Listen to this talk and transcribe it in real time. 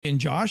And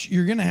Josh,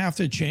 you're going to have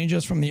to change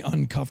us from the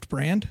Uncuffed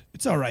brand.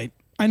 It's all right.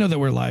 I know that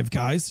we're live,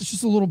 guys. It's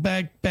just a little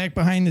back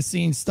behind the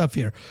scenes stuff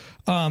here.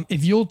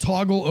 If you'll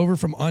toggle over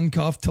from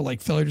Uncuffed to like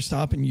failure to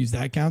stop and use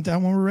that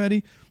countdown when we're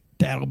ready,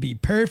 that'll be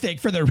perfect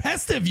for the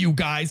rest of you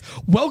guys.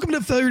 Welcome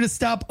to Failure to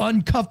Stop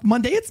Uncuffed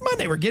Monday. It's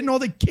Monday. We're getting all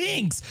the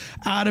kinks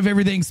out of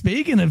everything.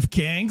 Speaking of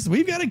kinks,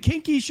 we've got a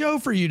kinky show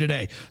for you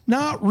today.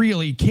 Not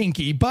really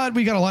kinky, but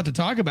we got a lot to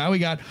talk about. We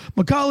got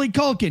Macaulay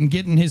Culkin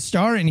getting his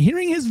star and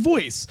hearing his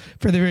voice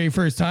for the very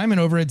first time in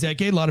over a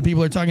decade. A lot of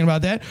people are talking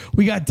about that.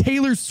 We got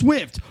Taylor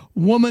Swift,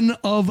 Woman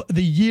of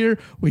the Year.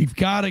 We've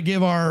got to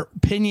give our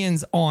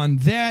opinions on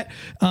that.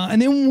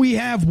 And then we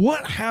have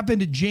what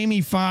happened to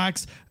Jamie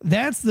Foxx.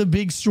 That's the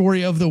big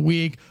story of the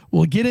week.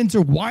 We'll get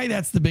into why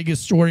that's the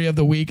biggest story of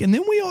the week. And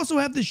then we also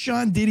have the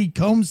Sean Diddy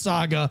Combs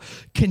saga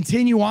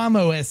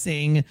continuamos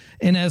in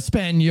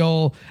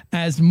Espanol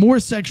as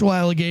more sexual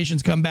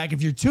allegations come back.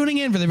 If you're tuning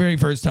in for the very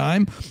first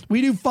time,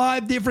 we do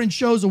 5 different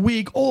shows a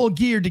week, all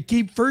geared to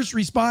keep first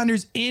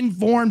responders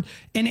informed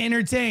and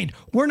entertained.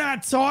 We're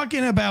not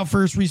talking about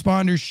first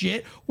responders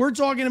shit. We're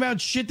talking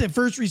about shit that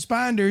first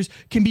responders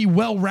can be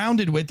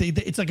well-rounded with.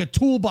 It's like a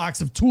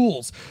toolbox of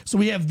tools. So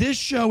we have this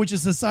show, which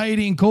is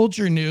Society and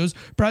Culture News,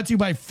 brought to you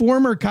by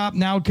former cop,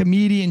 now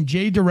comedian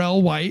Jay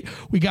Darrell White.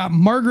 We got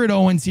Margaret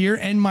Owens here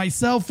and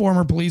myself,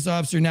 former police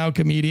officer, now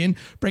comedian,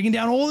 breaking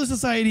down all the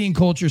society and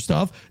culture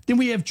stuff. Then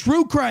we have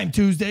True Crime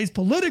Tuesdays,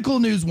 Political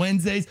News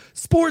Wednesdays,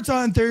 Sports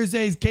on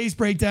Thursdays, Case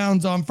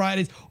Breakdowns on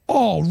Fridays,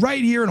 all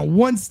right here in a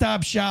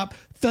one-stop shop,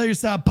 Failure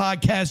Stop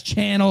Podcast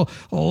channel.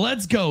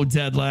 Let's go,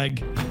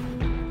 Deadleg.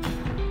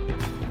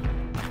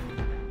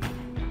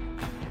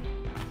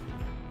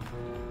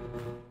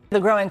 The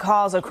growing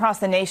calls across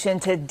the nation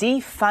to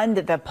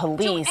defund the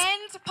police. To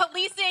end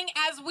policing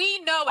as we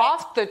know it.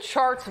 Off the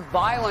charts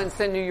violence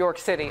in New York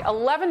City.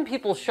 11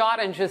 people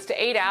shot in just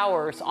 8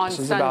 hours on Sunday. This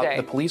is Sunday. about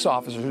the police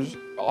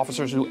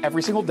officers who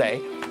every single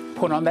day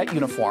put on that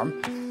uniform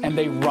and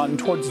they run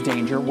towards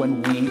danger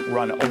when we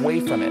run away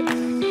from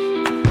it.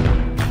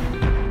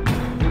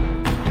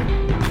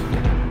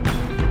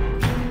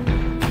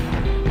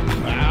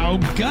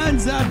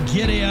 Guns up,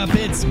 giddy up.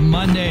 It's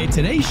Monday.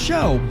 Today's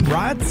show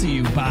brought to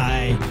you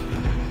by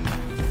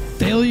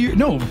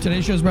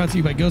today's show is brought to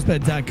you by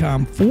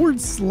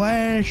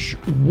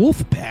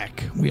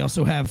ghostbed.com/Wolfpack. We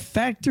also have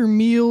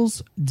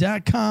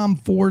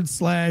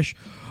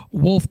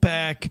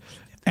factormeals.com/Wolfpack.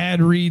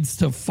 Ad reads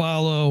to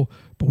follow.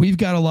 But we've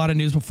got a lot of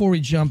news before we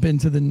jump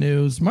into the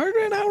news.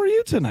 Margaret, how are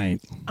you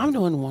tonight? I'm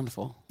doing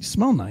wonderful. You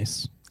smell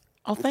nice.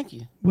 Oh, thank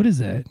you. What is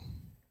that?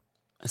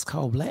 It's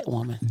called Black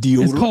Woman.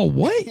 Deodorant? It's called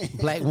what?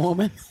 Black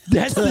Woman.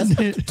 That's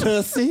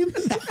Tussin.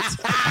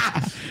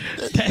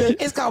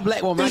 It's called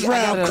Black Woman. It's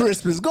around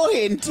Christmas. Go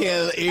ahead and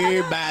tell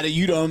everybody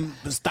you done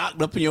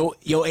stocked up in your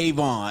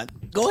Avon.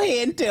 Go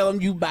ahead and tell them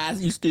you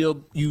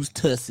still use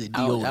Tussin.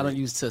 I don't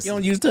use Tussin. You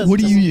don't use Tussin? What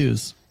do you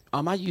use?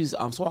 I use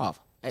Suave.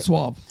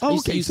 Suave. Oh,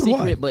 okay. Use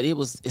Secret, but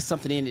it's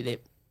something in it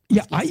that.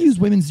 Yeah, I use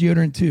women's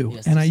deodorant too,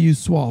 Yes, and I use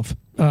Suave,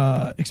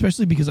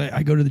 especially because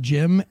I go to the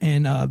gym,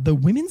 and the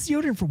women's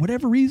deodorant, for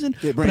whatever reason,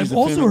 but I've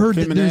also heard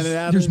that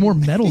there's more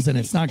metals in it.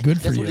 It's not good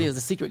for you. That's what it is.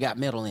 The Secret got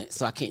metal in it,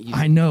 so I can't use it.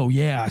 I know,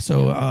 yeah.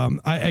 So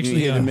I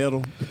actually... the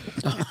metal?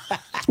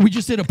 We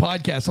just did a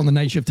podcast on the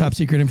Night Shift Top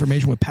Secret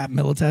Information with Pat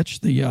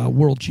Miletich, the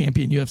world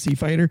champion UFC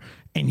fighter,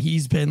 and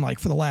he's been like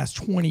for the last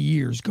 20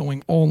 years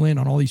going all in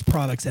on all these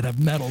products that have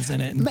metals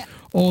in it and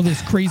all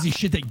this crazy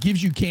shit that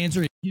gives you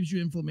cancer, it gives you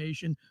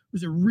inflammation. It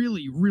was a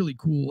really, really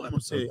cool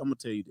episode. I'm gonna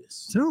tell you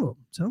this. Tell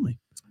me.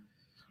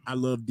 I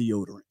love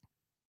deodorant.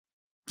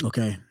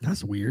 Okay.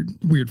 That's weird.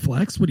 Weird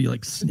flex. What do you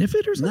like, sniff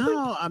it or something?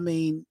 No, I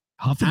mean,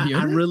 Huffing I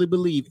deodorant? really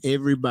believe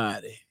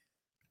everybody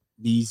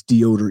needs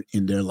deodorant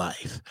in their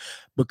life,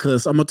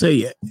 because I'm gonna tell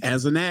you,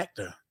 as an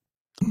actor,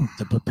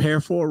 to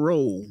prepare for a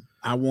role,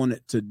 I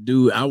wanted to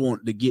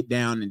get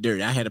down and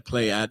dirty. I had to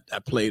play. I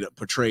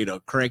portrayed a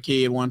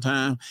crackhead one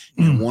time.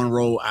 In one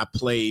role, I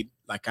played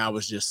like I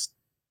was just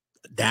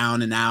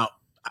down and out,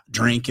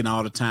 drinking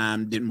all the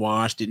time, didn't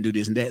wash, didn't do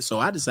this and that. So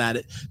I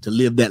decided to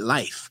live that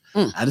life.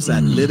 I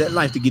decided to live that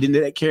life to get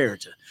into that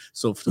character.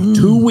 So for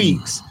 2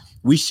 weeks,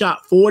 we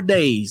shot 4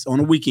 days on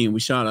a weekend. We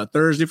shot a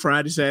Thursday,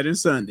 Friday, Saturday, and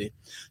Sunday.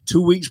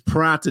 2 weeks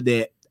prior to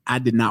that, I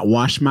did not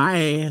wash my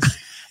ass.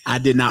 I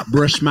did not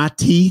brush my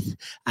teeth.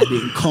 I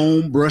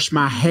didn't brush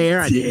my hair.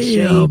 I didn't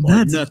shave or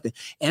nothing.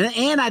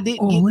 And I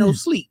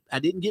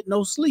didn't get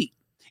no sleep.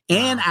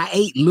 And I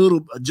ate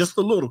just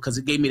a little, because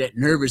it gave me that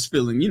nervous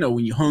feeling. You know,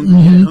 when you're hungry,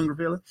 you get that hunger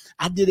feeling.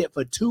 I did it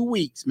for 2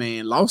 weeks,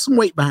 man. Lost some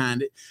weight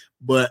behind it.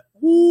 But,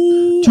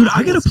 dude,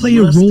 I got to play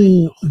a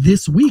role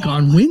this week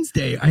on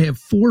Wednesday. I have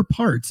 4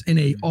 parts in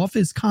a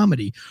office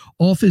comedy,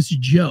 Office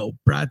Joe,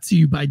 brought to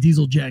you by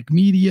Diesel Jack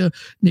Media,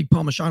 Nick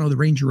Palmachano, the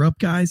Ranger Up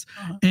guys.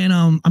 And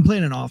I'm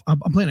playing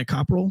I'm playing a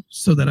cop role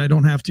so that I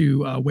don't have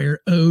to wear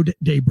Ode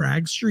de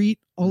Bragg Street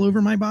all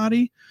over my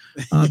body.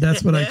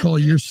 That's what I call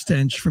your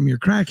stench from your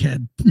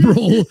crackhead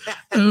role,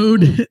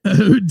 Ode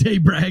de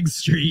Bragg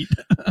Street.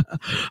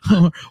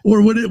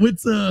 Or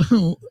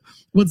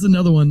what's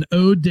another one?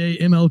 Ode de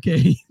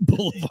MLK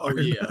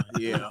Boulevard.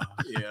 Yeah.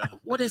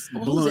 What does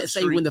Blunt that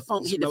say Street. when the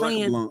funk hit the Smell like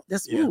a fan? blunt.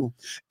 That's Yeah. cool.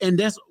 And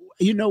that's,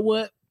 you know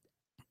what?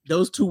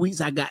 Those 2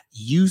 weeks I got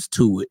used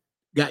to it.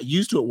 Where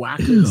I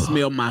couldn't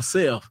smell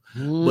myself.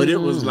 But it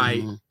was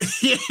like,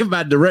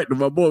 my director,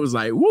 my boy was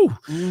like, woo,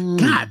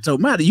 God,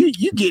 Tomato,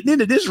 you getting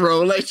into this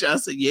role like I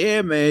said,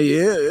 yeah, man,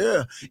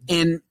 yeah.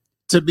 And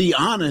to be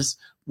honest,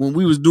 when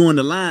we was doing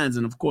the lines,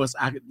 and of course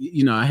I could,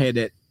 I had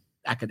that,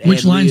 I could.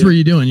 Which lines were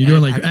you doing? You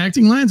doing like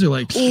acting lines or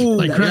like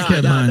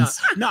crackhead lines?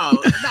 No,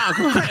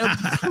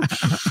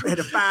 had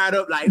to fire it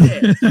up like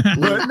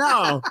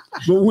that.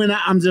 But when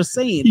I'm just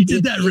saying, you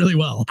did that really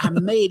well. I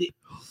made it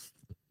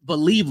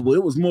believable.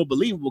 It was more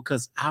believable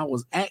because I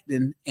was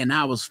acting and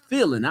I was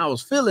feeling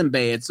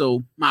bad.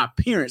 So my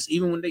appearance,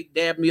 even when they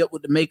dabbed me up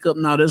with the makeup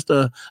and all that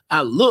stuff,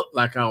 I looked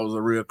like I was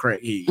a real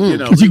crackhead.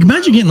 Because you can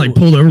imagine getting like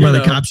pulled over by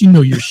the cops. You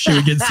know your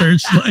shit gets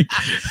searched. Like,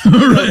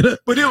 right.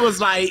 But it was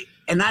like,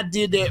 and I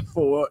did that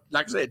for,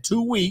 like I said,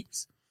 2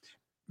 weeks,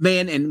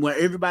 man. And when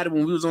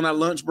we was on our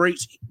lunch break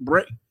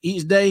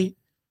each day,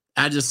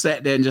 I just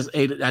sat there and just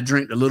ate it. I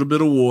drank a little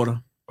bit of water.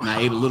 And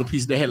I ate a little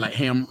piece. They had like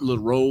ham,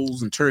 little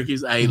rolls and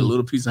turkeys. I ate a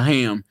little piece of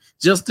ham,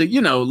 just to,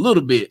 a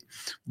little bit.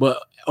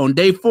 But on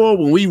day 4,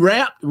 when we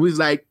wrapped, we was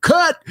like,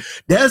 cut.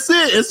 That's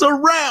it. It's a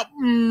wrap,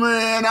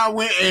 man. I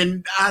went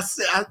and I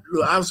said,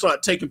 I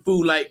started taking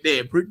food like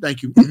that.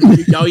 Thank you.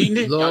 Y'all eating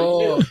it?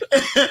 Lord.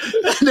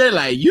 They're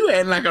like, you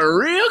acting like a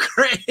real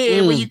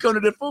crackhead when you come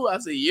to the food. I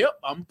said, yep,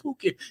 I'm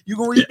Pookie. You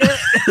gonna eat that?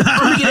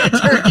 I'm gonna get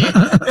that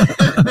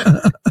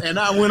turkey. And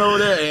I went over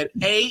there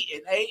and ate,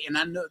 and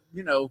I know,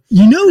 You know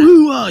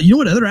who? You know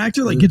what other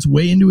actor like gets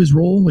way into his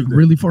role, like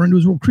really far into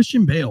his role?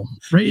 Christian Bale,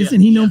 right? Isn't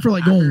he known for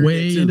like going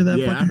way into that?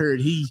 Yeah, I heard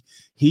he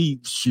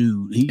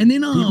and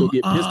then people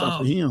get pissed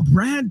off of him.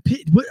 Brad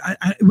Pitt. What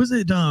was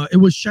it? It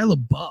was Shia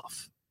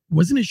LaBeouf.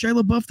 Wasn't it Shia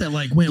LaBeouf that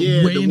like went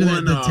way into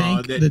the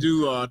tank? That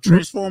do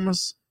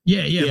Transformers.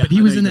 Yeah. But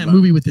he was in that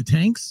movie with the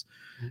tanks,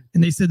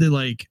 and they said that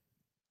like.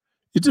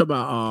 You talk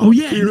about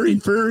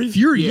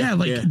Fury. Yeah,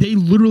 they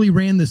literally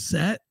ran the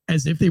set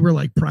as if they were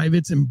like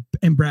privates, and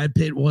Brad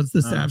Pitt was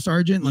the staff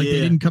sergeant. Like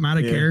they didn't come out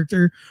of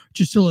character,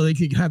 just so they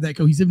could have that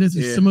cohesiveness.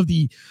 And some of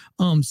the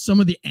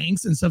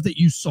angst and stuff that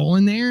you saw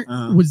in there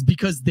was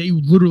because they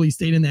literally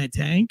stayed in that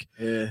tank,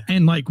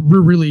 and like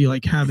we're really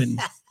like having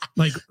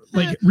like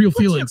real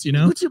feelings,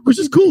 which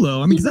is cool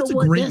though. I mean, 'cause that's a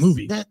great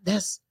movie.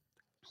 That's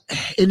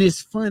and it's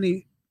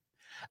funny.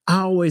 I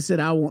always said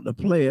I want to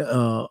play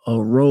a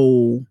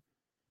role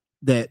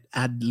that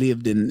I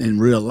lived in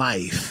real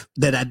life,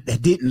 that I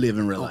didn't live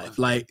in real life.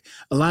 Like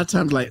a lot of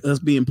times, like us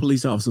being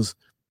police officers,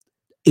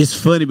 it's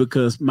funny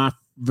because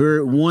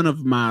one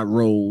of my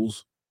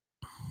roles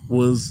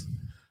was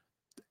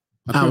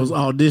I was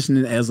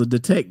auditioning as a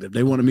detective.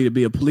 They wanted me to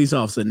be a police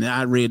officer, and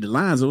I read the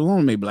lines. It was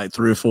only maybe like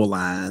 3 or 4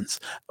 lines,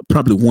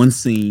 probably one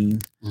scene,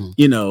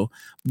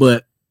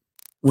 but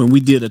when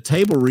we did a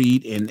table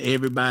read and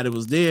everybody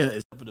was there,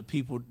 except for the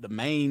people, the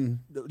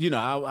main,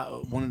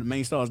 one of the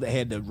main stars that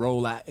had the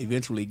role I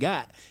eventually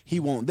got,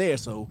 he wasn't there.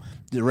 So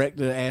the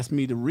director asked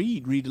me to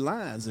read the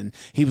lines. And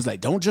he was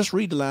like, don't just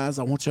read the lines.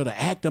 I want you to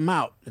act them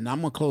out. And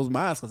I'm going to close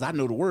my eyes because I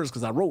know the words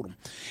because I wrote them.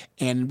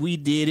 And we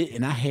did it,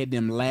 and I had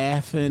them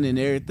laughing and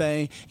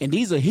everything. And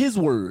these are his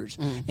words.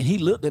 And he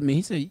looked at me.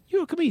 He said,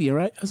 you're a comedian,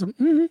 right? I said,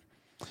 mm-hmm.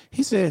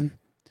 He said,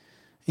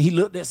 he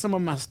looked at some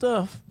of my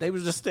stuff. They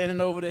was just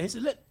standing over there. He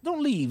said,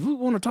 don't leave. We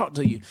want to talk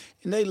to you.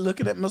 And they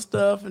looking at my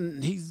stuff,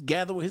 and he's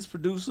gathered with his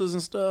producers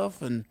and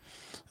stuff. And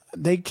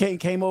they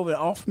came over and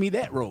offered me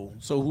that role.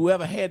 So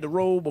whoever had the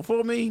role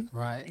before me,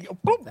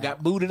 boop,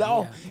 got booted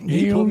off.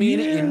 He put me in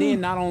it. And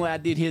then not only I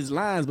did his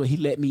lines, but he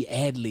let me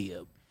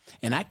ad-lib.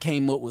 And I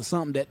came up with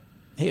something that,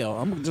 hell,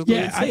 I'm just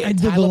going to say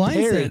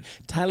it.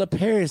 Tyler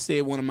Perry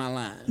said one of my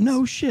lines.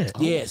 No shit.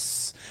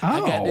 Yes. I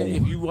got that.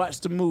 If you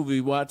watch the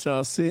movie, watch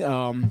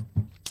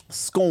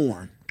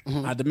Scorn,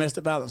 our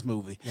domestic violence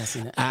movie. Yeah, I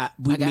seen that.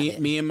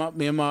 Me and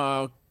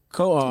my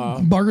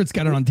Margaret's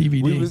got it on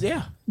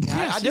DVD.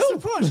 I do.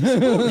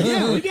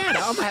 Yeah, we got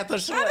it. I'm gonna have to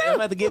show it. I'm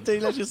gonna have to get to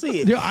you, let you see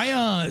it.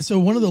 Dude, so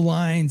one of the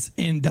lines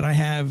that I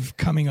have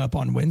coming up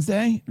on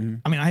Wednesday.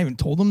 I mean, I haven't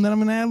told them that I'm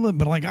gonna ad-lib,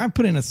 but like I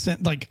put in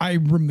I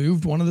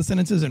removed one of the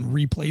sentences and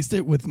replaced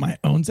it with my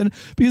own sentence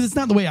because it's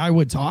not the way I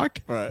would talk.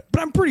 Right.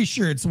 But I'm pretty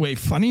sure it's way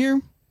funnier.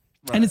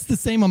 Right. And it's the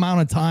same amount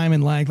of time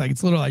and length. Like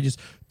it's literally, I just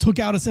took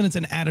out a sentence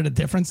and added a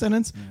different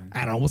sentence.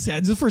 I don't know. We'll see.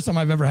 It's the first time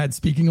I've ever had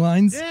speaking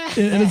lines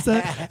in a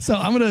set. So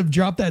I'm going to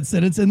drop that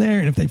sentence in there.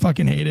 And if they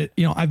fucking hate it,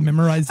 I've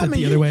memorized it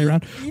the other way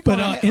around.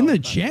 But in the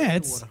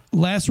chats,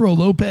 Lazaro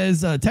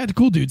Lopez,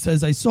 Tactical Dude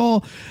says, I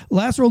saw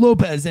Lazaro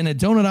Lopez in a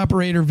donut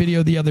operator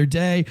video the other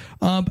day.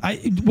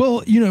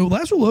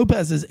 Lazaro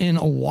Lopez is in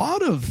a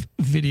lot of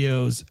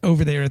videos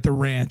over there at the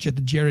ranch, at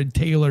the Jared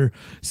Taylor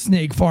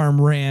Snake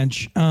Farm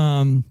Ranch.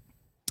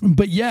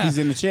 But yeah, he's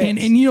in the chat, and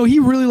he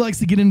really likes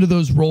to get into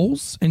those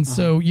roles, and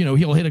so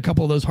he'll hit a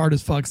couple of those hard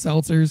as fuck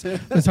seltzers,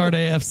 those hard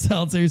AF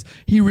seltzers.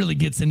 He really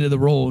gets into the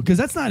role because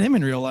that's not him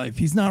in real life.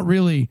 He's not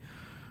really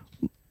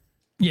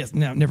Yes,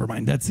 no, never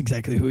mind. That's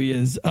exactly who he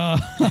is.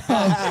 Thank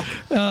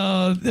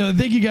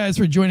you guys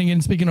for joining in.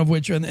 Speaking of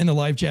which, in the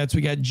live chats,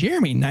 we got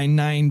Jeremy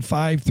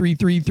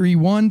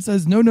 9953331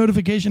 says no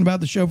notification about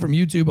the show from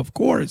YouTube, of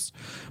course,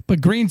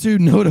 but GreenTube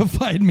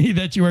notified me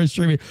that you are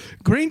streaming.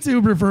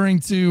 GreenTube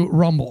referring to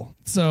Rumble.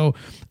 So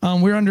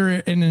we're under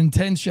an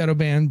intense shadow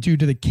ban due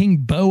to the King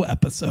Bo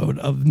episode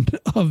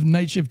of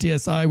Night Shift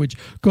TSI, which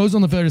goes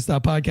on the Failure to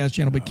Stop podcast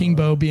channel. But King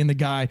Bo being the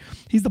guy,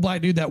 he's the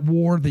black dude that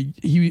wore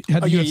he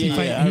had the UFC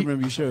fight. I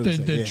remember you showed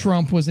the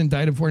Trump was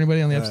indicted for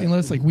anybody on the Epstein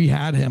list. Like we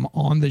had him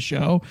on the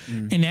show,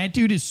 and that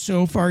dude is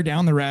so far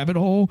down the rabbit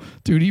hole,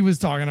 dude. He was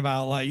talking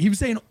about he was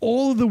saying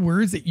all of the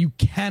words that you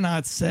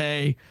cannot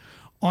say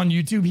on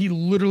YouTube. He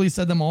literally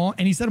said them all,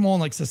 and he said them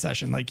all in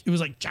succession. It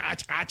was cha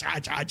cha cha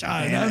cha cha.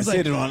 And I was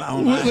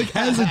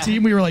as a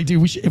team, we were like,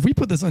 dude, if we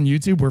put this on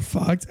YouTube, we're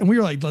fucked. And we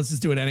were like, let's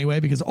just do it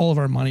anyway because all of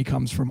our money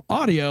comes from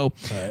audio.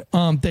 Right.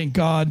 Thank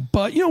God.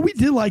 But we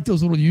did like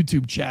those little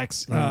YouTube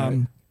checks.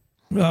 Right.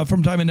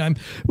 From time to time,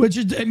 which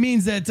it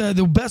means that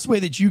the best way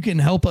that you can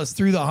help us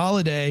through the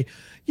holiday,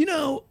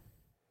 I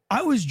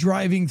was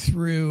driving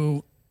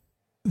through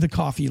the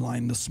coffee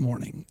line this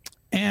morning,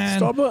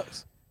 and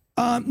Starbucks.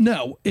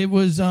 No, it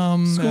was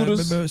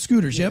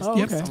Scooters. Yep, Oh,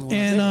 yep. okay.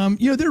 And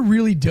they're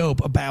really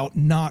dope about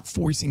not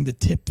forcing the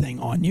tip thing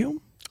on you.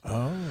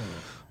 Oh.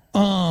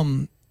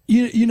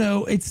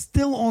 It's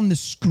still on the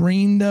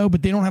screen though,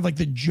 but they don't have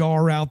the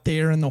jar out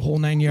there and the whole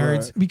 9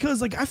 yards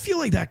because I feel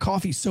like that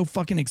coffee's so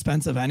fucking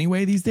expensive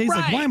anyway these days.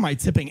 Right. Why am I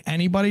tipping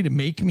anybody to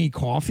make me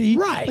coffee?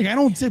 Right. I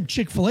don't tip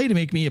Chick-fil-A to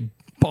make me a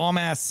bomb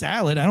ass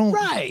salad. I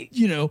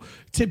don't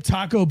tip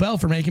Taco Bell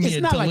for making me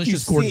a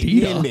delicious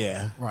gordita. In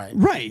there.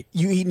 Right.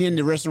 You eating in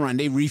the restaurant,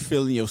 they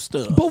refilling your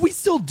stuff. But we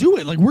still do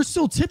it. We're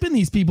still tipping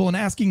these people and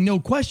asking no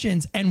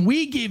questions, and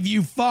we give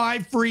you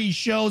 5 free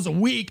shows a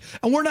week,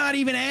 and we're not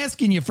even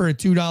asking you for a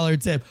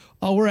 $2 tip.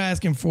 All we're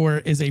asking for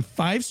is a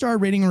 5-star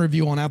rating and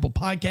review on Apple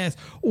Podcasts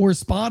or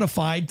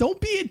Spotify. Don't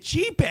be a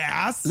cheap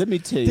ass. Let me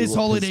tell you this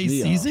holiday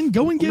season.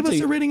 Go and give us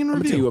a rating and Let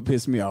me tell you review. what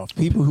pissed me off.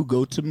 People who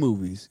go to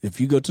movies.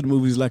 If you go to the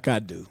movies like I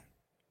do,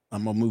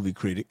 I'm a movie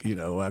critic,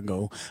 I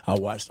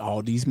watched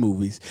all these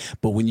movies.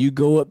 But when you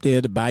go up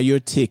there to buy your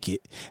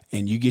ticket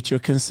and you get your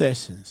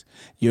concessions,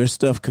 your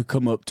stuff could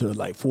come up to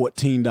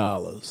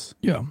 $14.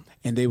 Yeah.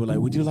 And they were like,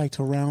 would you like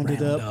to round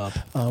it up?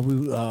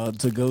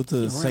 To go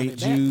to St.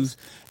 Jude's.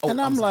 And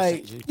I'm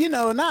like, and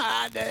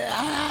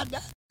I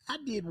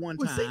did one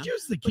time. Well, St.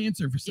 Jude's the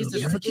cancer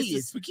facility. For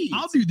kids.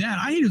 I'll do that.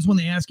 I hate it when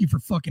they ask you for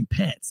fucking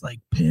pets,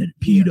 like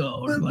PETA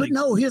or but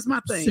no, here's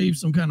my thing. Save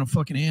some kind of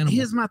fucking animal.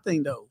 Here's my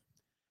thing though.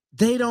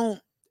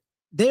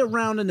 They're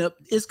rounding up.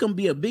 It's going to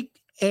be a big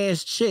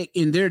ass check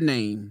in their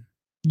name.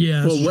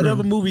 Yeah. For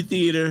whatever movie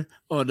theater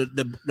or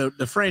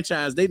the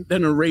franchise, they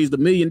done raised $1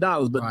 million,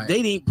 but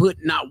they didn't put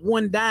not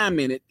one dime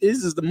in it.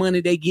 This is the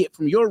money they get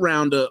from your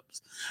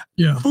roundups.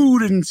 Yeah.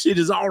 Food and shit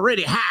is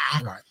already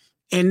high. Right.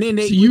 And then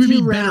so you would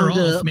be better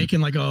off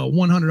making a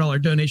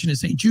 $100 donation to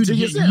St. Jude.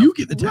 You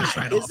get the tax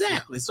write-off.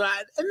 Exactly. So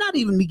and not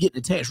even me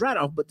getting the tax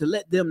write-off, but to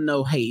let them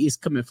know, hey, it's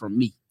coming from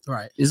me.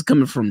 Right. It's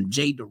coming from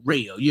Jay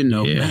Durrell,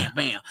 bam,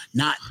 bam.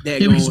 Not that.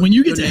 Because when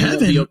you get to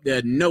heaven, up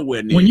there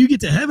nowhere near. When you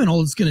get to heaven,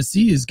 all it's going to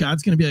see is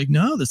God's going to be like,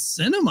 no, the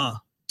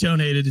cinema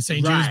donated to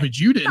St. Jude's, but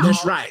you didn't.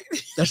 That's right.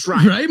 That's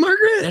right. Right,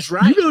 Margaret? That's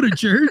right. You go to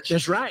church.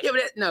 That's right. Yeah,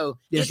 but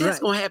that's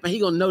going to happen. He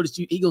going to notice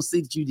you. He going to see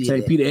that you did.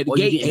 Say Peter at the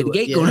gate. At the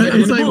gate, going to happen.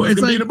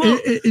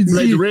 It's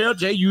like Durrell,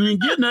 Jay, you ain't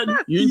getting nothing.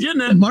 You ain't getting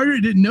nothing.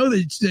 Margaret didn't know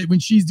that when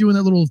she's doing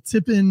that little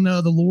tipping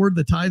the Lord,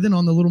 the tithing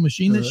on the little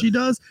machine that she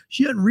does,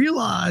 she hadn't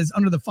realized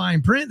under the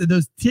fine print that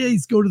those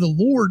tithes go to the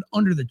Lord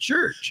under the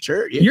church.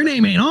 Sure, yeah. Your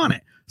name ain't on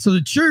it. So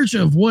the church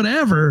of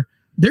whatever,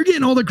 they're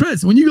getting all the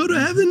credits. When you go to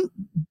heaven,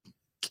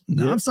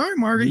 no, I'm sorry,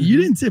 Margaret,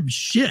 you didn't tip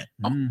shit.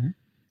 I'm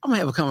gonna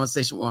have a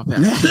conversation with my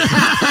pastor.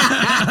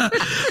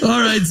 All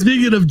right,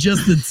 speaking of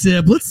just the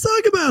tip, let's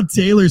talk about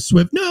Taylor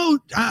Swift. No,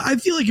 I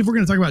feel like if we're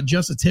gonna talk about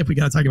just a tip, we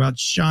gotta talk about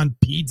Sean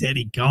P.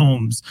 Diddy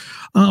Combs.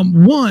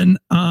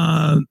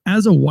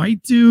 As a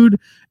white dude,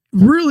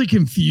 really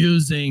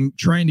confusing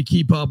trying to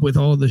keep up with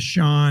all the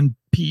Sean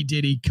P.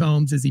 Diddy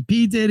Combs. Is he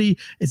P. Diddy?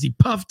 Is he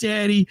Puff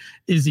Daddy?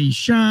 Is he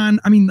Sean?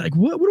 I mean,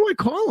 what do I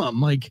call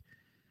him?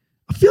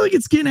 I feel like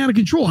it's getting out of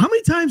control. How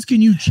many times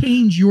can you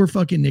change your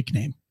fucking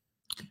nickname?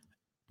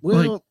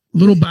 Well,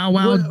 Little Bow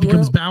Wow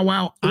becomes Bow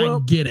Wow. I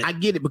get it. I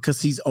get it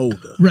because he's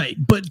older. Right.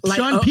 But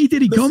Sean P.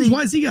 Diddy Combs,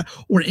 why is he got,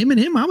 or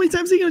Eminem, how many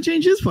times is he going to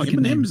change his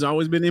fucking name? Eminem's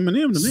always been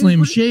Eminem to me.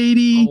 Slim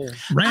Shady,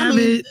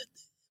 Rabbit.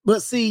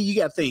 But see, you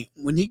got to think,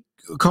 when he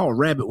called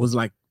Rabbit was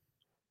like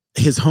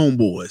his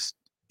homeboys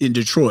in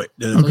Detroit.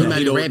 He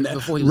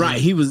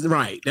was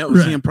right. That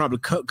was him probably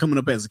coming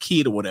up as a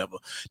kid or whatever.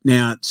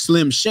 Now,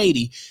 Slim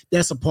Shady,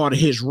 that's a part of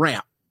his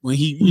rap. When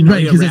he,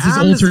 because it's his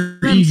alter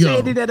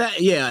ego.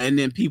 And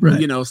then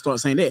people,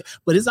 start saying that.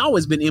 But it's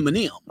always been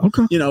Eminem.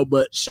 Okay.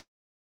 But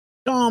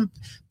Sean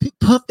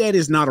Puff Daddy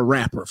is not a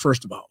rapper,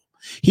 first of all.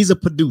 He's a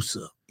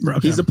producer.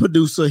 Okay. He's a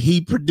producer.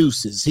 He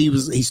produces.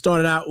 He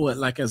started out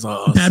as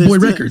a Bad Boy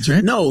assistant. Records,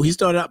 right? No, he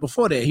started out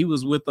before that. He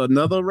was with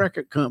another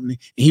record company.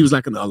 And he was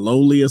like a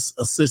lowly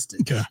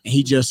assistant. Okay. And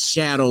he just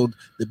shadowed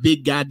the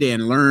big guy there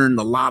and learned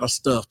a lot of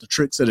stuff, the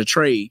tricks of the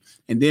trade.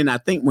 And then I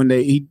think when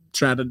he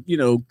tried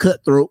to,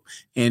 cutthroat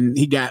and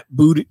he got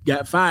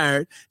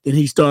fired, then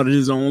he started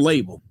his own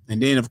label.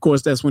 And then, of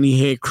course, that's when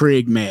he had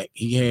Craig Mack.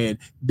 He had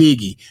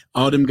Biggie,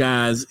 all them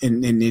guys.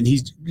 And then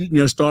he's,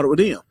 started with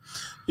him.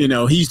 He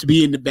used to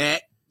be in the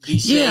back.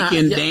 He's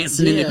shaking,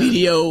 dancing in the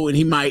video, and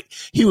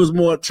he was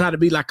more trying to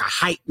be like a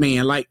hype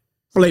man, like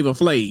Flavor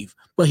Flav,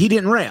 but he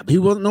didn't rap. He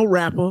wasn't no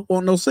rapper,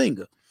 wasn't no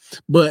singer.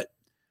 But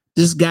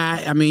this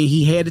guy, I mean,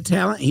 he had the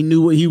talent. He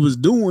knew what he was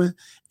doing,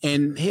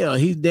 and hell,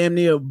 he's damn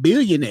near a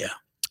billionaire.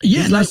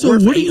 Yeah, he's like so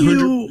worth what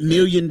do $800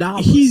 million.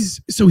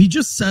 He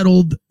just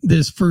settled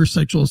this first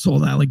sexual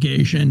assault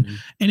allegation,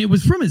 and it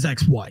was from his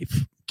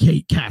ex-wife,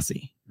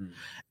 Cassie.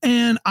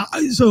 And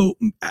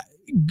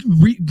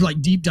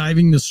deep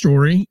diving the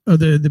story of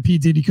the P.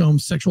 Diddy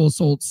Combs sexual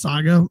assault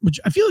saga, which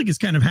I feel like is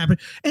kind of happening.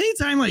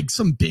 Anytime like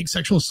some big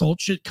sexual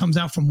assault shit comes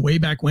out from way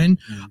back when,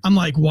 I'm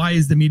like, why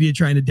is the media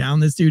trying to down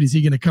this dude? Is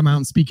he going to come out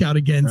and speak out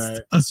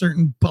against a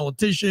certain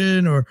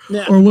politician or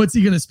what's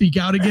he going to speak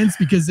out against?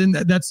 Because then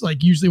that's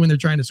like usually when they're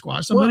trying to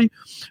squash somebody.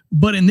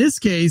 But in this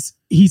case,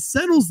 he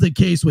settles the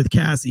case with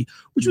Cassie,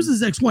 which was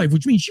his ex-wife,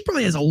 which means she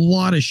probably has a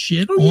lot of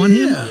shit on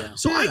him.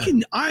 So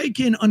I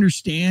can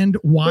understand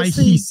why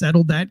he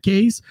settled that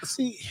case.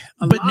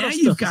 But now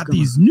you've got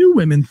these new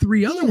women,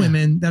 3 other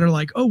women that are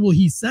like, oh, well,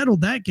 he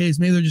settled that case.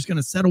 Maybe they're just going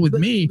to settle with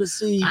me. But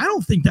see, I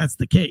don't think that's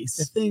the case.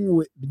 The thing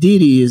with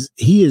Diddy is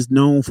he is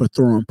known for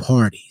throwing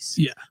parties.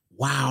 Yeah.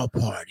 Wild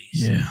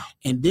parties. Yeah.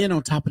 And then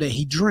on top of that,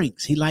 he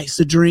drinks. He likes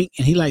to drink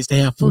and he likes to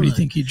have fun. What do you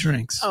think he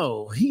drinks?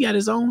 Oh, he got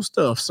his own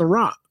stuff.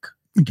 Ciroc.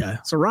 Okay.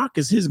 Ciroc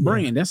is his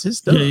brand. That's his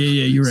stuff. Yeah,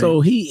 you're right. So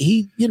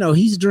he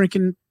he's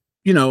drinking,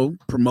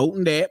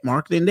 promoting that,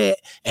 marketing that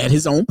at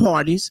his own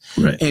parties.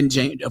 Right. And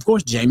of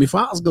course, Jamie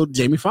Foxx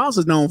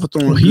is known for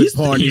throwing good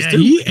parties too.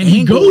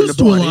 He goes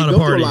to a lot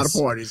of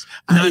parties.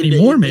 Not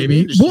anymore,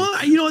 maybe.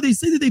 Well, they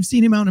say that they've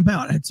seen him out and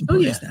about at some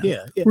parties now.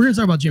 Yeah. We're gonna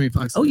talk about Jamie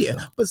Foxx. Oh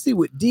yeah. But see,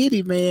 with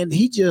Diddy, man,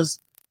 he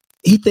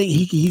think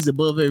he's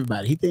above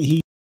everybody. He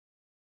think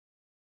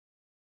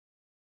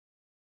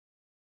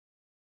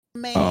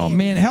Man, oh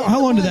man,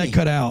 how long did that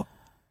cut out?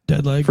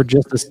 Dead leg for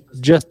just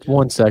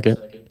 1 second.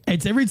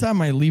 It's every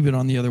time I leave it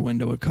on the other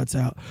window, it cuts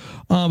out.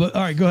 But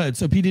all right, go ahead.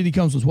 So P. Diddy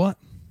Combs was what?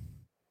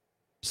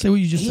 Say what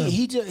you just said.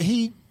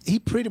 He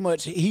pretty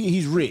much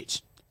he's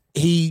rich.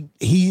 He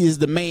is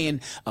the man.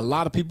 A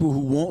lot of people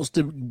who wants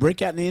to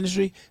break out in the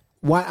industry.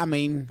 Why? I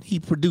mean, he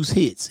produced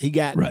hits. He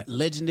got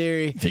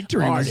legendary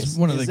Victory artists. was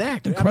one of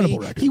the incredible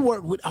records. He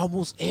worked with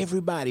almost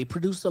everybody.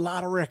 Produced a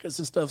lot of records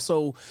and stuff.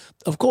 So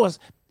of course.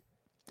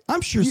 I'm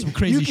sure some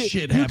crazy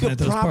shit happened at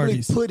those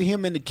parties. You could probably put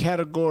him in the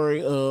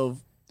category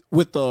of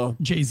with the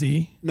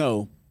Jay-Z.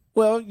 No,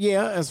 well,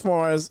 yeah. As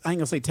far as I ain't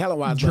gonna say talent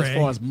wise, but as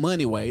far as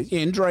money wise,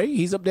 and Dre,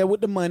 he's up there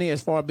with the money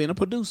as far as being a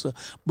producer.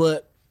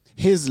 But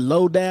his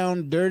low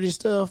down, dirty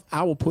stuff,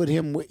 I will put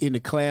him in the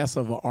class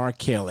of a R.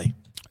 Kelly.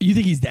 You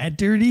think he's that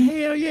dirty?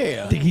 Hell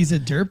yeah. Think he's a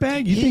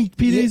dirtbag? You think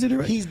P. Diddy's a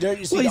dirtbag? He's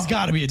dirty. Well, he's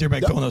got to be a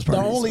dirtbag throwing those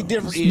parties. The only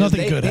difference is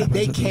nothing good happens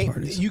they at those can't.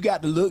 parties. You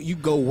got to look. You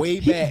go way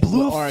back. He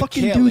blew a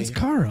fucking dude's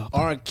car up.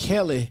 R.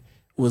 Kelly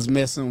was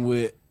messing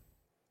with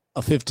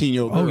a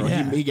 15-year-old girl. Oh,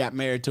 yeah. He got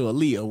married to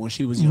Aaliyah when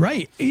she was young.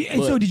 Right.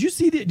 And so did you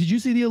see the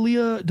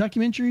Aaliyah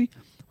documentary?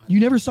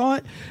 You never saw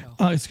it?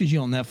 It's because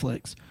you're on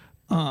Netflix.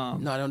 No,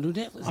 I don't do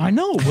Netflix. I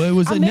know. Well, it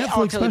was a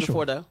Netflix special.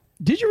 Before, though.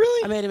 Did you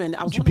really? I met him, and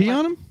I was. Did you pee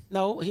on him?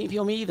 No, he didn't pee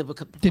on me either.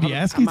 Because did he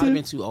ask I you might to? have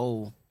been too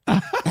old.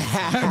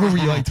 What were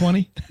you, like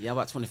 20? Yeah,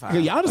 about 25.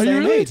 Yeah, y'all the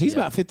same age. He's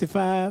about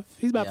 55.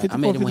 He's about 54, I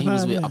met him when he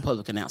was with yeah. a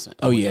public announcement.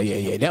 Oh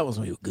yeah. That was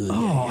when he was good.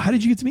 Oh, how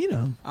did you get to meet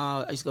him?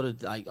 I used to go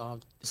to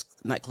this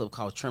nightclub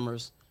called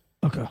Tremors.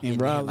 Okay. In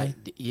Raleigh.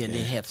 And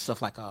they have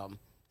stuff like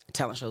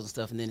talent shows and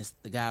stuff, and then it's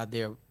the guy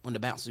there when the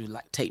bouncers would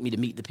like take me to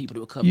meet the people that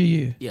would come.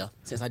 Yeah.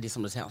 Since I did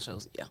some of the talent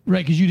shows,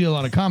 Right, because you did a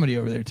lot of comedy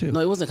over there too. No,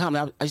 it wasn't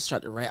comedy. I used to try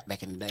to rap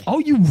back in the day. Oh,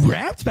 you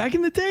rapped back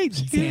in the day?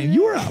 Damn,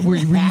 you were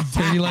you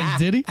dirty like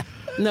Diddy?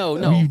 No.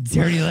 Were you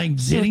dirty like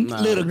Diddy?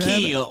 No. Little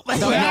Kill.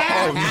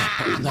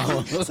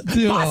 No.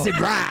 Bossy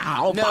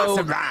Brown.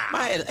 No,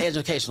 my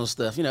educational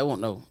stuff. It won't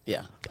know.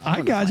 Yeah.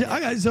 I got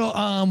you.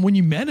 So, when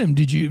you met him,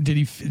 did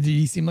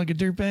he seem like a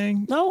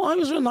dirtbag? No, he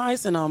was real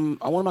nice. And one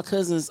of my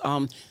cousins,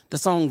 the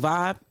song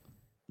Vibe.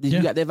 You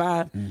got that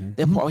vibe? Mm-hmm.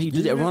 That part he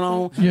did that run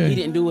on. Yeah. He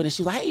didn't do it, and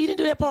she was like, "Hey, you didn't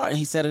do that part." And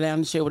he sat her down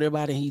and shared with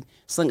everybody, and he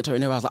sung it to her,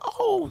 and everybody was like,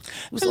 "Oh,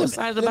 he was so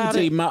excited about Let me it."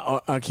 tell you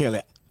my R.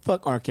 Kelly.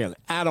 Fuck R. Kelly.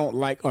 I don't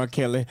like R.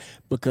 Kelly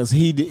because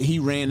he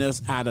ran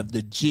us out of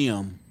the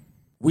gym.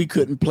 We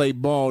couldn't play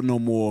ball no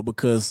more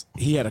because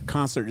he had a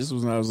concert. This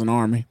was when I was in the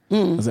Army. I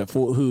was at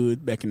Fort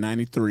Hood back in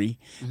 '93,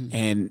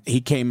 and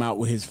he came out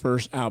with his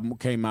first album.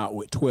 Came out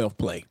with 12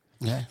 Play,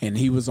 and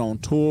he was on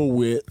tour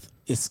with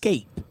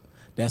Escape.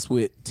 That's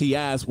with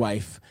T.I.'s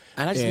wife.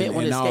 And I just met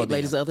one of the all escape them.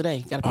 ladies the other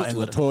day. Got a And picture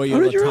with her. Latoya, Oh,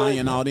 did you Latanya, really?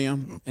 and all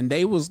them. And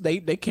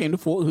they came to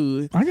Fort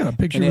Hood. I got a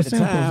picture And of at the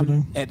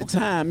samples of them.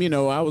 time,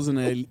 I was in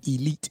an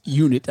elite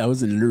unit. I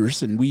was in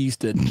nurse, and we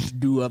used to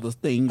do other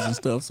things and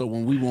stuff. So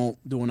when we weren't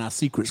doing our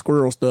secret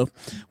squirrel stuff,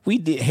 we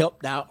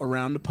helped out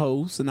around the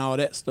post and all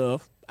that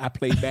stuff. I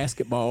played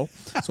basketball,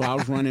 so I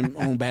was running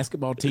on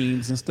basketball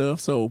teams and stuff.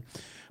 So,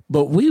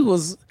 but we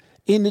was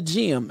in the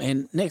gym,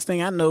 and next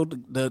thing I know,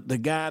 the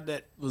guy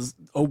that was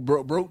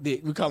broke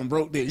dick, we call him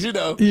broke dick,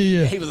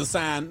 Yeah. he was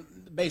assigned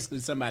basically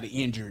somebody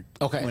injured.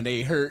 Okay. When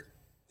they hurt,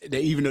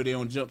 even though they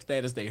on jump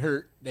status, they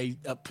hurt. They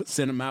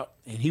sent him out,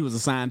 and he was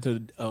assigned to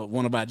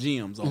one of our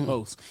gyms on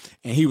post,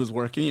 and he was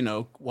working,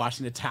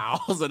 washing the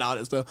towels and all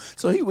that stuff.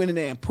 So he went in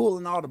there and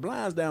pulling all the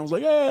blinds down. Was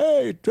like,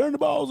 hey, turn the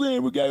balls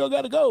in. We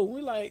gotta go.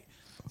 We like,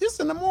 it's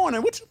in the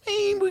morning. What you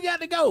mean we got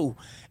to go?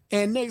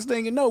 And next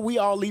thing you know, we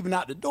all leaving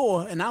out the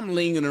door, and I'm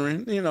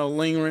lingering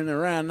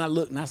around. And I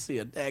look and I see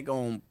a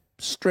daggone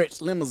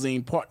stretched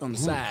limousine parked on the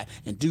side,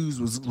 and dudes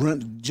was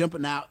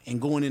jumping out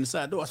and going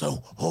inside the door. I said,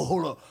 oh,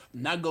 hold up.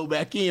 And I go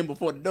back in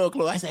before the door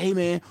closed. I said, hey,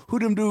 man, who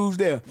them dudes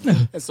there?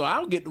 And so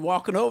I'll get to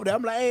walking over there.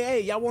 I'm like,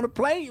 hey, y'all want to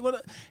play?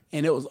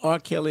 And it was R.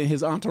 Kelly and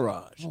his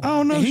entourage.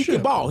 Oh, no and he shit.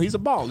 can ball. He's a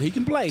baller. He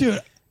can play. Dude,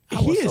 I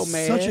he was is so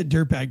mad. such a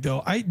dirtbag,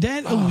 though.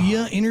 That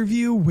Aaliyah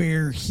interview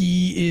where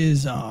he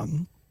is,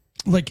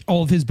 like,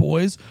 all of his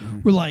boys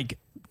were like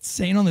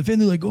saying on the fin,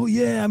 they're like, oh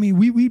yeah, I mean,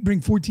 we bring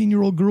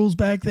 14-year-old girls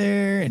back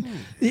there, and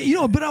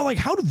but I'm like,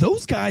 how do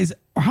those guys?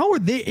 How are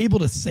they able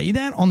to say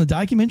that on the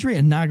documentary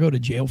and not go to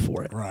jail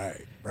for it? Right.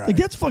 Like,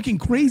 that's fucking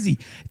crazy.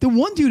 The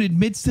one dude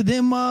admits to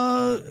them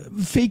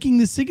faking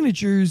the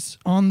signatures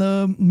on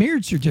the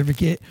marriage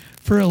certificate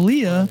for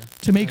Aaliyah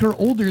to make her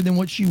older than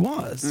what she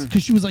was,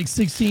 because she was like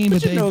 16.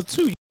 But they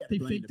too, they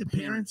faked the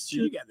parents.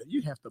 Shit.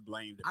 You have to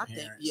blame the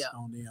parents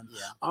on them.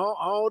 Yeah.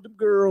 All the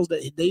girls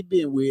that they've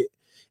been with,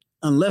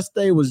 unless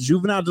they was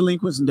juvenile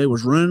delinquents and they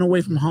was running away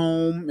from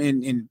home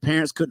and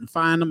parents couldn't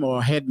find them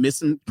or had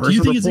missing person Do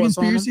you think it's a reports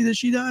on them. conspiracy that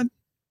she died?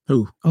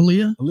 Who?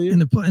 Aaliyah? Aaliyah?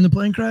 In the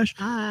plane crash?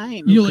 I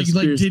ain't no You like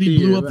conspiracy Diddy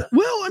blew up? theory,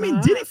 Well, I mean,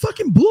 Diddy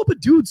fucking blew up a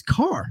dude's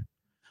car.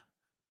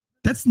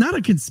 That's not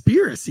a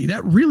conspiracy.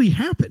 That really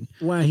happened.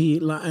 why he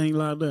ain't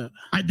locked up?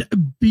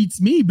 Beats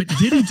me. But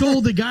Diddy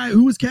told the guy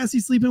who was Cassie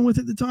sleeping with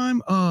at the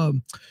time,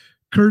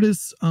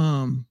 Curtis.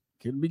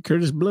 Could be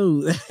Curtis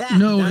Blue.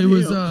 No, Not it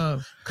was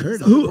him.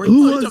 Curtis.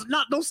 who was?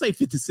 Don't say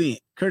 50 Cent.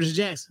 Curtis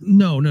Jackson.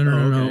 No.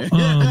 Okay.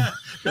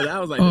 'Cause I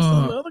was like, there's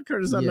some other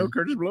Curtis. I know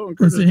Curtis Blow and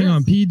Curtis. Let's see. Hang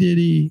on. Jackson. P.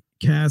 Diddy,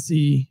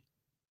 Cassie.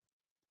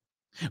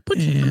 But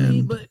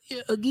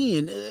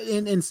again,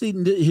 and see,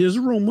 here's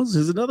rumors.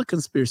 Here's another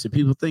conspiracy.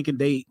 People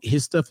thinking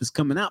his stuff is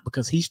coming out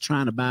because he's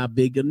trying to buy a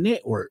bigger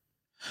network.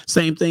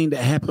 Same thing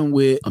that happened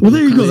with. Well,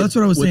 there you go. That's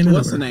what I was saying.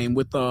 What's the name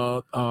with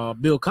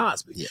Bill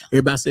Cosby? Yeah.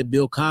 Everybody said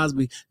Bill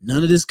Cosby.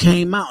 None of this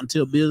came out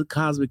until Bill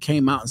Cosby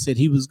came out and said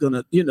he was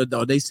gonna.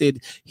 They said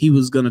he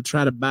was gonna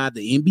try to buy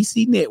the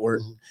NBC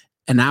network.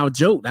 And I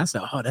joked. I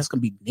said, "Oh, that's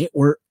gonna be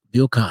network."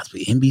 Bill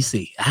Cosby,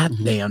 NBC.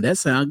 Damn, that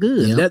sounds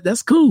good. Yeah.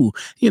 That's cool.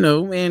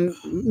 And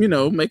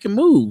making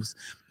moves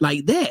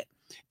like that.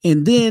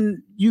 And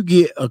then you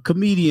get a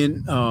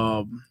comedian,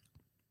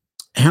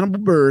 Hannibal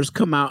Buress,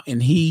 come out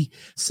and he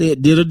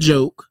did a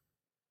joke,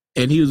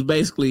 and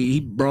he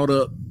brought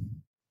up,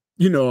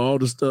 all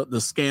the stuff, the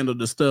scandal,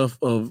 the stuff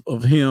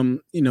of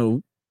him,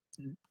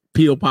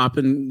 pill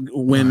popping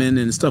women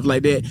and stuff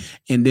like that.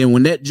 And then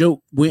when that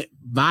joke went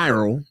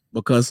viral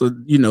because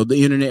of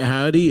the internet,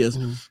 how it is,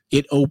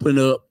 it opened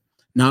up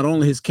not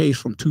only his case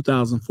from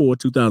 2004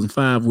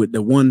 2005 with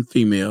the one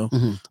female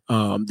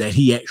that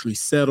he actually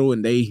settled,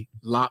 and they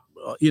locked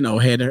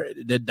had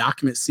their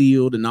document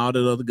sealed and all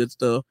that other good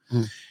stuff.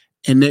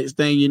 And next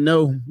thing you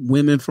know,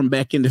 women from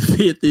back in the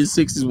 50s,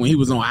 60s, when he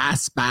was on I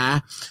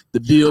Spy, the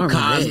Bill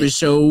Cosby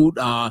show,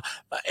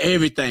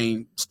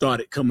 everything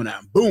started coming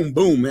out. Boom,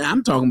 boom. And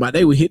I'm talking about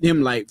they would hit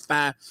him like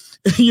 5.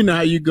 You know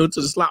how you go to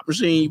the slot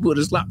machine, you put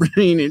a slot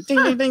machine and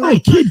ding, ding, ding. Oh,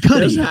 Kid Cudi.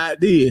 That's how it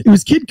did. It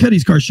was Kid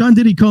Cudi's car. Sean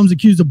Diddy Combs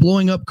accused of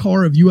blowing up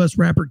car of U.S.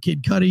 rapper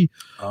Kid Cudi.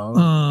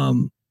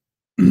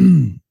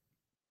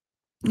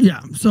 Yeah,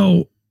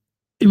 so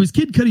it was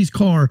Kid Cudi's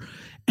car,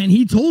 and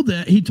he told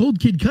Kid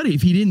Cudi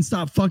if he didn't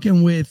stop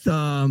fucking with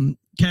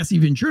Cassie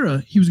Ventura,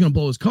 he was going to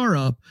blow his car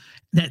up.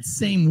 That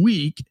same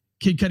week,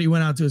 Kid Cudi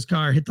went out to his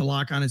car, hit the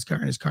lock on his car,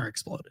 and his car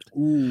exploded.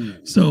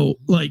 Ooh. So,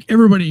 like,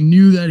 everybody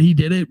knew that he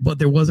did it, but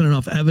there wasn't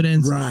enough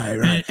evidence.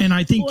 Right. And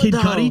I think I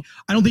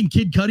don't think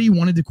Kid Cudi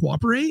wanted to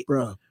cooperate,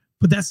 Bro.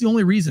 but that's the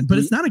only reason. But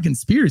it's not a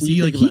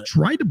conspiracy. Like, he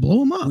tried to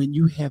blow him up. When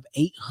you have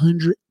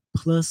 $800+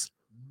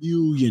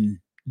 million,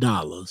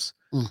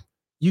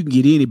 you can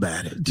get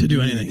anybody to do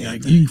anything.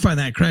 Like, you can find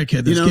that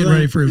crackhead that's getting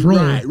ready for his role.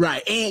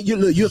 Right. And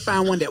you'll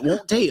find one that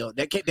won't tell.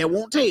 That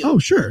won't tell. Oh,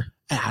 sure.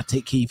 I'll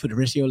take care of you for the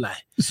rest of your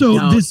life. So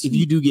now, if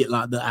you do get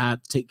locked up, I'll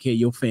take care of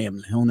your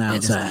family on the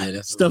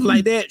outside. Stuff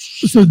like that.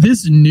 So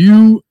this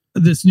new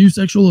this new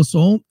sexual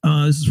assault.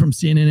 This is from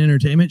CNN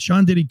Entertainment.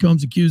 Sean Diddy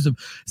Combs accused of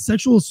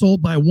sexual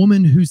assault by a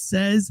woman who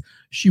says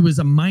she was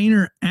a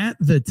minor at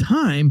the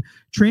time,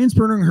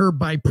 transporting her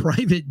by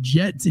private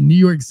jet to New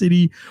York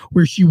City,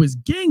 where she was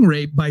gang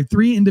raped by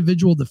 3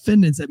 individual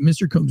defendants at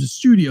Mr. Combs'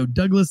 studio.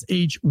 Douglas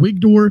H.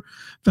 Wigdor,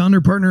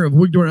 founder partner of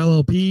Wigdor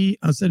LLP,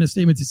 sent a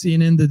statement to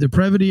CNN. The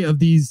depravity of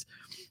these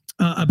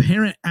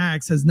apparent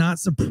acts has not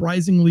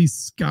surprisingly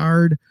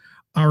scarred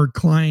our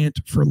client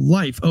for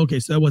life. Okay,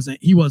 so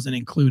he wasn't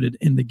included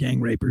in the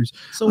gang rapers.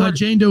 So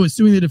Jane Doe is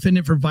suing the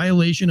defendant for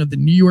violation of the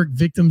New York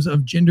Victims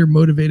of Gender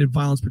Motivated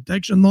Violence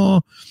Protection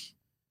Law,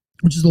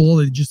 which is the law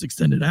they just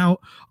extended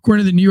out.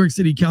 According to the New York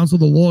City Council,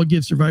 the law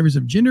gives survivors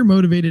of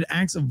gender-motivated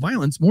acts of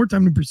violence more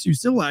time to pursue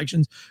civil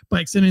actions by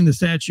extending the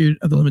statute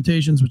of the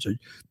limitations, which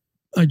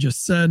I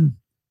just said.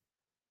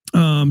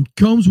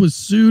 Combs was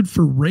sued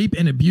for rape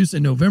and abuse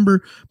in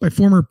November by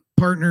former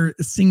partner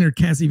singer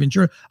Cassie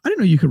Ventura. I didn't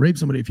know you could rape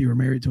somebody if you were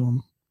married to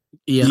him.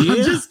 Yeah, I'm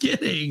just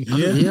kidding.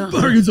 Yeah.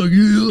 Margaret's like,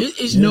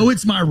 no,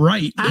 it's my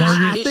right.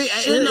 Margaret. It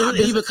should not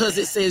be because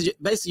it says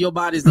basically your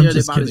body's there,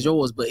 their body's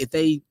yours. But if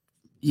they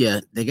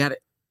got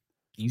it.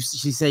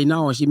 She say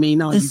no, and she mean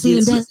no. And see,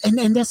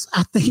 and that's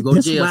I think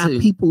that's why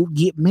people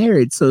get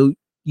married. So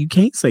you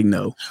can't say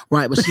no,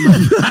 right? But she,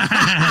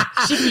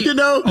 you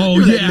know. Oh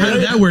yeah, how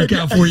did that work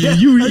out for you?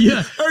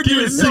 Give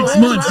it 6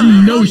 months.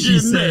 You know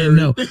she's saying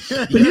no. But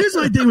here's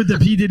my thing with the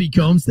P. Diddy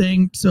Combs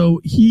thing. So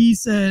he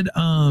said,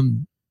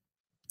 in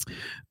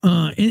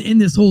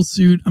this whole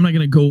suit, I'm not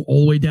going to go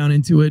all the way down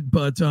into it,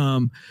 but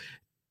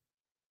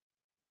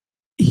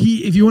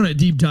if you want to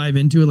deep dive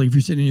into it, like if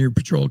you're sitting in your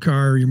patrol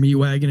car or your meat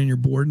wagon and you're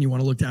bored and you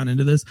want to look down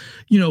into this,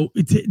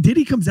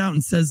 Diddy comes out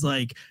and says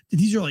like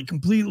these are like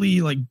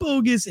completely like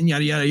bogus and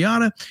yada yada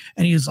yada,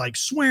 and he's like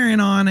swearing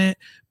on it.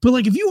 But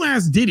like if you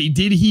ask Diddy,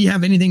 did he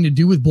have anything to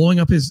do with blowing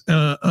up his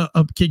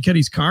up Kid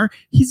Cudi's car?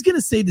 He's gonna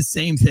say the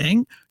same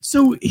thing.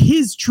 So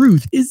his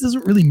truth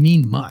doesn't really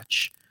mean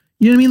much.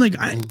 You know what I mean?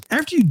 Like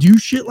after you do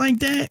shit like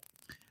that,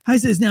 I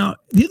says now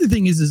the other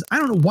thing is I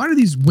don't know, why do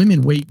these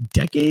women wait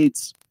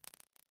decades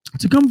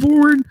to come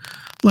forward?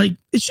 Like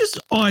it's just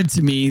odd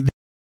to me.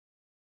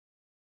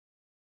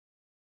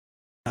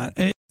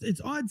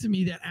 It's odd to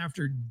me that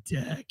after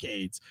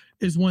decades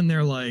is when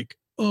they're like,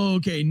 oh,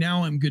 okay,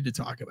 now I'm good to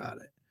talk about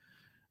it.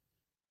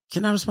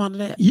 Can I respond to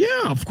that?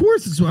 Yeah, of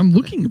course. So I'm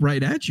looking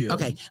right at you.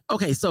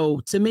 Okay. So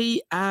to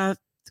me, I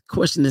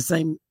question the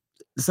same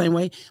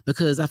way,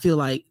 because I feel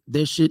like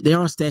there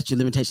are statute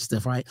limitation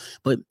stuff, right?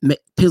 But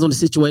depends on the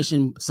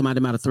situation. Somebody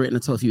might have threatened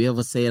until if you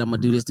ever said I'm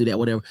gonna do this, do that,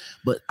 whatever.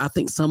 But I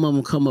think some of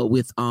them come up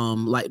with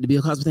like the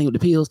Bill Cosby thing with the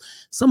pills.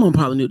 Some of them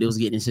probably knew what they was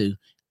getting into,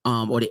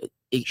 or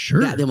it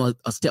got them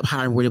a step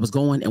higher than where they was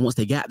going. And once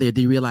they got there,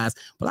 they realized,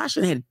 well, I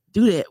shouldn't have to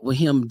do that with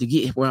him to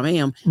get where I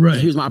am. Right.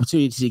 And here's my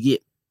opportunity to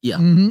get. Yeah.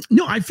 Mm-hmm.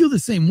 No, I feel the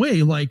same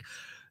way. Like,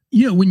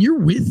 when you're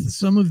with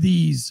some of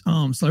these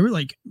celebrities,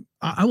 like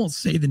I won't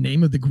say the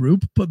name of the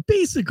group, but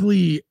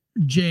basically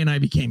Jay and I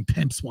became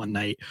pimps one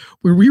night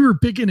where we were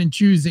picking and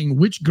choosing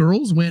which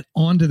girls went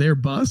onto their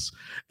bus,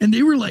 and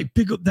they were like,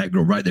 pick up that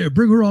girl right there,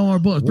 bring her on our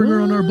bus, bring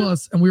her on our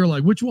bus. And we were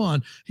like, which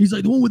one? He's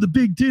like, the one with the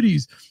big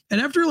titties.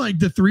 And after like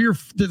the three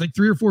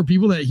or four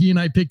people that he and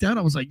I picked out,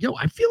 I was like, yo,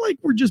 I feel like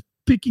we're just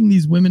picking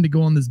these women to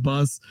go on this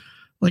bus.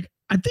 Like,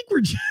 I think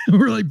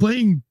we're like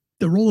playing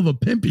the role of a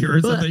pimp here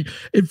or something.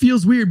 It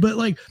feels weird, but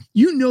like,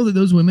 that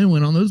those women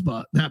went on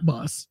that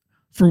bus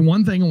for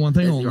one thing and one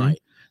thing only, right,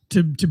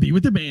 to be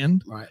with the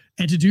band, right,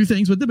 and to do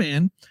things with the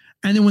band.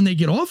 And then when they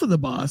get off of the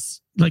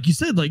bus, like you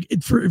said, like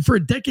for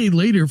a decade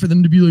later, for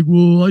them to be like,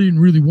 well, I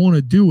didn't really want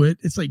to do it.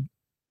 It's like,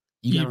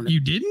 you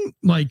didn't,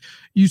 like,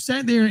 you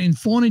sat there and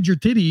flaunted your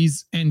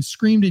titties and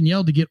screamed and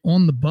yelled to get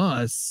on the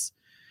bus.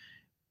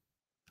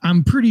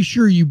 I'm pretty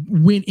sure you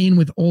went in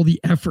with all the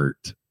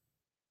effort.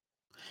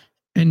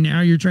 And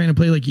now you're trying to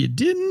play like you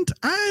didn't.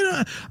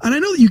 And I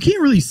know that you can't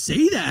really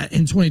say that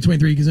in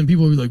 2023, because then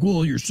people will be like,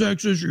 well, you're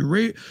sexist, you're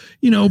rape,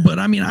 but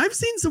I mean, I've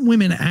seen some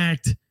women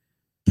act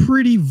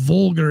pretty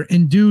vulgar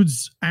and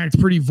dudes act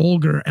pretty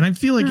vulgar. And I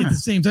feel like at the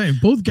same time,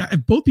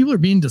 if both people are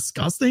being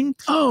disgusting,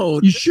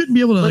 you shouldn't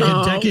be able to, like,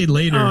 a decade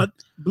later.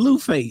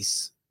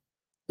 Blueface.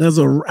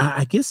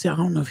 I guess, I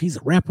don't know if he's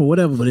a rapper or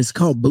whatever, but it's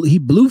called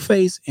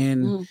Blueface,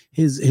 and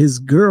his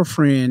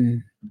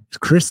girlfriend,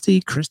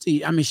 Christy.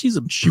 I mean, she's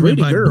a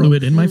pretty girl. Blew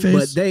it in my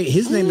face. But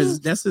his name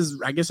that's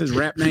his, I guess, his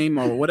rap name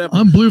or whatever.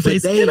 I'm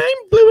Blueface, and I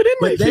blew it in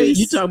my face.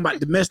 You talking about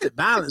domestic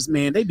violence,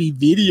 man? They be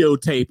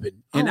videotaping,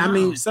 and I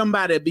mean,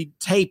 somebody be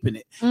taping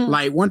it.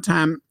 Like one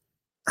time,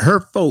 her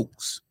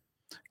folks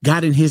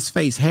got in his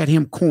face, had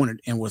him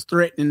cornered, and was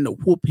threatening to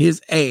whoop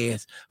his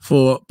ass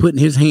for putting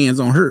his hands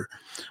on her,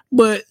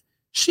 but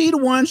she the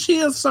one,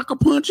 she'll sucker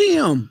punch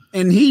him,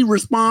 and he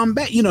respond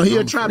back.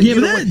 He'll try to get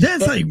away.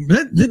 That's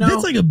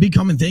like a big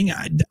common thing.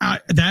 I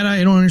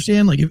don't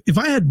understand. Like if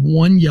I had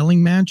one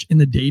yelling match in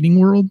the dating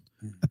world,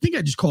 I think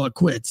I just call it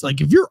quits. Like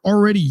if you're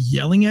already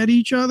yelling at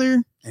each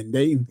other, and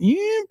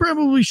you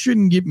probably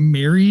shouldn't get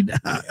married.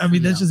 I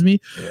mean, that's just me.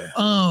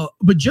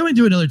 But jumping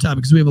to another topic,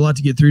 because we have a lot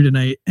to get through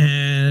tonight.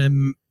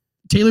 And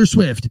Taylor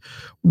Swift,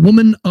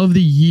 Woman of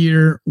the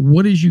Year.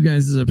 What is you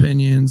guys'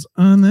 opinions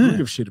on I don't that?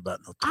 give a shit about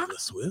no Taylor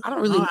Swift. I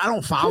don't really. I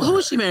don't follow. Who her.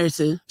 is she married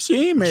to?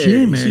 She ain't married. She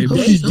ain't married, but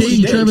she's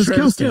dating Travis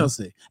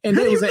Kelce. And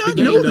How they do was you at the not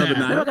game know the other that?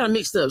 Maybe I night. got it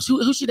mixed up.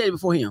 Who she dated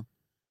before him?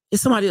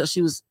 It's somebody else.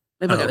 She was.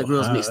 Maybe I got the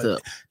girls mixed up.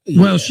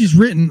 Well, she's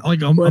written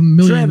like a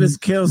million Travis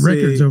Kelce,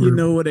 records over. you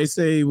know what they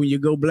say, when you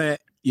go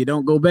black, you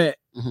don't go back.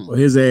 Mhm. Well,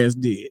 his ass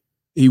did.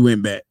 He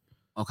went back.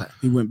 Okay.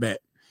 He went back.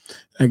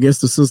 I guess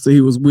the sister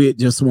he was with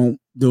just won't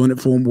doing it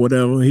for him,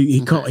 whatever. He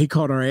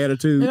caught her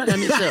attitude. Maybe I got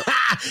mixed up.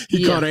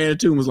 He caught her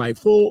attitude and was like,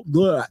 "Full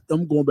blood,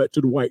 I'm going back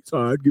to the white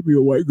side. Give me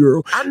a white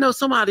girl." I know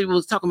somebody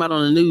was talking about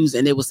on the news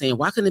and they were saying,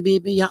 why couldn't it be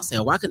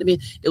Beyonce? Why couldn't it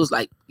be? It was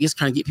like, just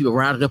trying to get people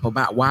riled up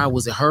about why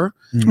was it her?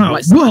 Oh,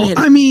 Like, somebody well, had-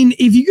 I mean,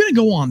 if you're gonna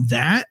go on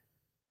that,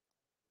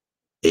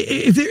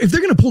 if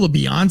they're gonna pull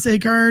the Beyonce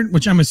card,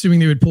 which I'm assuming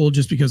they would pull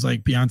just because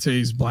like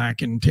Beyonce is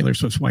black and Taylor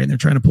Swift's white, and they're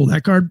trying to pull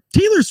that card,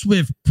 Taylor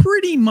Swift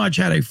pretty much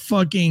had a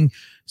fucking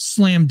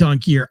slam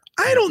dunk year.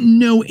 I don't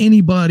know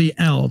anybody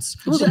else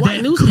It was a that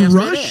white newscast for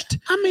that. crushed.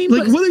 I mean,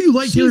 Like but whether you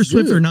like she's Taylor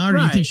Swift good, or not, or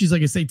you right. think she's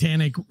like a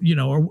satanic,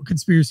 or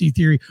conspiracy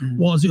theory,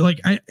 was like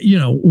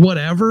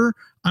whatever.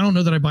 I don't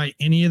know that I buy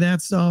any of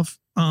that stuff.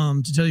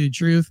 To tell you the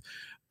truth,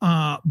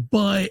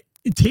 but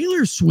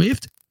Taylor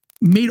Swift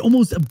made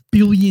almost $1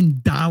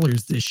 billion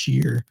this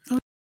year.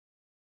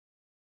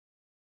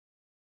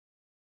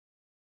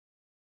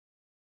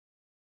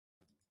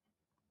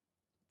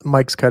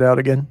 Mike's cut out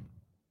again.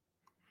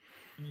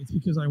 It's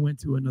because I went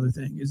to another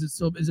thing. Is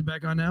it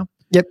back on now?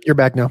 Yep, you're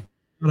back now.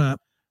 Cut out.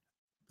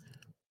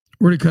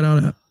 Where'd it cut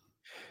out at?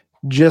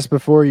 Just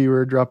before you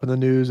were dropping the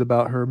news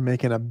about her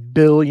making $1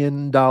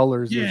 billion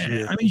this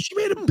year. I mean, she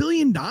made $1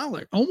 billion,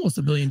 almost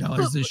 $1 billion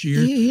this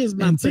year Here's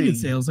my in thing. ticket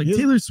sales. Like Here's-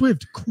 Taylor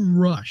Swift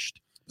crushed.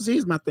 See,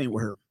 here's my thing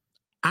with her.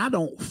 I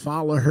don't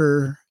follow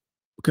her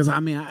because I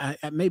mean, I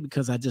maybe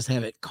because I just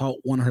haven't caught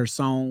one of her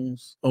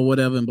songs or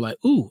whatever and be like,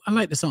 "Ooh, I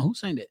like the song. Who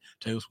sang that?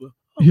 Taylor Swift."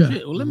 Oh, Yeah.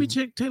 shit. Well, let me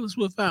check Taylor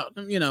Swift out.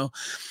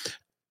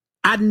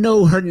 I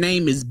know her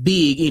name is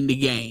big in the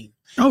game.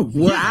 Oh,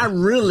 Where yeah. I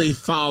really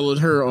followed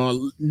her or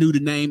knew the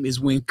name is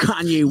when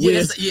Kanye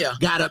West Yeah.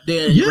 got up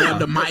there and Yeah.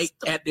 grabbed the mic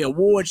at the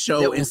award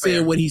show That and was said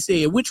fair. what he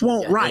said, which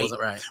won't That right.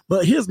 wasn't right.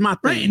 But here's my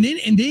Right, thing.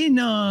 and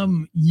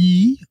then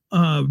Ye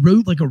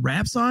wrote like a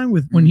rap song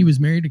with when he was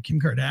married to Kim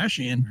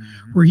Kardashian,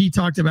 where he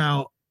talked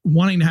about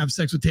wanting to have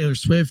sex with Taylor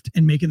Swift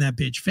and making that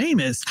bitch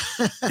famous.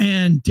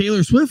 And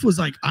Taylor Swift was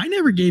like, I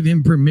never gave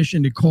him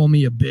permission to call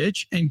me a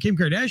bitch. And Kim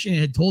Kardashian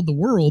had told the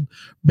world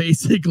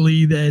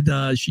basically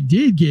that she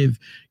did give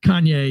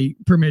Kanye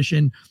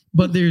permission.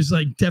 But there's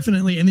like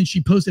definitely, and then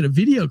she posted a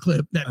video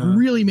clip that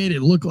really made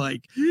it look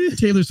like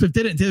Taylor Swift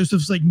did it. And Taylor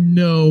Swift's like,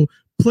 no,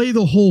 play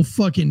the whole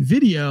fucking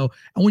video.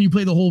 And when you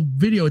play the whole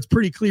video, it's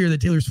pretty clear that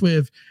Taylor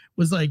Swift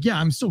was like, yeah,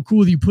 I'm still cool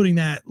with you putting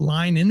that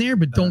line in there,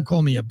 but don't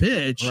call me a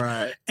bitch.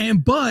 Right.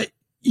 But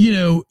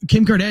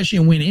Kim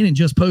Kardashian went in and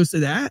just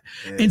posted that.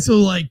 Yeah. And so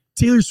like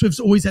Taylor Swift's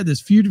always had this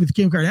feud with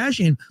Kim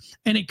Kardashian,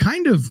 and it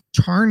kind of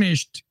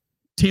tarnished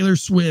Taylor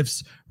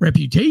Swift's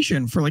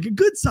reputation for like a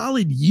good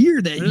solid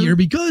year that year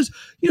because,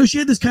 she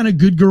had this kind of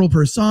good girl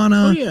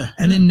persona. Oh, yeah.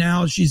 And then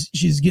now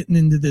she's getting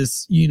into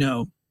this,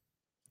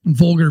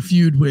 vulgar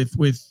feud with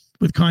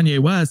Kanye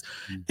West.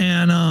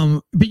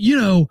 And but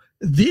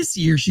this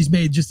year she's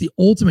made just the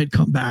ultimate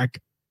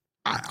comeback.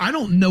 I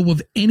don't know of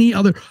any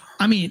other.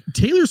 I mean,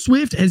 Taylor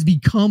Swift has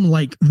become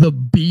like the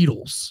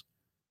Beatles.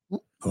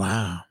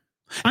 Wow.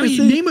 I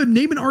mean,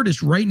 name an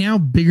artist right now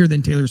bigger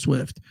than Taylor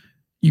Swift.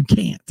 You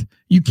can't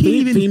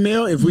even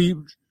female. If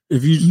you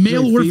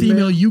male say or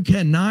female, you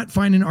cannot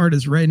find an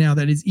artist right now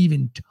that is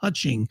even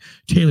touching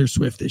Taylor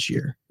Swift this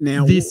year.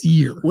 This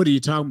year. What are you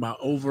talking about?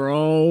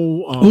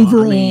 Overall,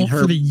 Overall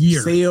for the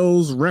year.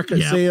 Sales,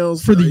 record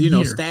sales for the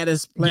year.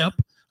 status. Yep,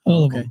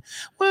 all of them.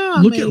 Well,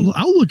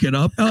 I'll look it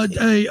up.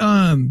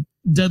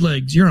 Dead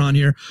Legs, you're on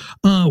here.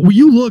 Will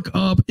you look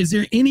up? Is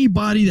there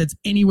anybody that's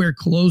anywhere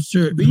close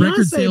to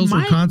record sales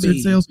or concert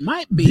sales?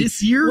 Might be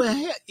this year.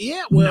 Well,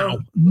 yeah. Well,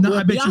 no,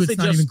 I bet Beyonce you it's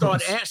not just even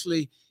started. close.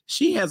 Actually,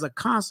 she has a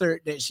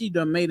concert that she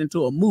done made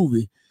into a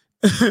movie.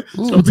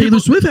 So Taylor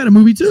Swift had a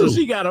movie too. So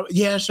she got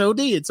sure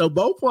did. So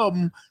both of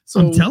them.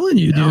 So I'm telling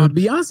you, dude.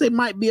 Beyonce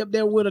might be up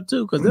there with her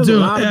too, because there's a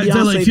lot of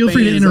Beyonce feel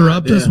free to fans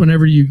interrupt out us there.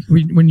 whenever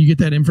when you get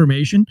that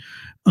information.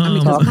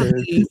 Top my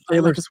is thing,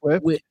 Taylor like,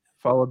 Swift, with-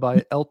 followed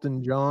by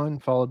Elton John,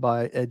 followed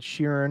by Ed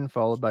Sheeran,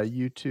 followed by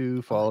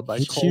U2, followed by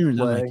Ed Sheeran,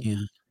 I Coldplay. like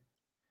him.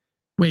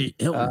 Wait,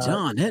 Elton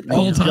John, that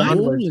all man time?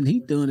 old and he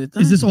doing it.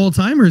 Is this all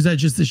time or is that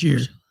just this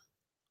year?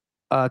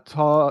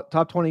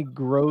 Top 20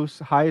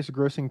 highest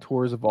grossing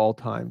tours of all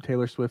time.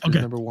 Taylor Swift is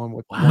number one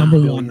with Number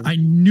 1 one. billion. I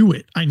knew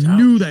it. I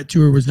knew that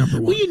tour was number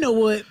one. Well, you know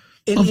what?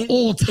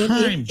 All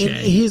time,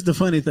 Jay. Here's the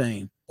funny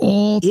thing.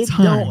 All It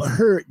time. don't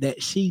hurt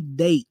that she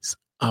dates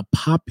a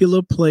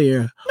popular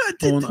player.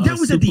 That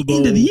was at the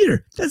end of the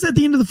year. That's at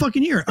the end of the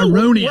fucking year.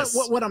 Erroneous.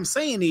 What I'm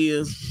saying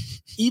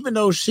is, even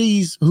though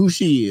she's who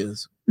she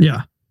is,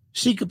 yeah,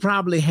 she could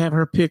probably have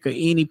her pick of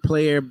any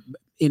player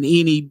in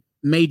any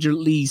major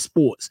league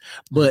sports,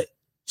 but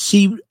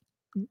she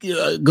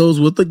goes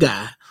with the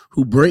guy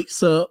who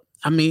breaks up.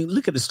 I mean,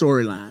 look at the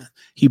storyline.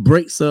 He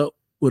breaks up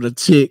with a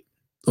chick,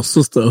 a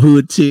sister, a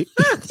hood chick.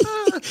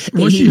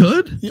 Was she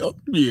hood? Yeah.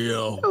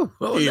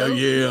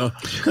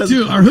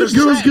 Dude, are hood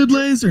girls good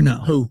lays or no?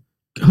 Who?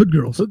 Hood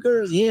girls. Hood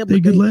girls, yeah. They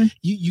good lay?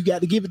 You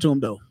got to give it to them,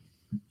 though.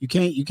 You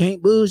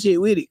can't bullshit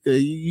with it.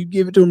 You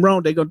give it to them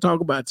wrong, they're going to talk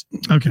about you.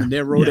 Okay. And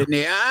they'll roll it in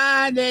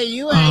there. There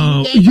you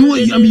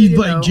ain't. I mean,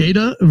 like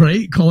Jada,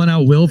 right? Calling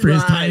out Will for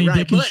his tiny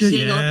dick and shit.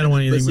 Yeah, I don't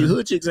want anything. But see,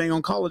 hood chicks ain't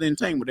going to call it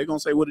entertainment. They're going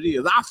to say what it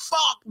is. I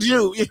fucked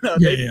you. You know,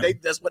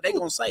 that's what they're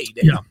going to say.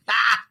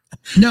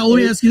 Now, let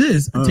me ask you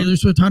this. Taylor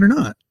Swift hot or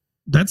not?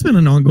 That's been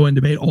an ongoing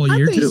debate all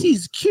year, I think too.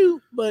 She's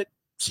cute, but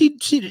she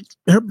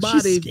her body.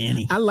 She's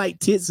skinny. I like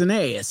tits and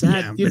ass.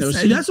 Yeah,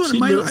 that's what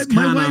my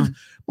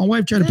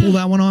wife tried to pull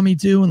that one on me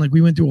too, and like we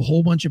went through a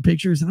whole bunch of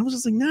pictures, and I was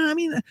just like, nah. I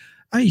mean,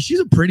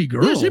 she's a pretty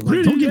girl. Yeah, she's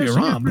pretty, don't get me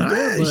wrong,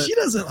 but she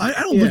doesn't. I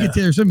don't look at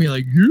Taylor Swift and be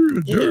like,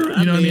 you know what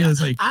I mean?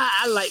 It's like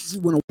I like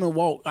when a woman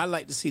walk. I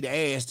like to see the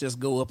ass just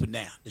go up and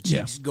down. The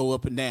cheeks go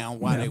up and down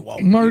while they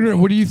walk. Margaret,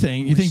 what do you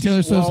think? You think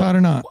Taylor Swift's hot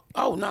or not?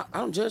 Oh no, I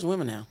don't judge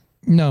women now.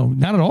 No,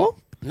 not at all.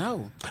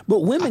 No, but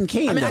women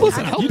can. I mean,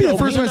 listen, I'll be the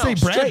first one to say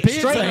Brad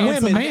Pitt's a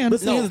handsome man.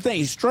 But here's the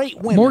thing: straight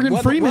women. Morgan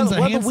Freeman's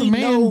a handsome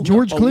man.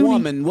 George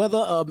Clooney.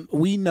 Whether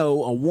we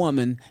know a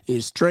woman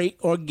is straight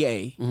or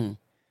gay,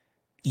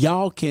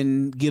 y'all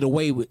can get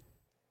away with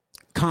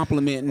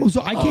complimenting. Oh,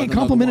 so I can't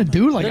compliment a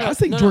dude? Like I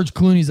think George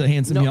Clooney's a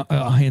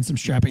handsome,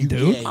 strapping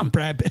dude. Gay. I'm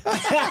Brad Pitt.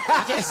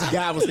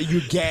 Guy will say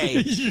you're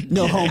gay.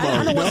 No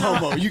homo. No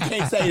homo. You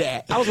can't say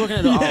that. I was working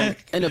at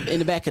in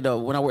the back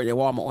of when I worked at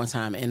Walmart one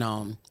time,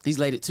 and two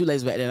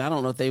ladies back then. I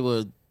don't know if they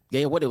were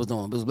gay or what they was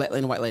doing. But it was a black lady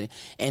and a white lady,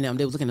 and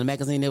they was looking at the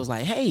magazine. They was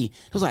like, "Hey,"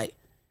 it was like,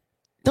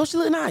 "Don't you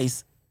look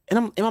nice?" And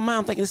I'm in my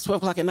mind thinking it's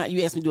 12 o'clock at night.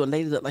 You asked me to do a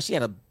lady look like she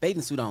had a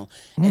bathing suit on,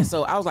 and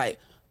so I was like.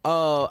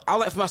 I would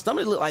like for my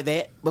stomach to look like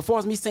that. Before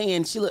me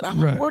saying she looked,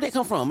 where'd that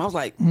come from? I was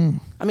like,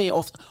 I mean,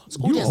 that's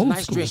a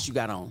nice dress you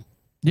got on.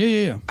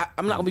 Yeah.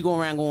 I'm not gonna be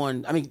going around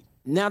going. I mean,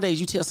 nowadays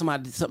you tell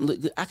somebody something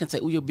look good, I can say,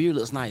 "Oh, your beard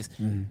looks nice,"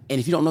 and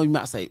if you don't know, you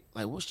might say,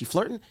 "Like, what's she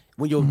flirting?"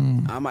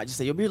 When I might just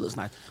say your beard looks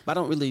nice, but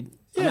I don't really.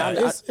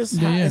 It's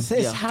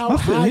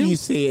how you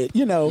say it.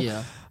 You know.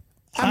 Yeah.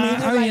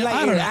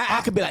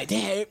 I could be like,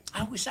 "Dad,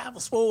 I wish I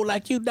was swole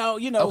like you,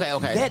 dog." You know.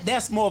 Okay.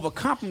 That's more of a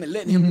compliment,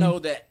 letting him know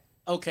that.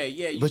 Okay,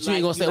 yeah, but you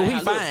ain't gonna say, "Oh, he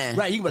fine."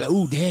 Right? You be like,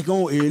 "Oh, Dad,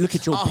 look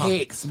at your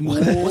pecs."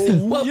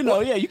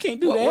 You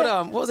can't do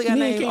that. What was the guy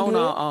name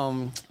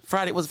on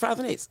Friday? Was it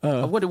Friday Nights?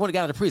 What got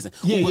out of prison?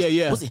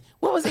 Yeah.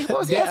 What was he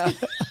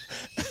asking?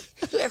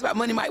 Who asked about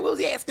Money Mike? What was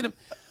he asking him?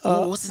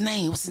 What's his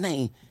name?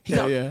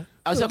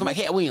 I was talking about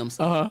Cat Williams.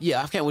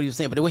 Yeah, I forgot what he was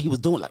saying, but the way he was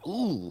doing, like,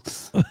 ooh,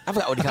 I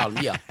forgot what he called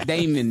him. Yeah,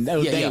 Damon.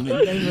 Damon.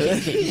 You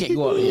can't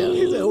go out. Yeah.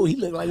 He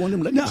looked like one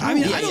of them. No, I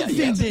mean, I don't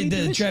think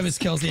that Travis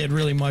Kelce had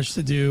really much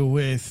to do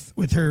with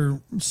her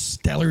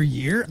stellar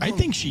year. I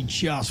think she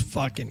just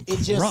fucking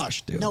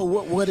crushed, dude. No,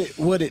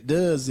 what it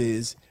does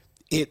is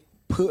it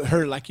put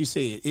her, like you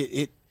said,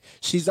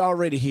 she's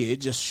already here. It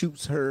just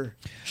shoots her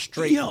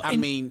straight. I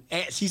mean,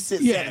 she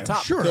sits at the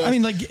top. Sure. I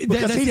mean, like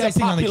because he's a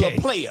popular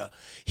player.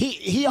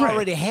 He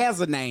already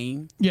has a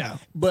name. Yeah.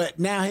 But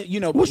now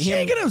Well, she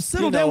ain't gonna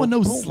settle down with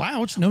no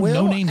slouch, no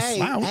name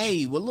slouch.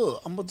 Hey, well,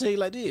 look, I'm gonna tell you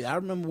like this. I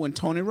remember when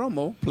Tony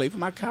Romo played for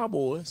my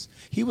Cowboys.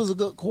 He was a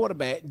good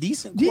quarterback,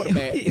 decent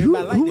quarterback. Who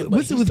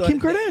was it with Kim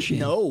Kardashian?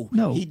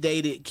 No. He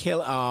dated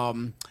Kelly.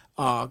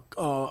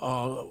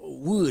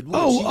 Wood.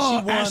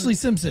 Ashley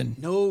Simpson.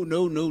 No,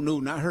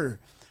 not her.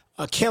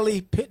 Kelly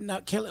Pitt,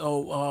 not Kelly.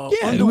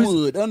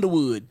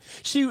 Underwood.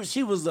 She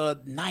was a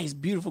nice,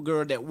 beautiful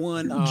girl that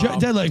won.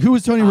 Who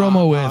was Tony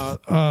Romo with?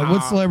 What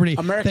celebrity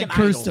American that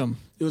cursed Idol. him?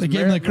 They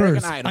gave him the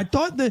curse. I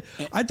thought it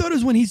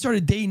was when he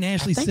started dating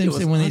Ashley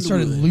Simpson when they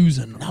started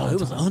losing. No, it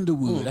was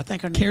Underwood. I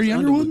think her name Carrie was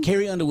Underwood.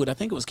 Carrie Underwood. I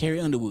think it was Carrie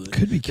Underwood.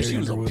 Could be Carrie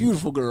Underwood. She was a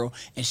beautiful girl,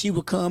 and she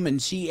would come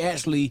and she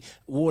actually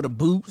wore the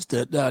boots,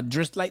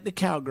 dressed like the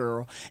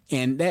cowgirl,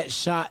 and that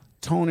shot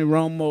Tony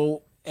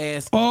Romo.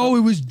 It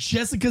was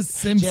Jessica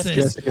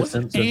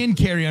Simpson. And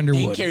Carrie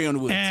Underwood.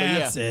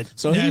 That's it.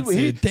 So Thank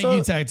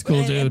you,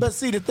 Tactical Dude. But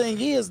see, the thing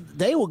is,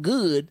 they were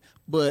good,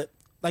 but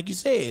like you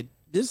said,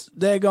 this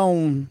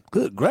daggone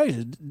good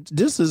gracious.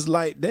 This is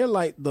like they're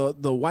like the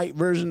white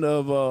version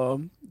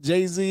of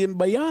Jay-Z and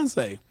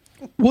Beyonce.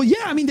 Well,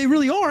 yeah, I mean they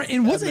really are.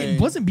 And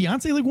wasn't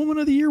Beyonce like Woman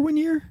of the Year one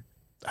year?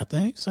 I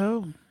think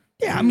so.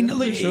 Yeah, I mean,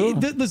 listen,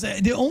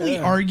 the only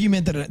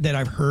argument that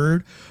I've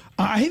heard.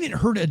 I haven't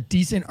heard a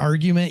decent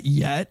argument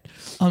yet,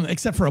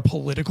 except for a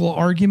political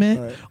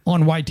argument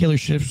on why Taylor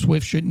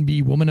Swift shouldn't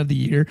be Woman of the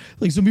Year.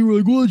 Like some people are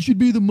like, well, it should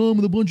be the mom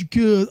with a bunch of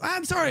kids.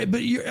 I'm sorry, but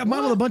a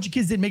mom with a bunch of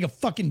kids didn't make a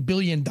fucking $1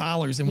 billion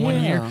in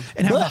 1 year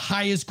and have the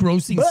highest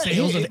grossing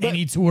sales of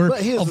any tour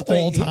of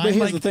all time. But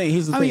here's the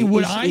thing. I mean,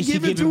 would I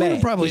give it to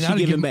her? Probably not.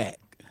 Give it back.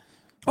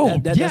 Oh,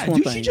 yeah,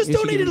 dude, she just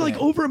donated like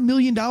over $1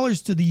 million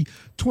to the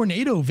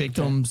tornado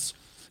victims.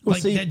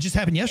 That just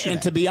happened yesterday.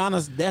 And to be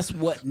honest, that's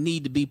what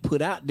need to be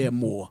put out there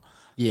more.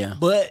 Yeah.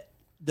 But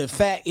the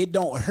fact it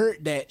don't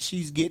hurt that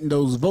she's getting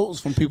those votes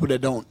from people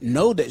that don't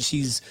know that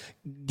she's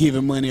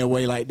giving money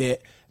away like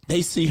that.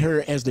 they see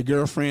her as the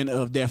girlfriend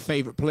of their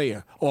favorite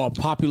player or a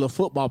popular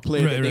football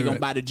player that they're going to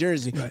buy the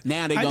jersey.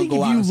 Now they're going to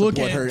go out and support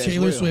her as well. I think if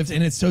you look at Taylor Swift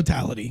in its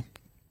totality,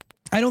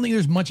 I don't think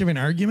there's much of an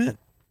argument.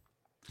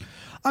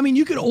 I mean,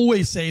 you could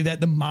always say that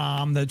the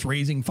mom that's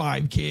raising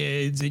 5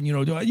 kids and, you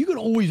know, you could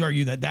always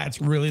argue that that's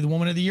really the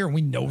woman of the year. And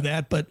we know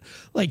that. But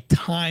like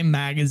Time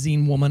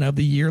Magazine Woman of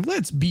the Year,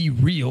 let's be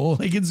real.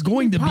 Like it's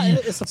going to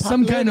be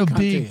some kind of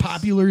big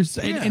popular.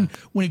 And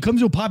when it comes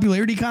to a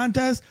popularity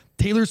contest,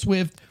 Taylor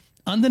Swift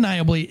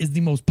undeniably is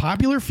the most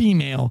popular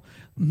female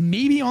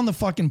maybe on the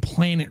fucking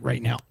planet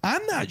right now.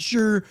 I'm not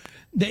sure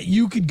that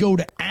you could go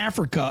to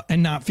Africa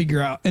and not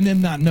figure out and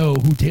then not know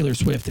who Taylor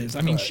Swift is.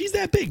 I mean, she's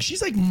that big.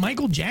 She's like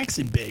Michael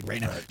Jackson big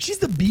right now. She's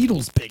the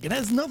Beatles big. It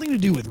has nothing to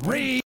do with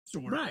race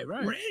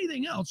or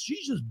anything else.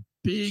 She's just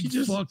big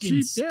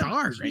fucking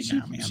star right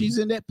now, man. She's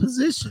in that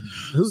position.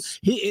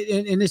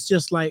 And it's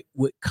just like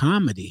with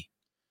comedy.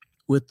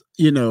 With,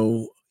 you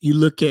know, you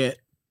look at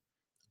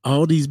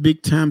all these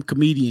big time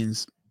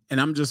comedians, and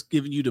I'm just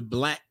giving you the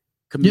black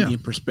comedian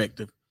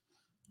perspective.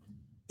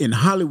 In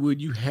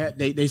Hollywood, you had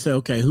they say,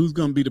 okay, who's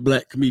going to be the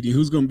black comedian?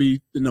 Who's going to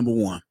be the number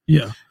one?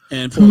 Yeah.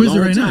 And for a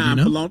long time,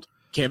 you know?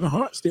 Kevin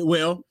Hart still.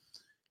 Well,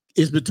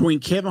 it's between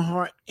Kevin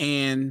Hart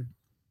and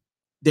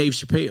Dave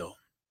Chappelle.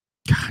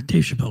 God,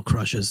 Dave Chappelle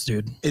crushes,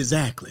 dude.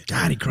 Exactly.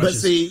 God, he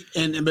crushes.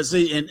 But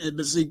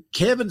see,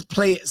 Kevin's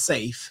play it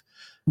safe.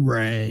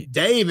 Right.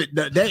 David,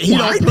 he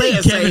don't play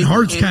it safe. Kevin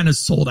Hart's kind of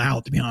sold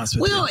out, to be honest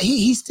with you. Well,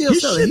 he still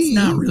he's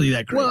not really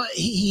that great. Well,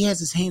 he has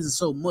his hands in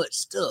so much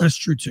stuff. That's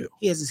true too.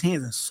 He has his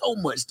hands in so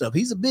much stuff.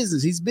 He's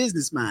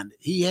business minded.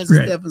 He has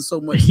his stuff in so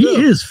much he stuff.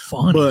 He is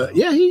fun. But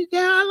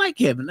I like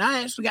Kevin.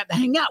 I actually got to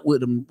hang out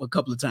with him a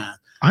couple of times.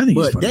 I think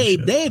but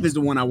Dave is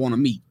the one I want to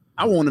meet.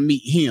 I want to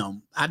meet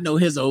him. I know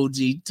his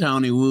OG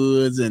Tony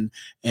Woods and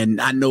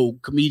I know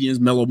comedians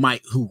Mellow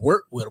Mike who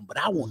work with him, but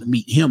I want to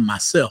meet him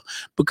myself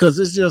because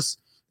it's just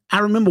I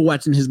remember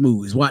watching his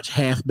movies, watch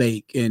Half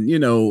Baked and, you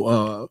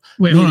know,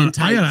 wait, hold on.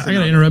 I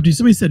gotta interrupt you.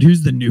 Somebody said,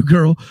 who's the new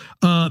girl?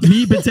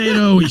 Me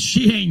Potato,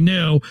 she ain't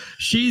new.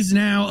 She's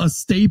now a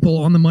staple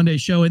on the Monday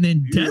show. And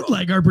then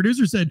Deadleg, our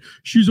producer, said,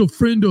 she's a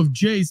friend of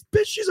Jay's.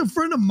 Bitch, she's a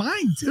friend of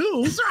mine,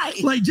 too. That's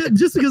right. Like,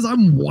 just because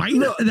I'm white,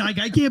 like,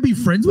 I can't be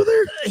friends with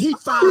her? He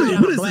finally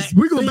got what a is black this?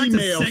 We're going back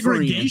to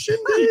segregation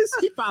days?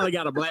 He finally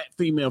got a black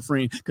female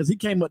friend because he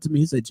came up to me.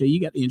 He said, Jay, you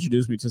got to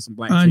introduce me to some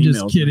black females. I'm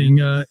just kidding.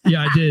 Yeah,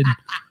 I did.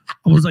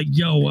 I was like,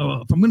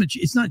 yo, if I'm going to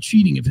cheat, it's not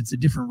cheating if it's a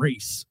different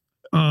race.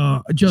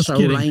 Just so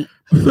kidding.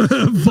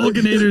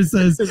 Vulcanator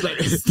says,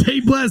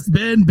 stay blessed,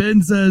 Ben.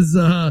 Ben says,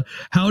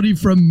 howdy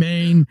from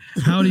Maine.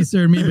 Howdy,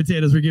 sir. Me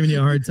potatoes. We're giving you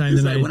a hard time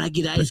tonight. Like when I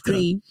get ice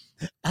cream,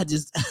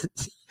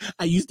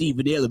 I used to eat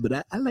vanilla,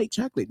 but I like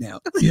chocolate now.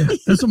 Yeah,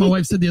 that's what my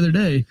wife said the other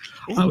day.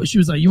 She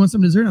was like, you want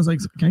some dessert? I was like,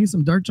 can I get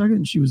some dark chocolate?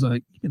 And she was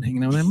like, you've been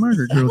hanging out with that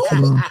Margaret girl too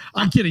long.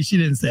 I'm kidding. She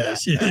didn't say that.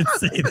 She didn't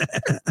say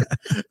that.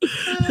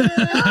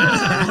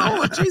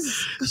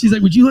 Jesus. She's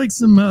like, would you like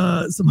some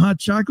hot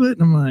chocolate?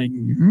 And I'm like,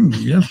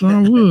 yes, I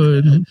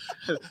would.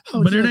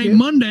 But it ain't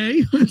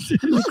Monday.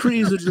 What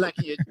creams would you like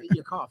in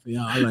your coffee?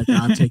 Oh,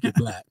 I'll take it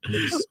black,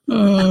 please.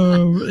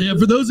 Yeah,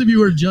 for those of you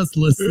who are just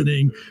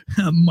listening,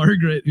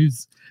 Margaret,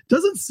 who's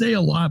doesn't say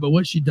a lot, but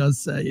what she does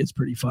say is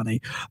pretty funny.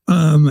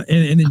 And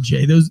then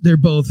Jay, they're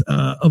both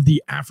of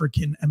the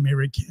African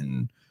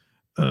American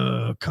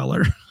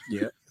color.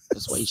 Yeah,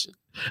 persuasion.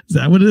 Is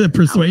that what it is?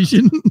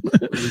 Persuasion?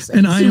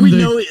 And I am of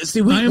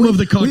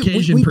the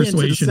Caucasian we've persuasion.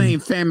 Been to the same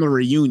family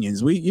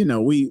reunions. We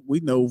know we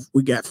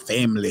got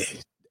family.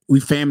 We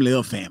family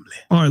of family.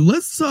 All right,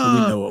 let's we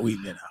know what we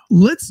know.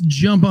 Let's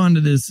jump on to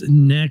this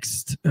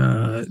next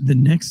the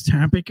next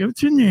topic of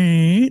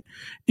tonight.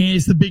 And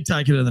it's the big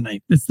topic of the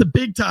night. It's the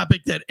big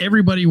topic that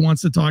everybody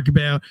wants to talk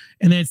about,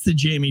 and that's the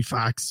Jamie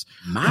Foxx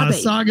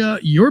saga,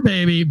 your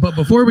baby. But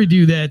before we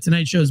do that,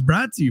 tonight's show is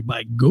brought to you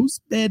by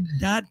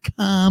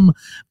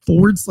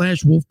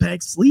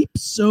ghostbed.com/Wolfpack. Sleep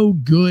so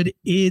good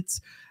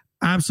it's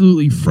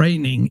absolutely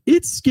frightening.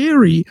 It's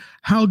scary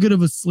how good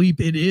of a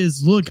sleep it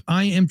is. Look,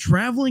 I am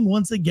traveling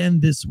once again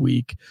this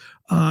week.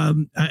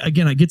 I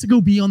get to go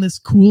be on this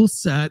cool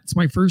set. It's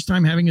my first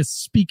time having a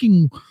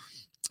speaking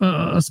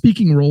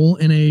role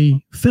in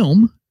a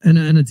film and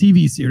a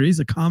TV series,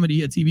 a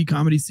TV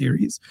comedy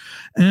series.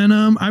 And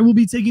I will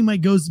be taking my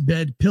ghost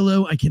bed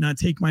pillow. I cannot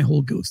take my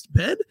whole ghost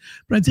bed,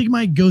 but I take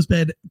my ghost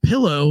bed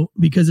pillow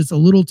because it's a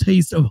little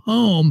taste of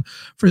home.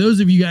 For those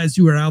of you guys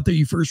who are out there,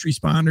 you first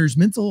responders,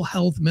 mental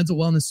health, mental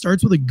wellness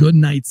starts with a good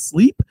night's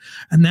sleep.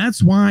 And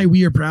that's why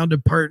we are proud to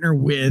partner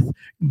with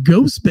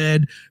Ghost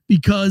Bed,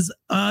 because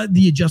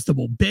the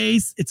adjustable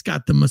base, it's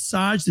got the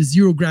massage, the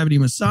zero gravity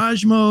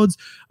massage modes.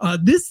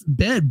 This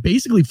bed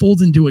basically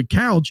folds into a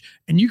couch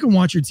and you can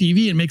watch your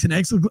TV and makes an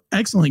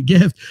excellent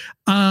gift.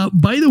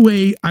 By the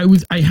way, I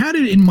had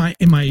it in my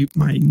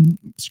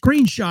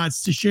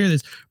screenshots to share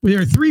this, where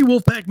there are 3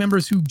 Wolfpack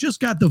members who just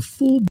got the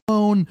full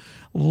blown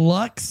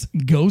Luxe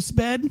Ghost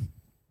Bed.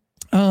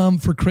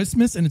 for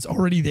Christmas, and it's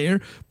already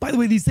there. By the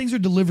way, these things are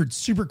delivered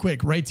super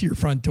quick right to your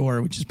front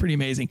door, which is pretty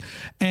amazing.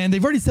 And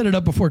they've already set it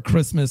up before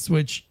Christmas,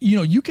 which,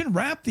 you can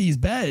wrap these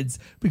beds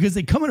because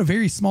they come in a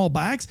very small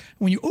box.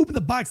 When you open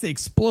the box, they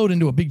explode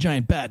into a big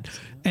giant bed,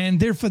 and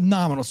they're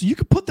phenomenal. So you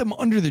could put them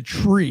under the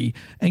tree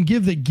and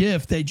give the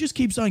gift that just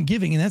keeps on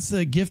giving. And that's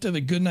the gift of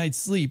a good night's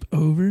sleep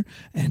over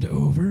and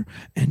over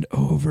and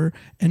over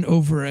and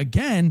over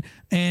again.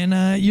 And,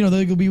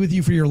 they'll be with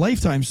you for your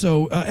lifetime.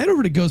 So head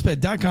over to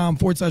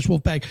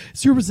ghostbed.com/Wolfpack.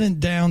 0%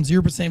 down,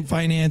 0%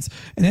 finance.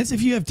 And that's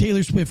if you have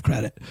Taylor Swift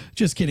credit.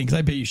 Just kidding, because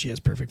I bet you she has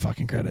perfect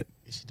fucking credit.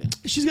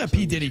 She's got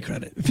P. Diddy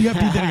credit. If you got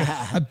P. Diddy,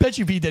 I bet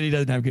you P. Diddy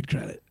doesn't have good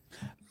credit.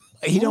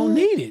 He don't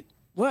need it.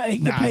 Well,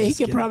 he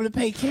could probably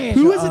pay cash.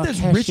 Who is it that's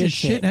rich as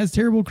shit and has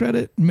terrible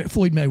credit?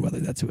 Floyd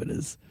Mayweather, that's who it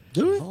is.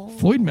 Do it?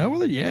 Floyd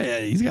Mayweather? Yeah,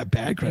 he's got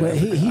bad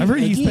credit. I've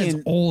heard he spends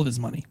all of his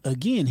money.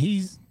 Again,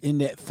 he's in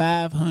that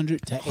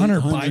 500 to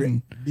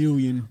 800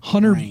 billion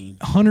range.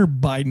 Hunter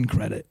Biden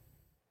credit.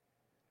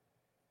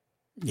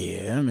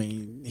 Yeah, I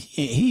mean,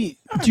 he.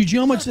 Dude, you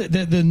know how much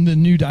the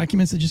new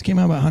documents that just came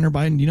out about Hunter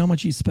Biden? Do you know how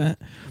much he spent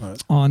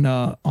on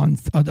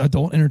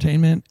adult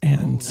entertainment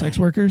and sex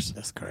workers?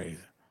 That's crazy.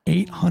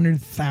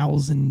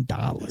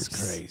 $800,000. That's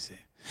crazy.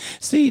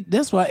 See,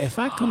 that's why if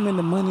I come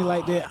into money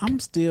like that, I'm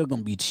still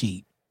gonna be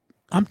cheap.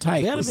 I'm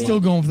tight. I'm still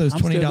going for those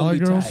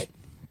 $20 girls.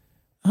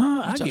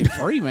 I get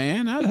free,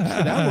 man.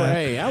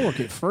 I work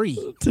it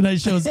free.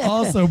 Tonight's show is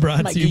also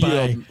brought to you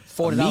by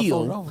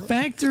 $40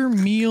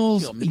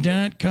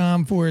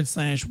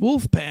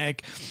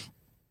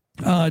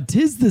 factormeals.com/Wolfpack.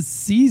 Tis the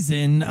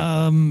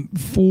season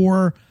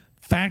for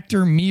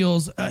Factor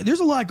Meals.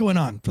 There's a lot going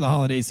on for the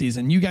holiday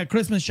season. You got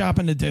Christmas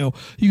shopping to do.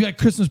 You got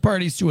Christmas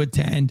parties to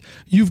attend.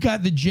 You've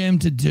got the gym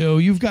to do.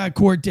 You've got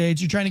court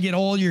dates. You're trying to get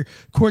all your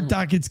court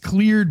dockets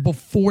cleared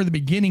before the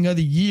beginning of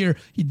the year.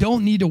 You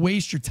don't need to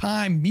waste your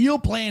time meal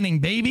planning,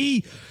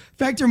 baby.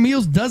 Factor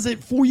Meals does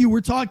it for you.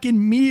 We're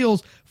talking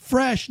meals,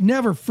 fresh,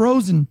 never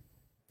frozen,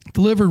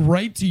 delivered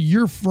right to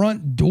your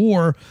front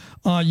door.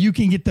 You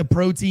can get the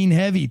protein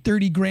heavy,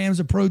 30 grams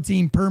of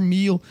protein per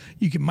meal.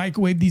 You can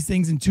microwave these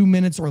things in 2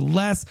 minutes or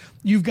less.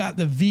 You've got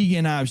the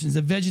vegan options,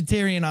 the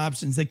vegetarian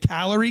options, the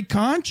calorie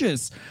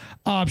conscious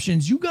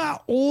options. You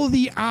got all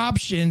the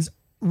options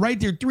right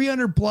there,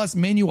 300 plus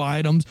menu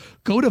items.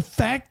 Go to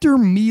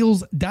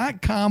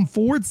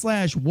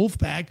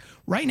factormeals.com/Wolfpack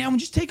right now and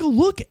just take a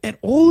look at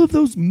all of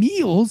those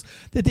meals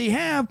that they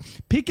have.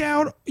 Pick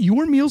out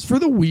your meals for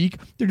the week.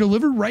 They're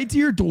delivered right to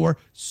your door.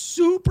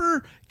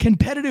 Super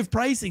competitive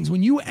pricings.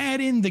 When you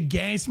add in the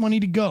gas money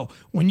to go,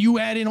 when you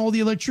add in all the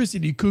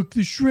electricity to cook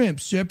the shrimp,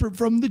 separate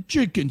from the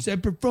chicken,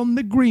 separate from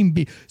the green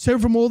bean,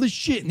 separate from all the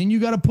shit, and then you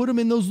got to put them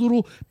in those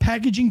little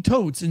packaging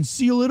totes and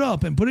seal it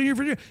up and put it in your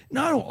refrigerator.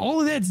 No, all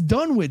of that's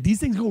done with. These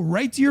things go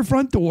right to your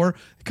front door.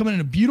 They come in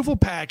a beautiful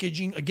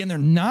packaging. Again, they're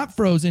not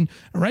frozen.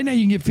 And right now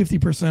you can get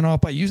 50%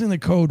 off by using the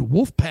code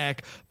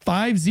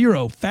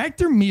WOLFPACK50.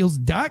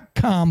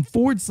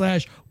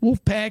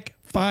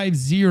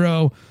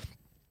 Factormeals.com/WOLFPACK50.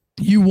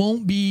 You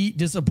won't be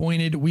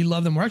disappointed. We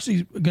love them. We're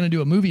actually going to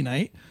do a movie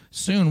night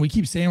soon. We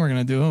keep saying we're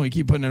going to do it. We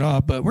keep putting it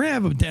off, but we're going to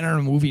have a dinner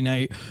and a movie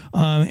night,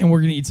 and we're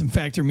going to eat some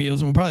Factor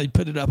meals, and we'll probably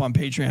put it up on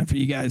Patreon for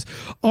you guys.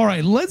 All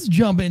right, let's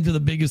jump into the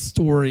biggest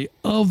story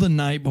of the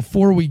night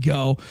before we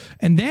go,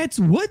 and that's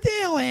what the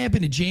hell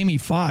happened to Jamie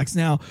Foxx.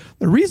 Now,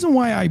 the reason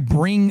why I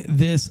bring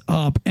this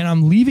up, and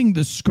I'm leaving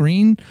the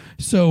screen,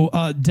 so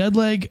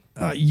Deadleg,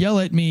 yell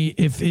at me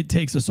if it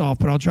takes us off,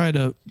 but I'll try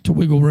to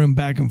wiggle room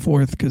back and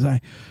forth because I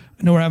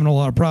know we're having a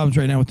lot of problems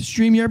right now with the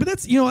stream here, but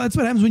that's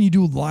what happens when you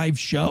do live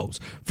shows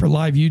for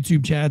live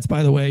YouTube chats.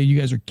 By the way, you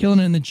guys are killing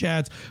it in the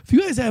chats. If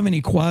you guys have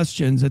any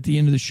questions at the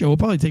end of the show, we'll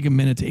probably take a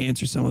minute to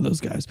answer some of those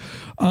guys.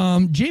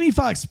 Jamie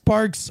Foxx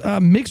sparks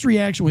mixed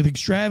reaction with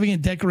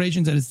extravagant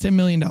decorations at his $10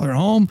 million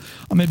home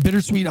amid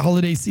bittersweet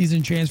holiday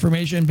season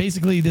transformation.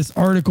 Basically, this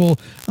article,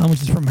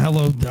 which is from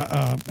Hello.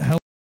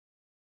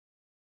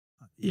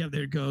 Yeah,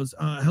 there it goes.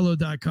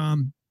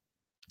 Hello.com.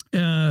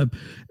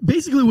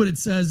 Basically what it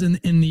says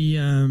in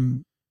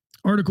the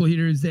article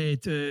here is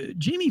that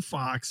Jamie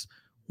Foxx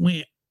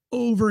went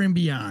over and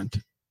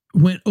beyond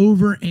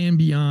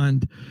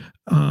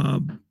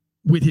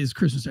with his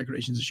Christmas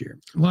decorations this year.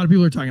 A lot of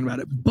people are talking about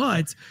it,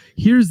 but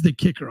here's the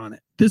kicker on it.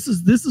 This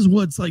is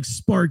what's like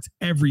sparked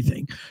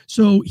everything.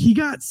 So he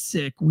got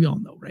sick. We all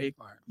know, right?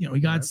 He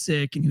got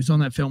sick and he was on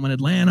that film in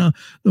Atlanta.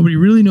 Nobody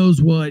really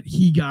knows what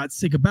he got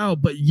sick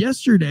about, but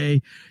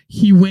yesterday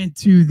he went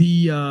to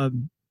the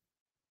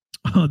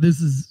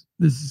this is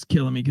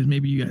killing me because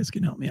maybe you guys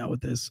can help me out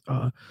with this.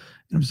 And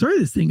I'm sorry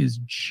this thing is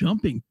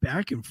jumping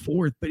back and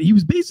forth, but he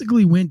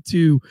basically went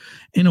to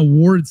an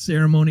award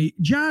ceremony.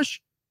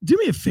 Josh, do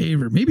me a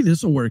favor. Maybe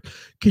this will work.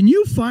 Can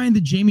you find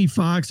the Jamie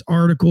Foxx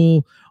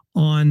article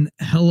on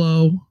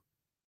Hello?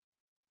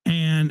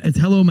 And it's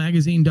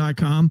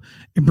hellomagazine.com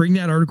and bring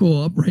that article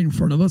up right in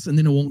front of us, and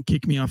then it won't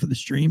kick me off of the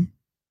stream?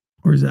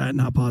 Or is that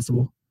not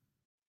possible?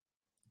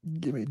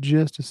 Give me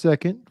just a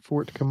second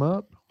for it to come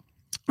up.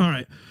 All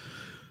right.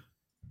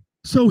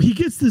 So he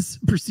gets this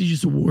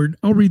prestigious award.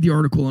 I'll read the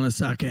article in a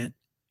second.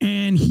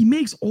 And he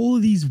makes all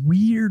of these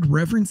weird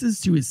references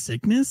to his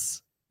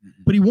sickness,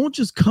 but he won't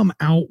just come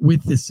out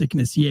with the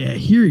sickness. Yeah,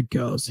 here it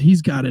goes.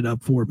 He's got it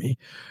up for me.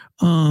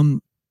 So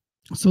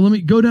let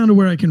me go down to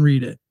where I can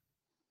read it.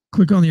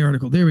 Click on the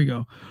article. There we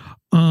go.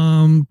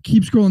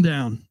 Keep scrolling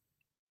down.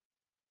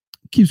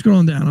 Keep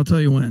scrolling down. I'll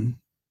tell you when.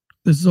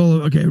 This is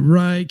all okay.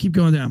 Right. Keep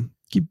going down.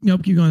 Keep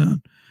going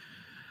down.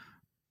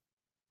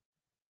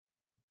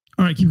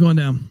 All right, keep going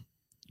down.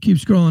 Keep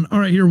scrolling. All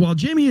right, here. While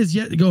Jamie is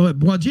yet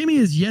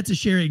to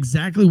share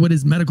exactly what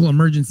his medical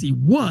emergency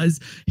was,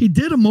 he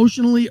did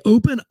emotionally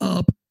open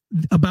up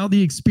about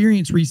the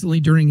experience recently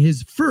during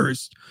his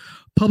first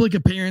public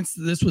appearance.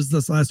 This was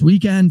this last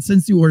weekend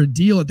since the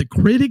ordeal at the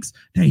Critics.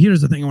 Now,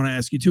 here's the thing I want to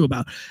ask you too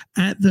about.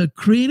 At the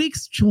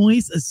Critics'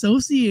 Choice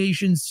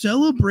Association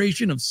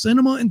celebration of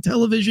cinema and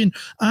television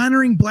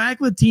honoring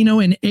Black, Latino,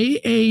 and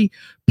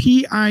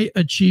AAPI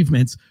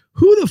achievements.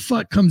 Who the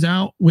fuck comes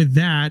out with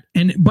that?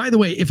 And by the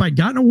way, if I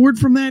got an award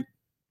from that,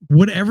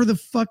 whatever the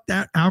fuck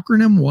that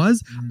acronym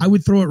was, I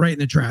would throw it right in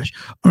the trash.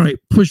 All right,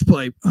 push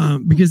play,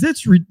 because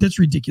that's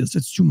ridiculous.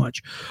 That's too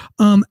much.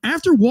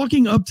 After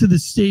walking up to the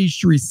stage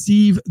to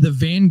receive the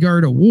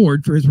Vanguard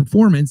Award for his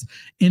performance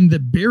in The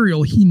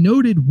Burial, he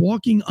noted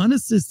walking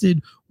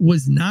unassisted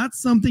was not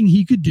something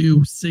he could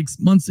do 6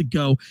 months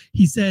ago.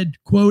 He said,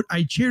 quote,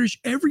 "I cherish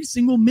every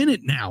single minute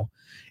now.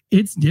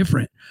 It's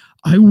different.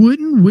 I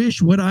wouldn't wish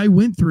what I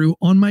went through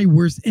on my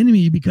worst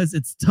enemy because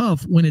it's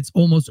tough when it's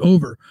almost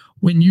over.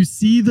 When you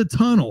see the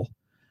tunnel,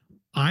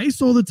 I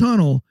saw the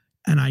tunnel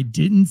and I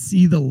didn't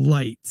see the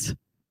light."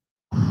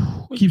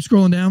 Keep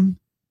scrolling down.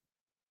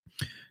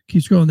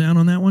 Keep scrolling down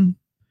on that one.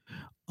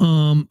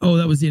 Oh,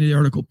 that was the end of the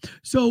article.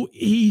 So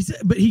he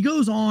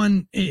goes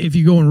on. If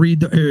you go and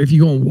if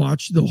you go and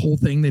watch the whole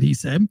thing that he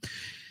said,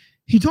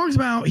 he talks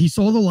about he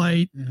saw the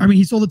light. I mean,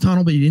 he saw the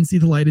tunnel, but he didn't see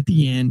the light at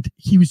the end.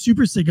 He was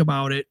super sick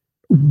about it.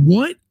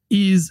 What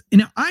is,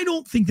 and I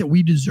don't think that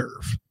we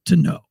deserve to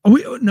know.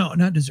 No,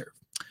 not deserve.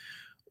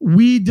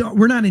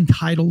 We're not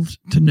entitled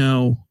to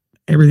know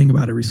everything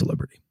about every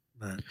celebrity.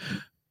 Right.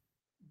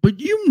 But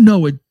you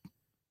know it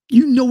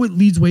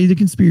leads way to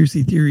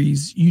conspiracy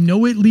theories. You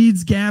know it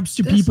leads gaps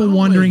to people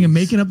wondering and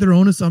making up their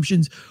own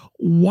assumptions.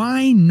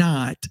 Why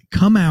not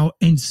come out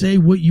and say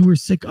what you were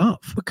sick of?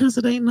 Because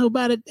it ain't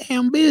nobody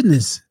damn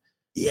business.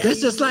 Yeah,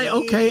 that's just like,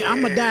 okay,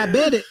 I'm a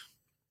diabetic.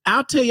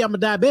 I'll tell you I'm a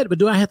diabetic, but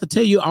do I have to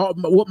tell you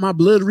what my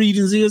blood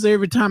readings is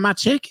every time I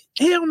check it?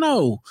 Hell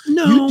no.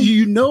 No.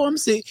 You know I'm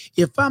sick.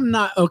 If I'm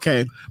not,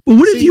 okay. But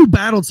what if you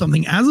battled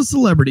something as a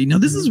celebrity? Now,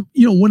 this is,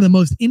 one of the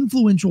most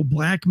influential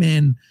Black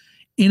men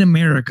in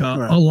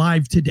America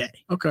alive today.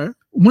 Okay.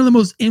 One of the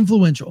most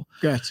influential.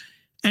 Gotcha.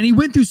 And he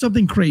went through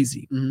something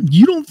crazy.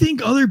 You don't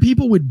think other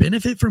people would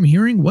benefit from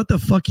hearing what the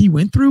fuck he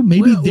went through?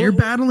 Maybe they're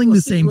battling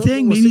the same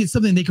thing. Maybe it's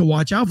something they could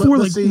watch out for.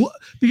 Because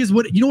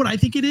you know what I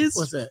think it is?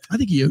 What's that? I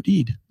think he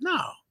OD'd. No.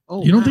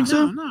 Oh, you don't think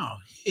so? No.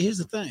 Here's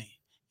the thing.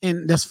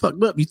 And that's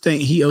fucked up. You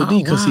think he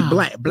OD because he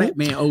black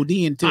man OD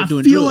until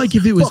doing drugs. I feel like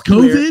if it was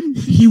COVID,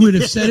 he would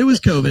have said it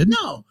was COVID.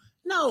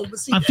 No, but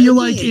see, I feel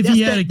like if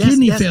he had a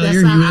kidney failure,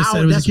 he would have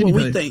said it was a kidney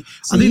failure.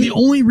 I think the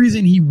only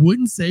reason he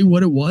wouldn't say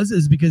what it was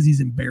is because he's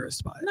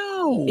embarrassed by it.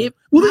 No.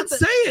 Then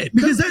say it.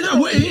 Because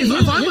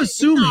if I'm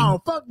assuming. No,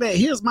 fuck that.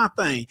 Here's my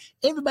thing.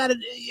 Everybody,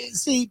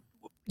 see,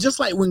 just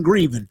like when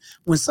grieving,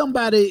 when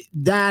somebody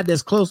died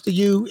that's close to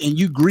you and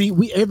you grieve,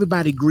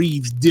 everybody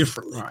grieves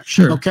differently. Right,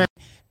 sure. Okay.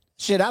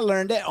 Shit, I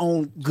learned that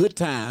on Good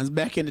Times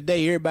back in the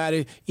day.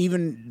 Everybody,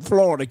 even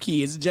Florida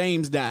kids,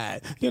 James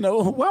died.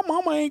 Well,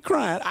 mama ain't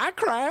crying. I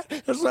cried.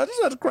 Such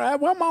cried.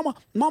 Well,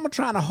 mama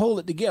trying to hold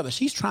it together.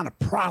 She's trying to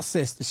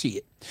process the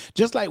shit.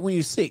 Just like when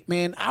you're sick,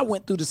 man. I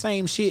went through the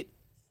same shit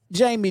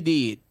Jamie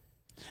did.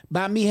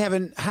 By me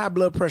having high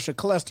blood pressure,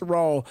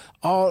 cholesterol,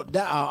 all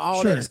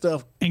that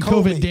stuff. And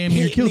COVID damn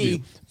near killed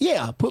you.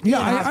 Yeah, put me in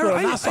the hospital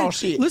and I saw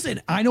shit.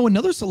 Listen, I know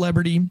another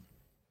celebrity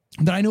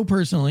that I know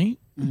personally,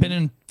 been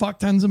in fuck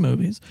tons of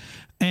movies,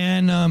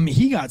 and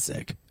he got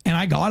sick, and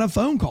I got a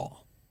phone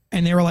call,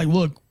 and they were like,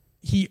 "Look,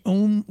 we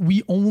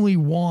only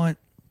want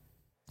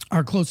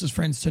our closest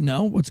friends to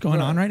know what's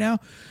going on right now.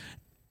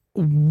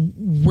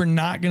 We're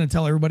not going to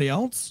tell everybody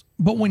else."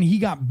 But when he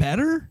got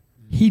better,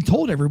 he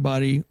told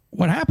everybody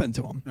what happened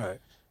to him. Right.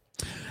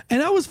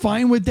 And I was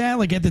fine with that,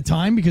 like at the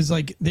time, because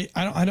like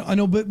I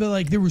know, but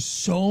like there were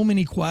so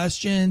many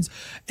questions,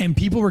 and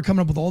people were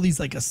coming up with all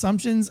these like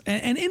assumptions,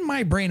 and in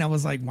my brain I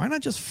was like, why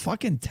not just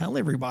fucking tell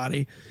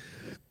everybody,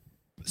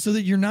 so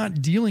that you're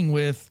not dealing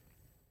with.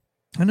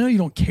 I know you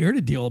don't care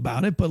to deal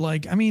about it, but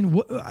like, I mean,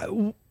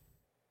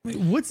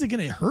 what's it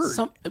gonna hurt?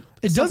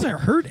 It doesn't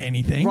hurt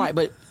anything, right?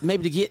 But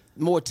maybe to get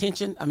more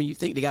attention. I mean, you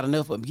think they got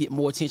enough, but get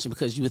more attention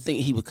because you would think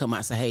he would come out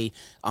and say, "Hey,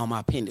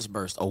 my appendix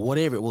burst" or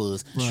whatever it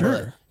was.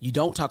 Sure. you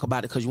don't talk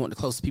about it because you want the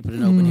closest people to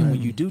know. But then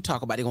when you do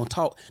talk about it,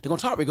 they're gonna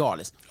talk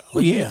regardless.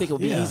 But you think it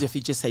would be easier if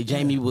you just say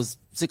Jamie was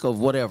sick of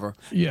whatever.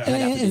 Yeah.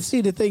 And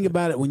see the thing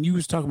about it, when you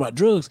was talking about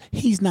drugs,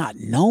 he's not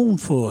known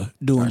for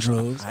doing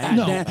drugs.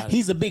 No.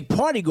 He's a big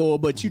party goer,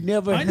 but you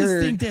never I heard.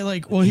 just think they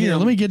like, well, here,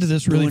 let me get to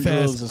this really doing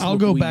drugs fast. or I'll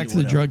go smoking back weed to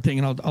or the drug thing,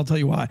 and I'll tell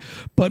you why.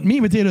 But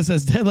Meat Potato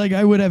says that like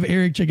I would have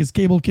Eric check his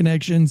cable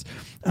connections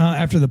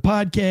after the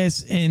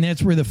podcast, and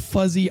that's where the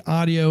fuzzy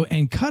audio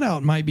and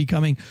cutout might be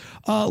coming.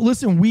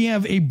 Listen, we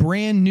have a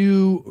brand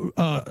new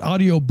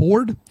audio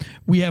board.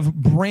 We have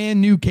brand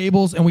new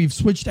cables, and we've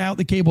switched out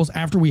the cables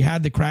after we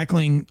had the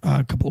crackling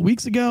a couple of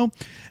weeks ago,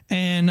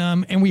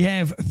 and we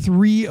have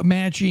 3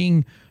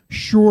 matching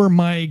Shure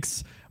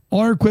mics.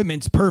 Our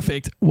equipment's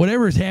perfect.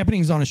 Whatever is happening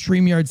is on a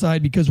StreamYard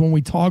side, because when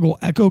we toggle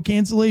echo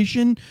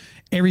cancellation,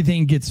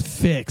 everything gets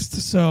fixed.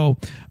 So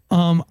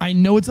I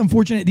know it's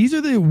unfortunate. These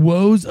are the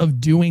woes of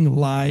doing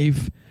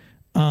live.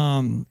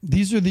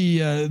 These are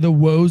the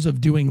woes of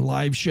doing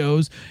live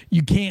shows.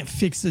 You can't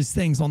fix these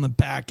things on the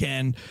back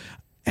end.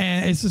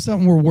 And it's just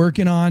something we're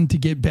working on to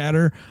get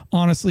better.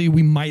 Honestly,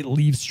 we might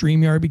leave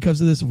StreamYard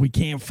because of this if we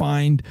can't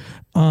find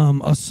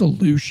a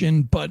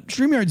solution. But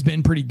StreamYard's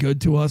been pretty good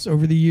to us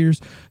over the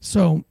years.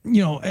 So,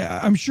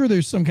 I'm sure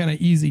there's some kind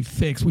of easy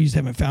fix. We just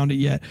haven't found it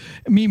yet.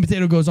 Meat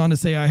Potato goes on to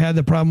say, I had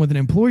the problem with an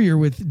employer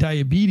with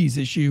diabetes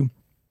issue.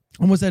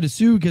 Almost had to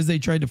sue because they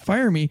tried to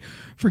fire me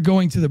for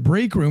going to the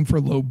break room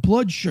for low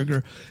blood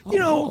sugar.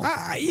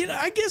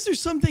 I guess there's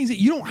some things that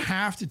you don't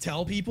have to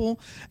tell people.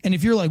 And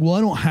if you're like, well,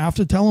 I don't have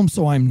to tell them,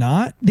 so I'm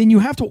not, then you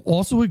have to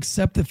also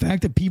accept the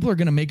fact that people are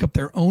going to make up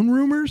their own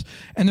rumors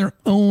and their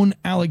own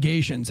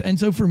allegations. And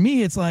so for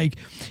me, it's like,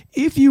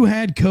 if you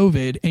had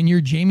COVID and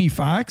you're Jamie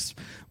Foxx,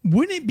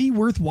 wouldn't it be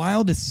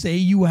worthwhile to say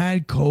you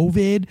had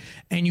COVID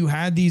and you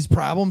had these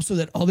problems so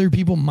that other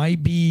people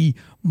might be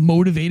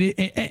motivated?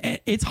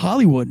 It's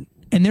Hollywood,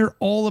 and they're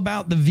all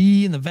about the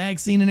V and the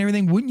vaccine and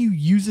everything. Wouldn't you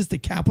use this to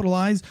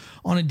capitalize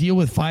on a deal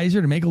with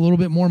Pfizer to make a little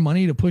bit more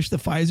money to push the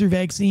Pfizer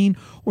vaccine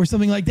or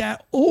something like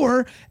that?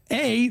 Or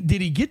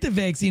did he get the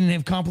vaccine and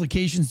have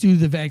complications due to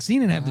the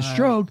vaccine and have the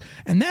stroke?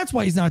 And that's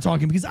why he's not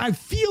talking, because I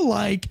feel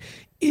like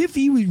if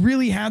he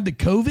really had the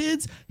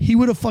COVIDs, he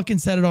would have fucking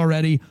said it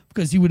already,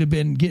 because he would have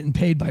been getting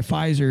paid by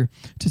Pfizer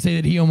to say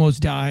that he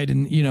almost died.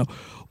 And,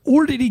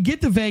 or did he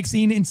get the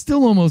vaccine and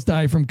still almost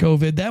die from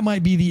COVID? That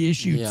might be the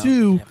issue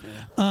too.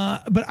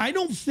 But I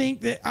don't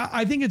think that,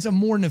 I think it's a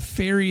more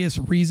nefarious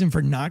reason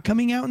for not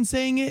coming out and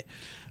saying it,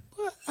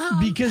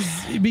 because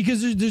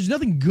there's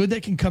nothing good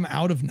that can come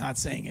out of not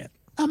saying it.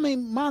 I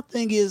mean, my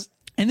thing is,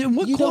 and then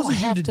what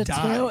causes you to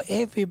die? Tell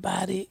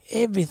everybody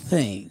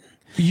everything.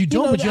 You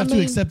don't, but you have to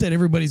accept that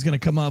everybody's going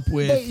to come up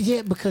with.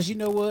 Yeah, because you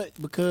know what?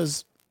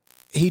 Because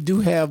he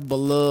do have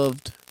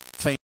beloved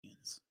fans.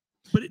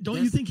 But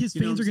don't you think his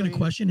fans are going to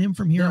question him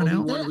from here on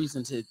out? One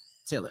reason to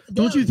tell it.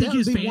 Don't you think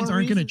his fans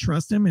aren't going to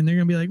trust him, and they're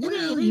going to be like,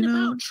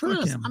 well,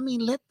 trust him. I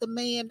mean, let the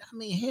man. I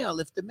mean, hell,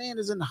 if the man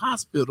is in the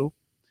hospital,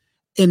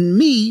 and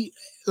me,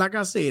 like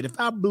I said, if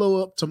I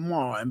blow up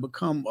tomorrow and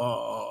become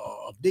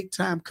a big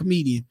time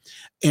comedian,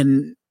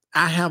 and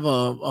I have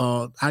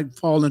I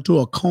fall into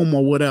a coma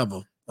or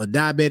whatever. A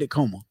diabetic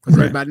coma, because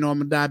everybody know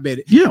I'm a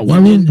diabetic. Yeah, why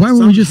wouldn't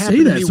we just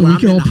say that so we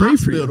can all pray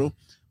for you?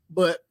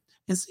 But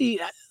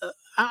see,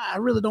 I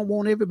really don't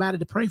want everybody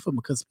to pray for me,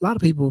 because a lot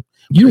of people.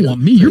 You don't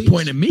want me? You're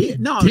pointing at me.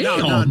 No.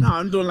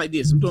 I'm doing like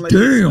this. I'm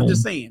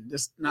just saying.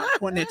 Just not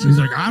pointing at you. He's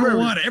like, I don't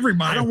want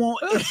everybody. I don't want.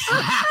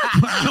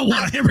 I don't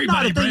want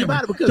everybody praying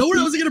for me. Don't worry,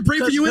 I was going to pray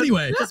for you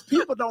anyway. Because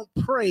people don't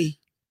pray.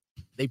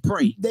 They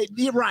pray.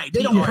 You're right.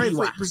 They don't pray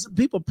for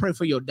people. Pray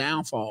for your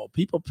downfall.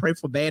 People pray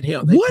for bad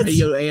health. They pray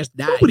your ass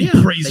die. Nobody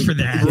prays for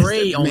that.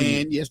 Pray,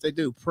 man. Yes, they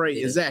do. Pray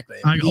exactly.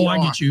 I get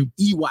you.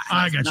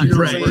 I got you.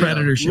 Pray.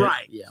 Predator shit.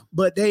 Right. Yeah.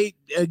 But they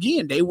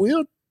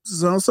will.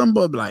 So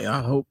somebody like,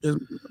 I hope this,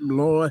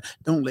 Lord,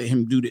 don't let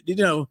him do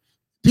that.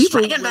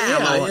 People,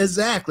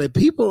 exactly.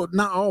 People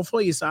not all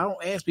for you, so I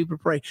don't ask people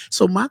to pray.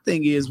 So my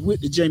thing is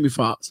with the Jamie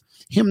Foxx,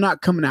 him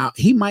not coming out,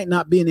 he might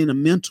not be in the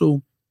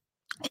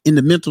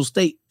mental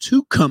state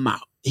to come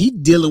out. He's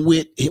dealing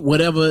with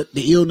whatever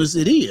the illness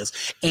it is,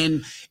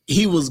 and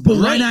he was. But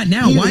why not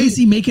now? Why is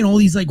he making all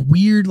these like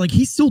weird? Like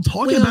he's still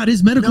talking about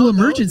his medical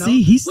emergency.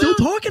 No. He's still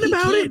talking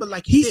about it.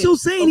 Like he's still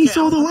saying he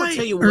saw the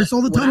light or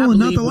saw the tunnel and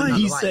not the light.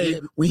 He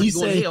said when he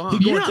said he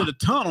going to the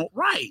tunnel,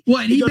 right? Well,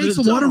 and he makes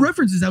a lot of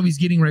references how he's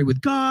getting right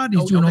with God.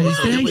 He's doing all these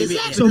things.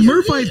 Exactly. So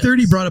Murph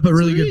 530 brought up a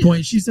really good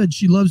point. She said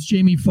she loves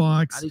Jamie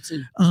Foxx,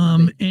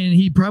 and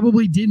he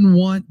probably didn't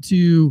want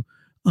to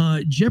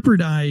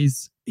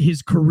jeopardize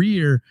his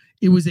career.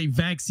 It was a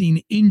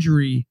vaccine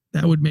injury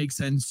that would make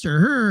sense to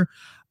her.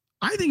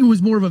 I think it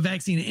was more of a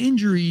vaccine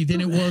injury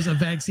than it was a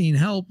vaccine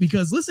help,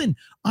 because listen,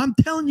 I'm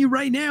telling you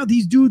right now,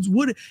 these dudes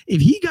would, if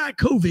he got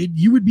COVID,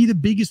 you would be the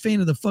biggest fan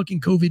of the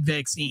fucking COVID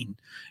vaccine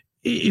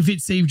if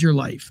it saved your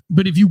life.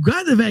 But if you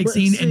got the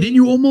vaccine and then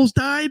you almost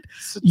died,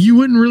 you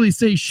wouldn't really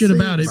say shit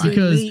about it,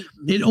 because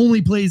it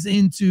only plays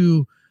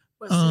into.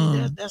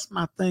 That's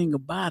my thing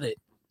about it.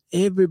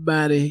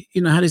 Everybody,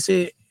 you know how they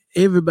say,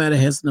 everybody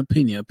has an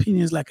opinion.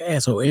 Opinion is like an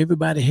asshole.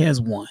 Everybody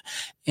has one,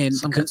 and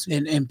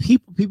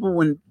people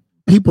when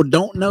people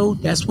don't know,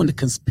 that's when the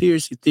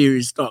conspiracy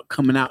theories start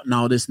coming out and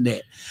all this and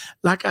that.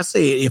 Like I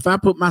said, if I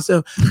put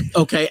myself,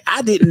 okay,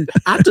 I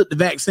took the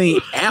vaccine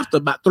after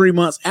about 3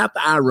 months after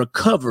I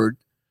recovered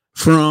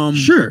from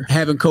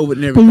having COVID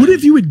and everything. But what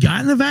if you had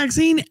gotten the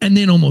vaccine and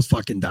then almost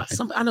fucking died?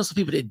 I know some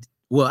people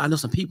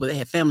that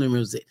had family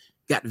members that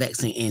got the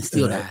vaccine and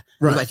still died.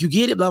 Right. Like, you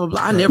get it, blah, blah,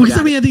 blah. I never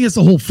got it. I think it's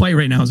the whole fight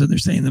right now is that they're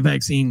saying the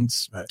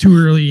vaccine's too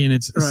early in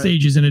its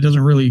stages and it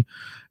doesn't really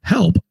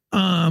help.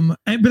 But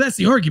that's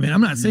the argument.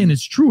 I'm not saying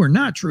it's true or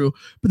not true,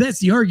 but that's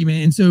the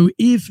argument. And so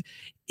if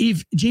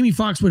Jamie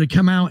Foxx would have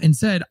come out and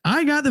said,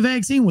 I got the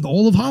vaccine with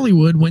all of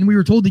Hollywood when we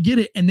were told to get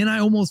it, and then I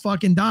almost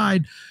fucking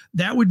died,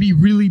 that would be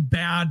really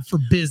bad for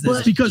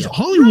business because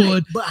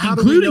Hollywood,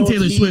 including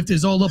Taylor Swift,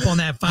 is all up on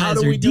that Pfizer. How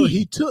do we know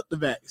he took the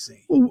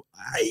vaccine? Well,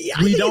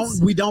 we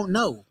don't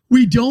know.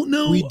 We don't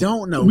know. We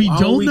don't know. We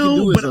don't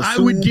know. But I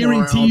would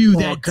guarantee you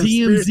that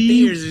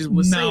TMZ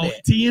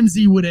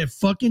would have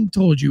fucking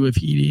told you if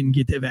he didn't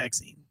get the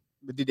vaccine.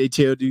 But did they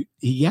tell you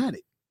he got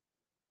it?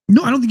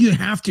 No, I don't think you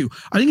have to.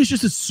 I think it's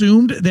just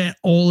assumed that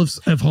all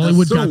of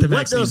Hollywood got the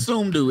vaccine. What does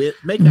assume do it?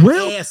 Make an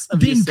ass of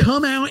then yourself.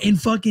 Come out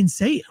and fucking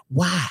say it.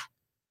 Why?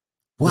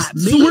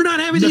 So we're not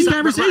having these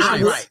conversations.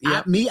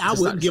 I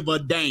wouldn't give a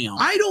damn.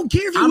 I don't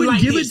care if you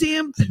wouldn't give a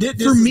damn.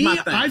 For me,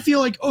 I feel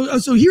like,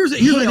 so here's the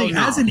thing.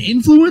 As an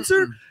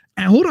influencer,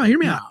 and hold on, hear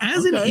me out.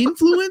 As an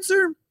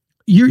influencer,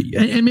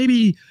 and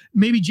maybe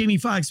Jamie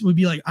Foxx would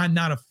be like, I'm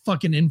not a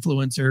fucking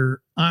influencer.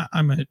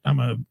 I'm a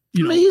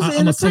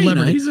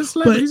celebrity. He's a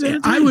celebrity.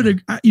 But I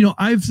would,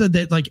 I've said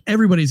that like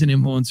everybody's an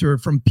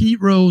influencer from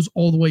Pete Rose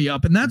all the way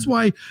up. And that's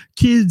why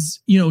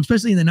kids,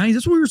 especially in the 90s,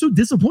 that's why we were so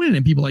disappointed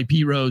in people like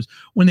Pete Rose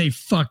when they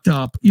fucked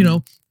up,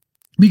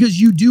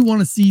 because you do want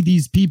to see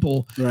these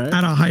people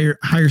at a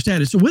higher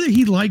status. So whether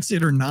he likes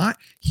it or not,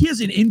 he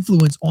has an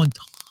influence on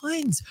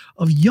tons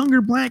of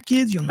younger black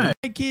kids, white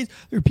kids.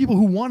 There are people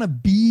who want to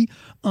be,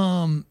 there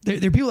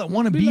are people that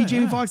want to be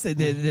Jamie Foxx,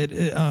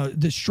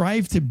 that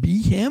strive to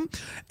be him.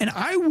 And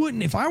I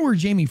wouldn't, if I were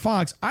Jamie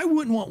Foxx, I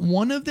wouldn't want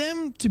one of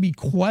them to be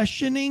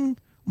questioning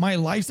my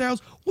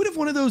lifestyles. What if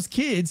one of those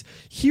kids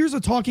hears a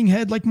talking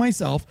head like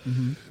myself,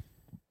 and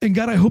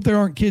God, I hope there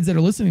aren't kids that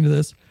are listening to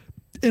this,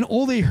 and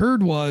all they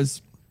heard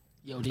was,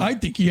 I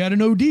think he had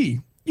an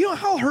OD.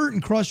 How hurt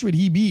and crushed would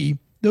he be?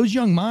 Those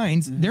young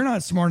minds, they're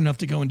not smart enough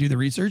to go and do the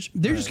research.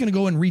 They're just going to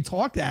go and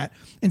retalk that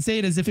and say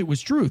it as if it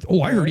was truth.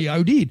 Oh, I heard he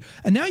OD'd.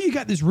 And now you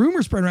got this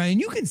rumor spread around,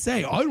 and you can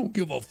say, I don't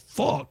give a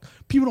fuck.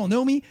 People don't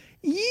know me.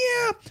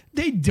 Yeah,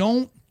 they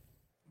don't.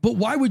 But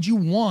why would you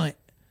want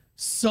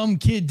some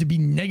kid to be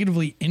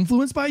negatively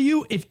influenced by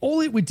you if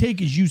all it would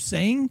take is you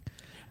saying,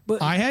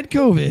 I had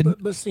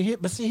COVID, but see,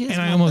 here's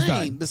and I almost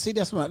died. But see,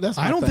 that's my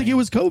I don't think it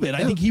was COVID.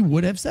 I think he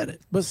would have said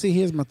it. But see,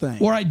 here's my thing.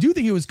 Or I do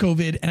think it was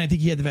COVID, and I think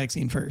he had the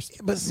vaccine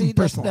first. But see,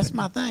 that's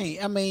my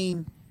thing. I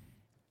mean,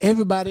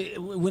 everybody,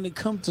 when it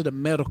comes to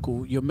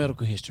your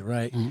medical history,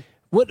 right?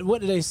 What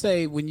do they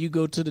say when you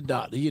go to the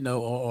doctor,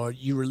 or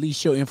you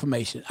release your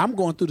information? I'm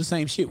going through the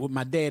same shit with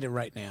my daddy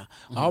right now.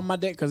 All my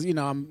dad, because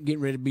I'm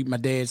getting ready to be my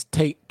dad's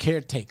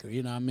caretaker.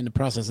 I'm in the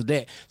process of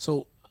that.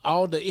 So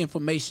all the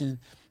information,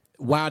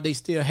 while they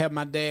still have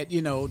my dad,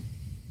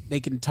 they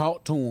can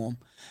talk to him.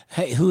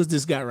 Hey, who's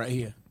this guy right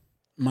here?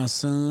 My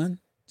son,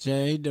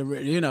 Jay. He's do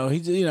you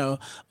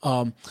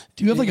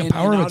have like a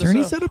power of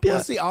attorney set up yet?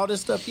 Well, see, all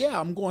this stuff. Yeah,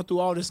 I'm going through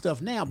all this stuff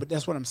now. But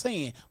that's what I'm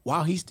saying.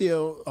 While he's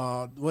still,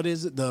 what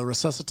is it? The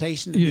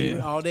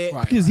resuscitation, all that.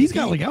 Right. Because he's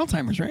got like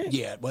Alzheimer's, right?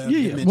 Yeah. Well,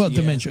 dementia. Well,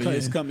 dementia.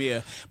 It's come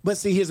here. But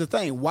see, here's the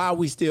thing. While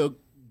we still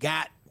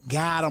got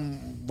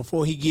him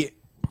before he get,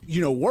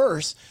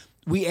 worse,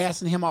 we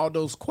asking him all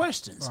those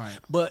questions. Right.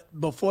 But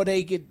before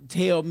they could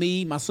tell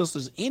me, my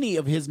sisters, any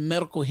of his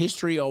medical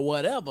history or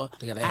whatever,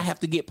 I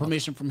have to get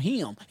permission from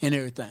him and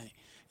everything.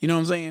 You know what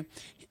I'm saying?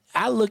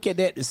 I look at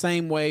that the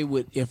same way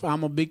with if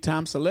I'm a big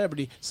time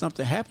celebrity,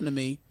 something happened to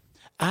me,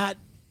 I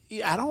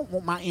don't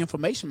want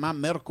my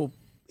medical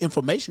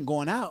information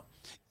going out.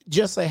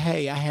 Just say,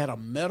 hey, I had a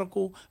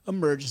medical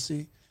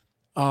emergency.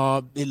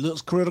 It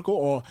looks critical,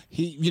 or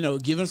he,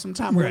 give him some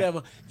time or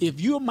whatever.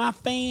 If you're my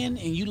fan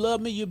and you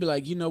love me, you'll be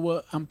like, you know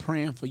what? I'm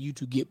praying for you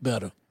to get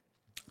better.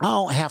 I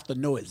don't have to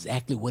know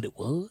exactly what it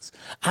was.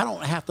 I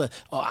don't have to.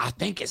 Oh, I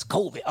think it's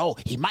COVID. Oh,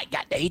 he might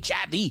got the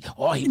HIV,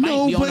 or he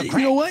might be on the crack. You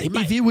know what?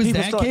 If it was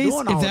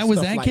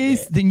that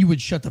case, then you would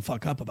shut the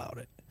fuck up about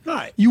it.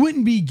 Right. You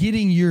wouldn't be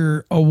getting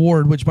your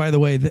award, which, by the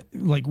way,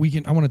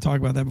 I want to talk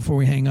about that before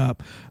we hang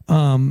up.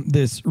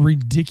 This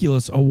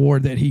ridiculous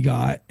award that he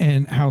got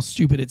and how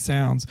stupid it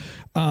sounds.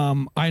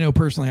 I know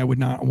personally I would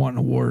not want an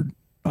award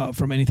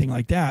from anything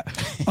like that.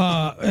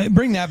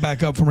 Bring that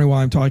back up for me while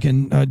I'm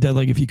talking,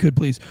 Deadleg, if you could,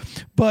 please.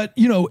 But,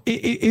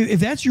 if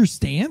that's your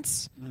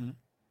stance,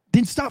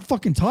 then stop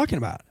fucking talking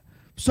about it.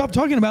 Stop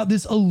talking about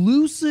this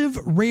elusive,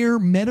 rare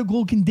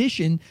medical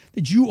condition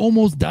that you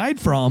almost died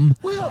from,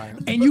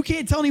 and you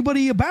can't tell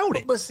anybody about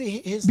it. But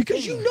see,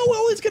 because you know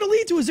all it's going to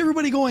lead to is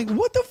everybody going,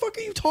 "What the fuck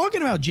are you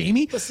talking about,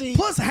 Jamie?" But see,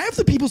 plus half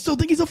the people still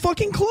think he's a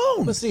fucking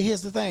clone. But see,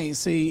 here's the thing.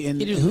 See, and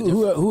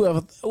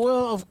whoever,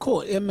 well, of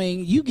course, I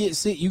mean, you get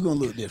sick, you're gonna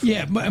look different.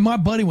 Yeah, my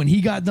buddy, when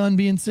he got done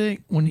being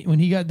sick, when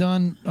he got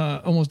done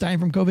almost dying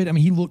from COVID, I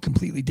mean, he looked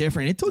completely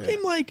different. It took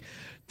him like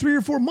 3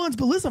 or 4 months.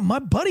 But listen, my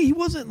buddy, he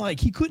wasn't like,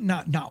 he could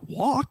not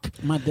walk.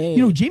 My dad. You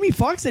know, Jamie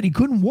Foxx said he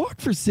couldn't walk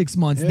for 6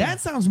 months.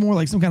 That sounds more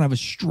like some kind of a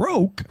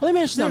stroke. Let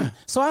me ask you something.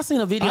 So I seen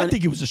a video. I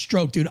think it was a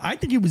stroke, dude. I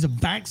think it was a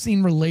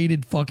vaccine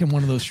related fucking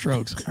one of those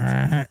strokes.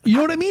 You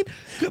know what I mean?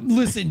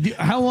 Listen,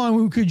 how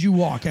long could you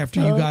walk after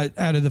you got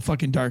out of the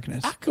fucking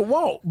darkness? I could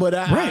walk, but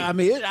I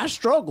mean, I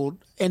struggled.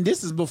 And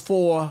this is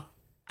before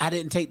I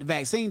didn't take the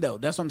vaccine, though.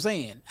 That's what I'm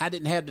saying. I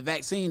didn't have the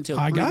vaccine until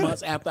 3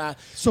 months after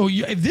So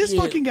if this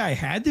fucking guy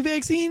had the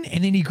vaccine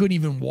and then he couldn't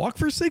even walk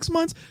for 6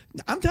 months,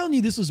 I'm telling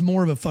you, this was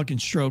more of a fucking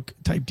stroke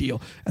type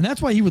deal. And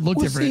that's why he would look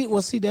different.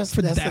 That's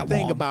the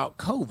thing about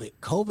COVID.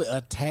 COVID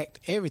attacked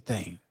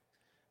everything.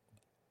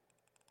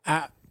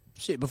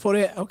 Before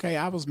that, okay,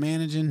 I was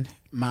managing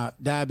my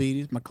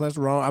diabetes, my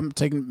cholesterol. I'm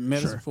taking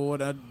medicine for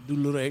it. I do a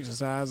little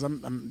exercise.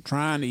 I'm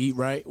trying to eat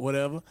right,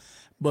 whatever.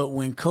 But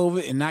when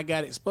COVID and I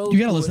got exposed, you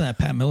got to listen to that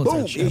Pat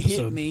Militech episode. It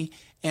hit me,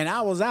 and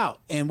I was out.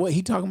 And what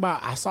he talking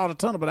about, I saw the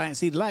tunnel, but I didn't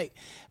see the light.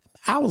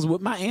 I was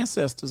with my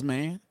ancestors,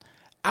 man.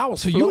 I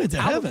was. So you went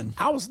to heaven?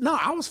 I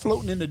was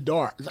floating in the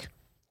dark,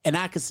 and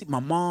I could see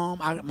my mom,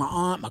 my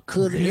aunt, my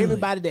cousin,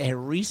 everybody that had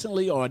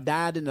recently or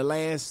died in the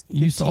last.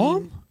 You saw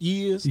him?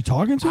 Years. You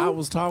talking to him? I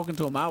was talking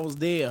to him. I was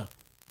there.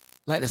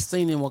 Like the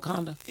scene in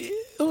Wakanda.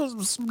 It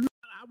was.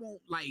 I won't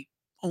like.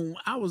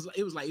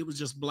 It was like it was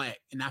just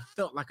black, and I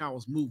felt like I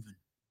was moving.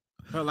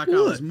 Felt like I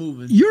was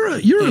moving.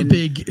 You're a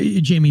big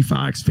Jamie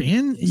Foxx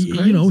fan.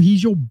 You know,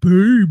 he's your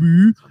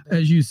baby,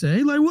 as you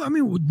say. Like, I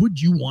mean, would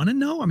you want to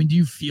know? I mean, do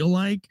you feel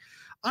like?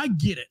 I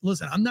get it.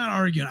 Listen, I'm not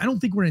arguing. I don't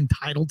think we're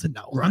entitled to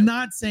know. Right. I'm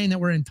not saying that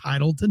we're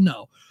entitled to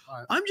know.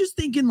 Right. I'm just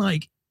thinking,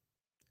 like,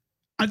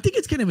 I think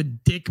it's kind of a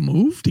dick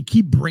move to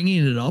keep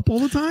bringing it up all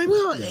the time,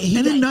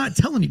 and then not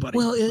tell anybody.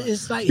 Well,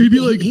 it's like he'd be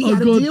like, he got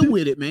to deal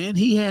with it, man.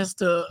 He has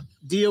to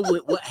deal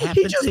with what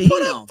happened to him. He just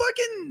put up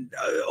fucking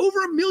over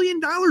 $1 million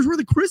worth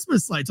of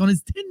Christmas lights on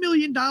his $10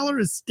 million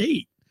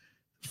estate.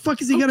 The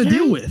fuck is he got to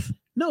deal with?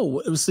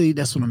 No, see,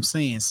 that's what I'm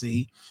saying.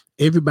 See,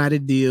 everybody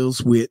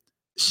deals with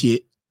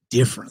shit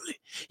differently.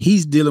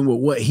 He's dealing with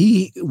what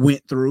he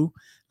went through.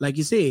 Like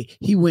you said,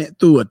 he went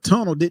through a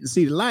tunnel, didn't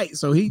see the light.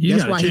 So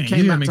that's why he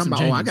came out talking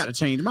about, I got to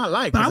change my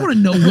life. But I want to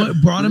know what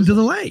brought him to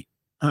the light.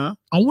 I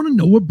want to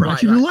know what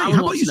brought you to the light.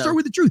 How about you start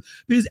with the truth?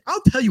 Because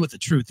I'll tell you what the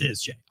truth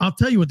is, Jay. I'll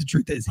tell you what the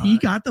truth is. He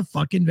got the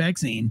fucking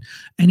vaccine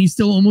and he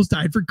still almost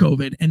died for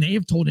COVID. And they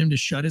have told him to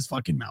shut his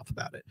fucking mouth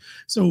about it.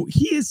 So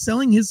he is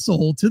selling his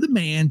soul to the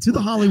man, to the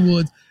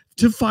Hollywoods,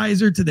 to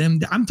Pfizer, to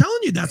them. I'm telling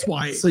you, that's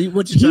why. So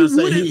what you trying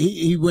to say?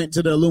 He went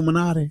to the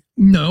Illuminati?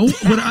 No,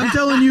 what I'm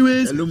telling you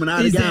is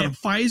that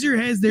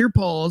Pfizer has their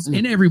paws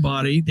in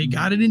everybody. They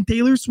got it in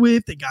Taylor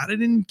Swift. They got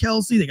it in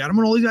Kelsey. They got them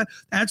in all these guys.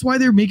 That's why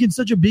they're making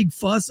such a big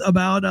fuss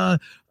about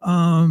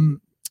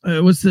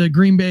what's the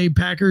Green Bay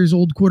Packers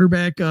old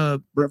quarterback?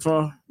 Brett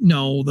Favre?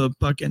 No, the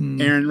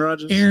fucking Aaron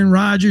Rodgers. Aaron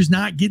Rodgers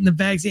not getting the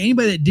vaccine.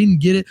 Anybody that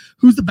didn't get it,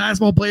 who's the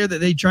basketball player that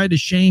they tried to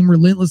shame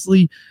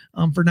relentlessly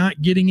for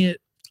not getting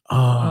it?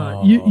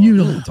 You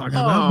know what I'm talking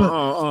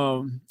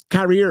about. But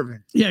Kyrie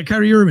Irving. Yeah,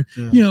 Kyrie Irving.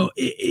 Yeah. You know,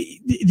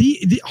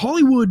 the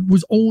Hollywood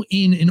was all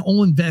in and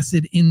all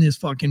invested in this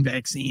fucking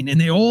vaccine, and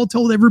they all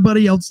told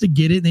everybody else to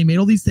get it. And they made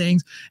all these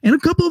things, and a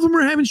couple of them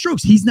are having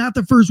strokes. He's not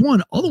the first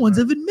one. Other ones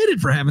have admitted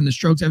for having the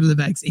strokes after the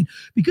vaccine.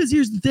 Because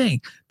here's the thing: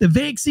 the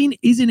vaccine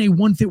isn't a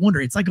one fit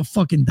wonder. It's like a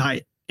fucking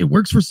diet. It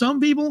works for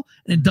some people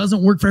and it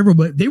doesn't work for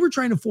everybody. They were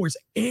trying to force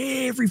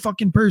every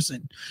fucking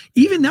person.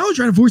 Even now, they're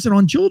trying to force it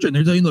on children.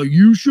 They're saying, like,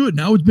 you should.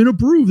 Now it's been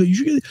approved that you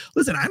should get.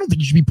 Listen, I don't think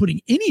you should be putting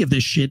any of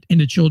this shit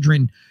into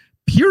children,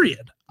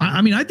 period.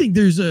 I mean, I think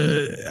there's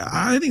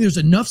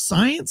enough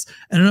science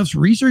and enough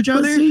research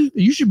out there.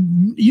 You should,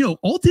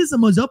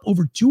 autism was up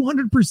over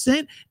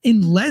 200%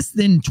 in less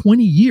than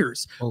 20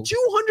 years.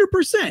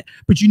 200%.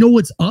 But you know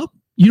what's up?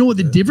 You know what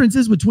the difference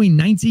is between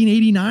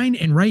 1989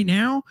 and right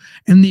now,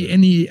 and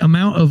the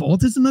amount of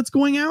autism that's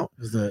going out?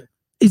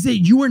 Is that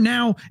you are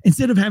now,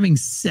 instead of having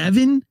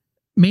 7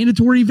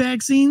 mandatory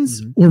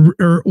vaccines,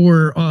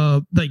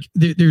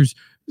 there's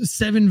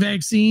 7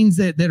 vaccines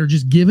that are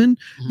just given.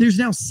 There's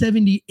now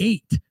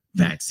 78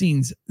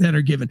 vaccines that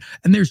are given,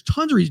 and there's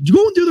tons of reasons.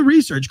 Go and do the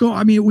research. I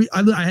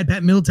had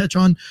Pat Militech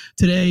on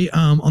today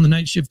on the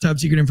Night Shift Top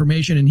Secret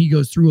Information, and he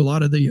goes through a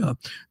lot of the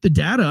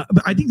data.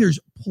 But I think there's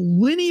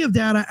plenty of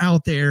data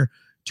out there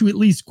to at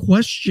least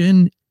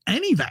question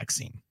any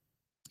vaccine.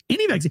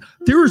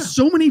 There are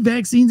so many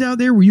vaccines out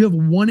there where you have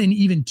 1 in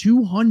even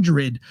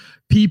 200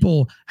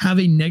 people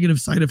having negative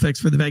side effects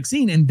for the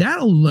vaccine, and that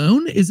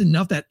alone is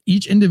enough that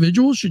each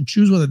individual should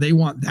choose whether they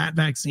want that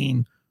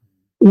vaccine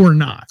or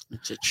not.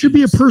 Should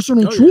be a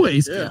personal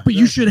choice, yeah, but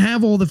you should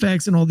have all the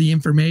facts and all the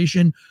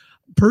information.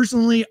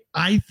 Personally,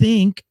 I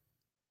think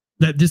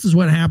that this is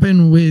what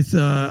happened with,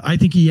 I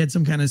think he had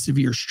some kind of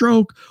severe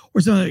stroke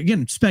or something.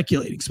 Again,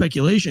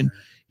 speculation.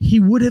 He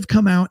would have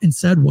come out and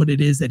said what it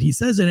is that he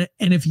says in it.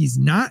 And if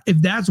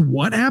that's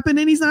what happened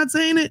and he's not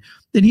saying it,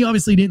 then he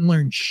obviously didn't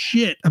learn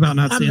shit about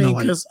not saying the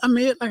light.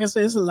 Like I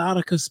said, there's a lot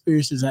of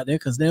conspiracies out there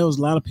because there was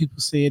a lot of people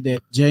said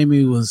that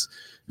Jamie was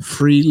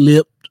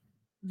free-lipped,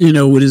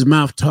 with his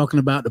mouth talking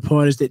about the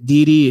parties that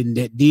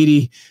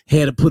Diddy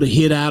had to put a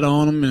hit out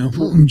on him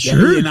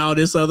and all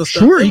this other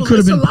stuff. Sure, he could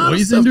have been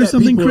poisoned or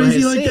something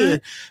crazy like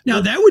that. Now,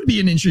 that would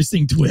be an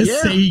interesting twist.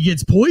 Yeah. Say he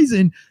gets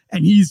poisoned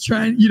and he's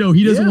trying, he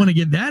doesn't want to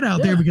get that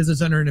out there because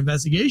it's under an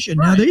investigation.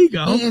 Right. Now, there you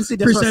go. And see,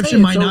 perception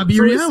might not be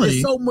reality.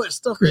 It's so much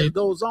stuff that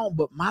goes on.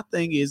 But my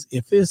thing is,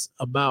 if it's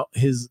about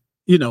his,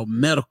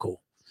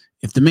 medical,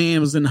 if the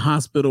man was in the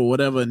hospital or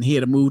whatever and he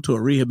had to move to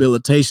a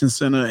rehabilitation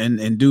center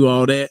and do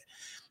all that,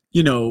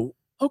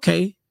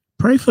 okay,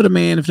 pray for the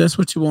man if that's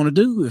what you want to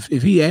do.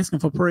 If he asking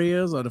for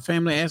prayers or the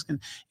family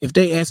if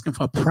they asking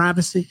for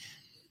privacy,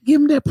 give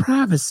him that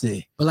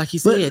privacy. But like he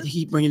said,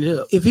 he bringing it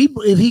up. If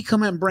he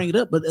come out and bring it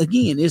up, but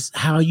again, it's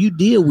how you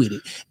deal with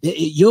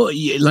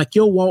it.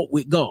 Your walk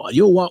with God,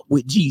 your walk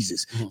with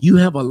Jesus. Mm-hmm. You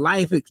have a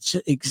life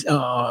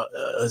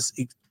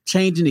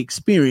changing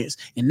experience,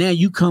 and now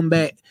you come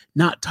back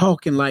not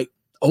talking like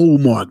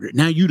old Margaret.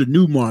 Now you the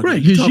new Margaret.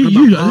 Right,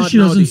 because she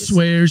doesn't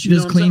swear. She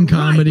does clean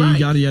comedy,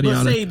 yada, yada,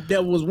 yada. Say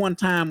there was one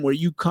time where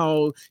you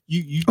called...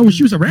 she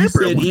was a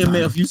rapper.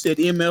 You said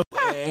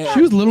MF.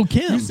 She was Little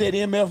Kim. You said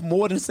MF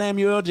more than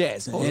Samuel L.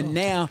 Jackson. And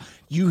now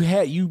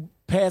you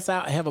pass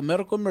out, have a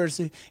medical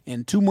emergency,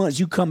 in 2 months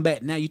you come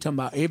back. Now you talking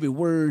about every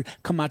word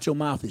come out your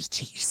mouth is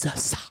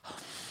Jesus.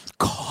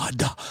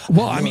 God.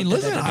 Well, I mean,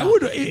 listen, I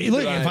would look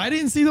if I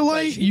didn't see the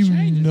light,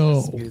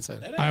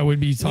 I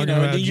would be talking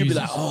about Jesus. You'd be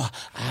like,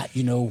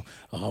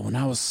 when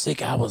I was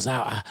sick, I was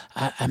out.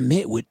 I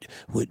met with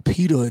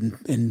Peter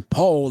and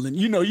Paul, and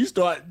you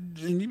start,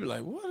 and you be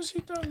like, what is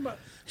she talking about?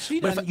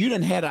 You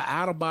done had an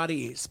out of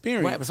body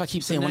experience. Right, but if I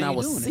keep saying when I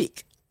was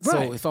sick,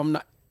 right. So if I'm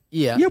not,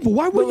 yeah, but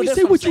why wouldn't you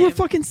say what you were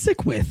fucking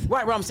sick with?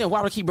 Right, I'm saying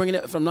why would I keep bringing it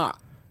up if I'm not?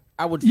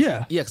 I would,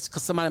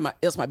 because somebody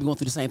else might be going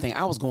through the same thing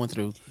I was going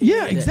through.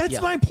 Yeah,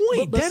 that's my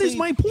point. That is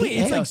my point.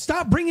 It's like,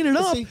 stop bringing it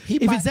up. If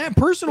it's that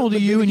personal to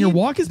you and your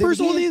walk is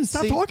personal to you,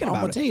 stop talking about it.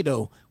 I'm gonna tell you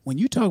though, when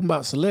you talking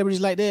about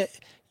celebrities like that,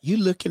 you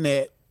looking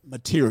at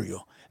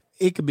material.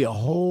 It could be a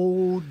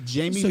whole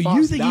Jamie Foxx. So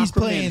you think he's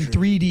playing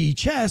 3D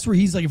chess where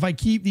he's like, if I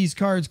keep these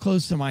cards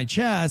close to my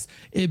chest,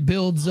 it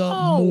builds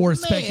up more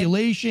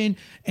speculation,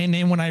 and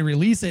then when I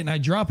release it and I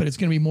drop it, it's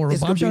going to be more of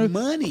a bombshell.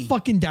 Money.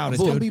 Fucking doubt it,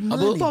 dude.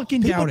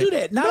 Fucking People doubt do it.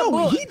 that.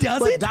 No, he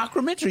doesn't.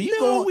 Documentary.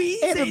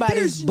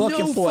 Everybody's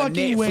bucking for a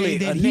Netflix, way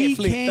that he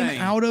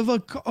came out of a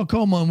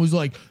coma and was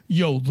like,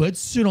 yo, let's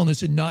sit on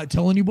this and not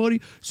tell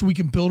anybody so we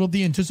can build up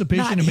the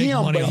anticipation and make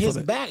money off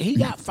of it.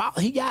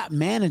 He got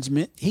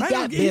management. He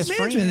got best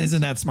friends.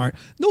 Isn't that smart?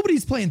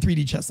 Nobody's playing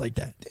 3D chess like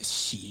that.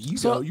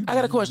 I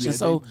got a question.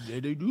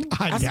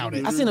 I doubt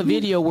it. I seen a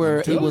video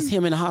where it was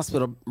him in the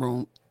hospital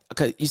room.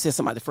 Okay, you said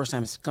somebody the first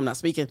time coming out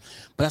speaking,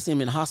 but I seen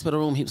him in the hospital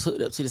room. He was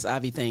hooked up to this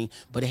IV thing,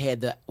 but it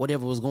had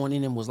whatever was going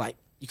in him was like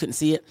you couldn't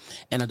see it,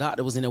 and a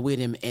doctor was in there with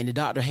him, and the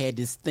doctor had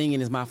this thing in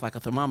his mouth like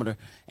a thermometer,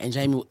 and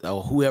Jamie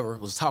or whoever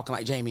was talking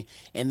like Jamie,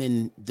 and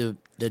then the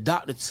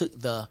doctor took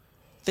the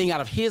thing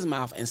out of his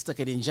mouth and stuck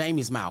it in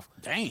Jamie's mouth.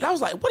 Damn. And I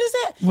was like, what is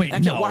that? Wait, I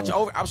kept watching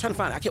over. I was trying to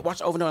find it. I kept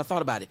watching over and over. I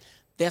thought about it.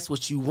 That's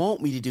what you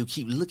want me to do.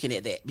 Keep looking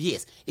at that. But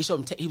yes, it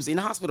showed him. He was in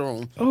the hospital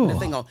room. Oh. And the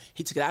thing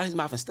he took it out of his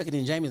mouth and stuck it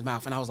in Jamie's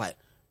mouth. And I was like,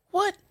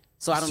 what?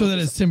 So I don't know. So that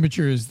his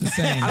temperature is the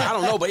same. I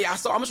don't know, but yeah,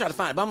 I'm gonna try to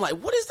find it. But I'm like,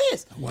 what is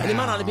this? Wow. And it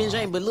might not have been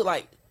Jamie, but it looked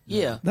like,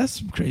 yeah. That's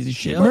some crazy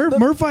shit.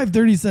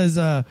 Murph530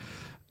 says,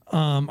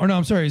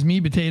 it's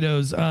Meat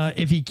Potatoes.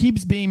 If he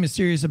keeps being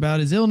mysterious about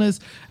his illness,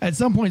 at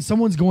some point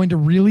someone's going to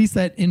release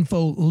that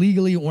info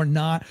legally or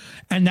not.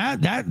 And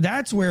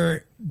that's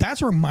where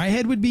my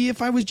head would be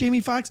if I was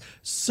Jamie Foxx.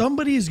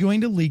 Somebody is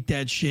going to leak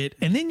that shit,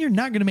 and then you're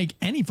not going to make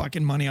any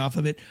fucking money off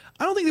of it.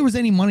 I don't think there was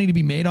any money to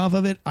be made off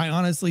of it. I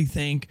honestly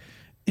think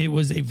it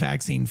was a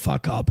vaccine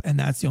fuck up, and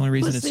that's the only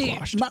reason it's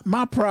squashed.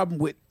 My problem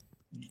with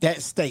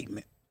that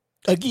statement,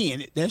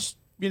 again, that's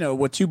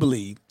what you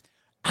believe.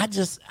 I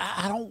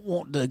don't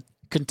want to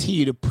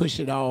continue to push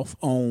it off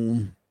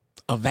on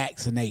a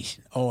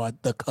vaccination or a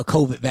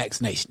COVID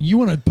vaccination. You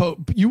want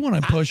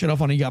to push it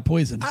off on he got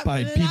poisoned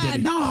by P.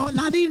 Diddy. No,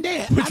 not even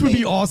that. Which would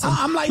be awesome.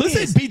 I'm like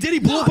Listen, this. P. Diddy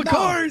blew up a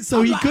car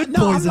so he could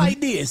poison. I'm like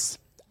this.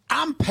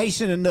 I'm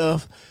patient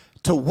enough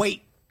to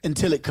wait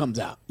until it comes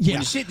out. Yeah. When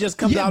the shit just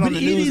comes out on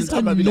the news. It is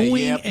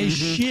annoying as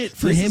shit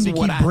for him to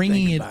keep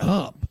bringing it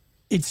up.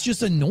 It's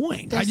just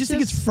annoying. I just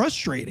think it's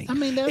frustrating. I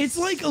mean, it's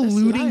like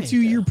alluding to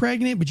you're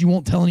pregnant, but you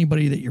won't tell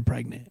anybody that you're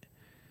pregnant.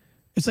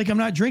 It's like, I'm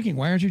not drinking.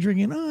 Why aren't you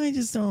drinking? Oh, I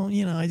just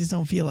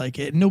don't feel like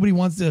it. Nobody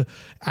wants to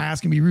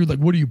ask and be rude. Like,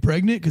 what are you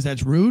pregnant? Because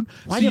that's rude.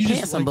 Why do you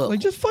pants unbuttoned? Like,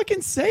 just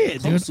fucking say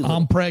it, dude.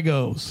 I'm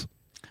pregos.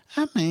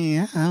 I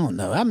mean, I don't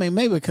know. I mean,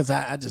 maybe because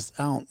I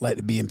don't like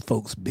to be in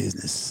folks'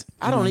 business.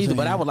 I don't either,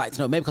 but I would like to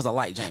know. Maybe because I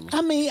like Jamie.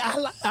 I mean,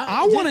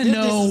 I want to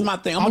know. This is my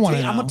thing. I'm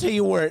gonna tell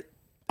you where.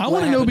 I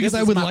want to know because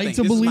I would like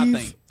to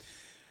believe.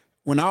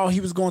 When he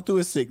was going through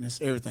his sickness,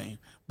 everything.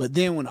 But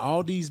then when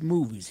all these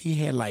movies, he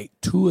had like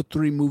 2 or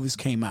 3 movies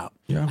came out.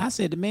 Yeah. I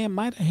said the man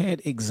might have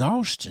had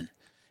exhaustion.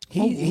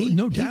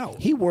 No doubt.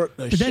 He worked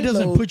but that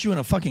doesn't put you in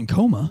a fucking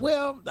coma.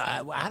 Well,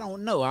 I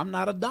don't know. I'm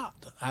not a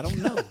doctor. I don't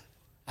know.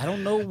 I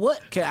don't know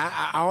what.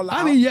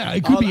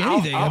 It could be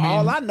anything.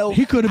 All I know,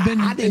 he could have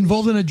been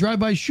involved in a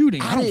drive-by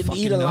shooting. I didn't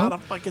eat a lot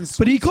of fucking sweets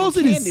but he calls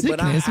it his candy,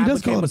 sickness. He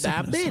does call it a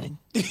diabetic.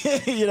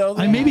 You know,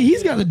 maybe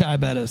he's got the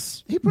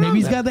diabetes. Maybe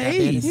he's got the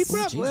AIDS. He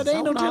probably. Well, they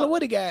ain't no telling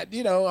what he got.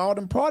 You know, all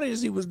them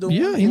parties he was doing.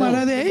 Yeah, he might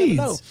have the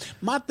AIDS.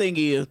 My thing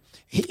is,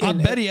 I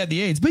bet he had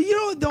the AIDS, but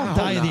you don't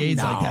die of the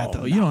AIDS like that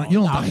though. You don't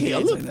die of the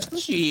AIDS like that.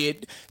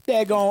 Shit,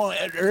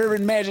 daggone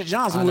Irvin Magic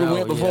Johnson would have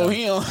went before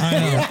him.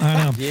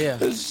 I know. Yeah.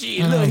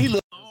 Shit, look, he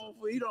looked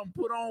awful. He done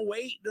put on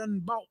weight.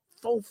 Done bought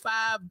 4,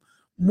 5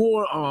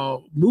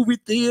 more movie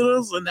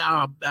theaters, and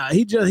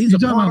he's a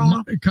part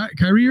on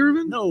Kyrie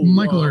Irving? No,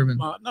 Michael Irvin.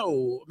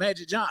 No,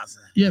 Magic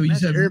Johnson. Yeah, but you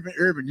said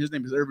Irvin. His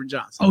name is Irvin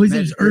Johnson. Oh, his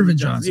name is Irvin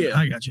Johnson. Yeah,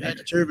 I got you.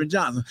 Irvin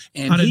Johnson.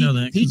 And I didn't know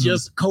that. He's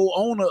just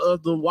co-owner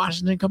of the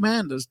Washington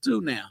Commanders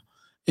too now.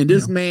 And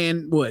this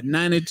man,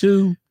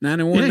 92,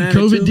 91, yeah, 92,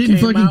 COVID didn't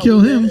fucking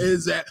kill him.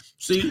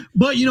 See,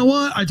 but you know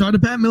what? I talked to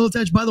Pat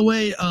Militech. By the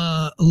way,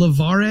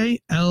 Lavare,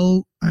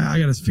 I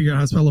got to figure out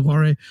how to spell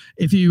Lavare.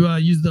 If you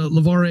use the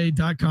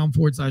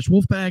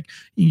lavare.com/Wolfpack,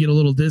 you can get a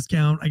little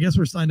discount. I guess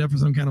we're signed up for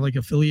some kind of like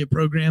affiliate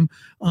program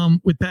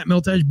with Pat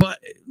Militech. But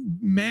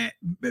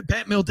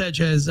Pat Militech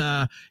has,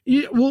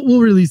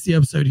 we'll release the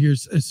episode here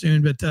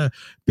soon. But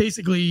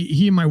basically,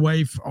 he and my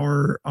wife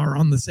are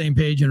on the same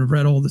page and have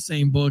read all the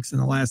same books in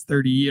the last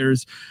 30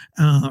 years,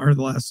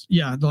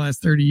 the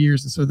last 30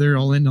 years. And so they're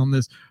all in on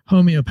this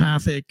homeopathic.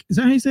 Is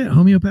that how you say it?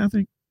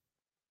 Homeopathic?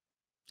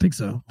 I think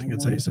so. I think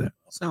that's how you say it.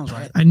 Sounds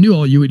right. I knew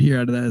all you would hear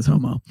out of that is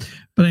homo.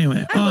 But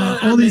anyway,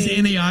 all these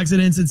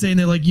antioxidants and saying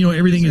that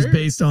everything is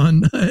based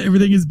on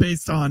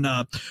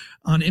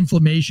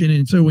inflammation.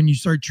 And so when you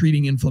start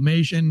treating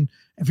inflammation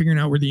and figuring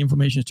out where the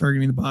inflammation is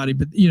targeting the body,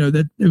 but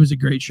that it was a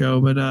great show.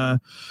 But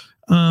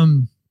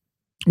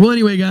well,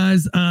 anyway,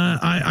 guys,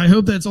 I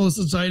hope that's all the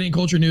society and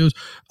culture news.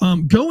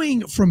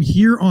 Going from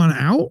here on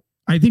out,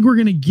 I think we're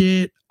going to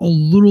get a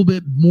little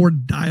bit more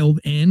dialed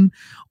in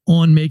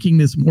on making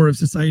this more of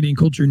society and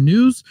culture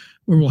news,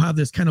 where we'll have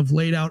this kind of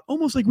laid out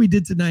almost like we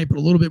did tonight, but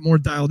a little bit more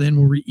dialed in,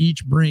 where we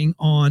each bring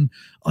on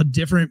a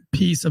different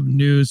piece of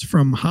news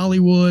from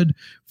Hollywood,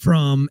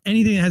 from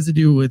anything that has to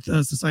do with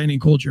society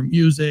and culture,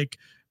 music,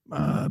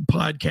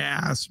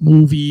 podcasts,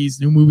 movies,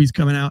 new movies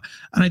coming out.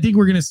 And I think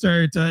we're going to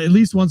start at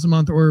least once a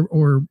month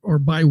or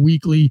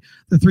bi-weekly.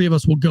 The three of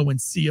us will go and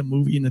see a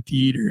movie in the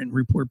theater and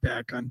report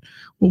back on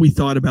what we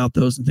thought about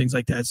those and things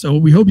like that. So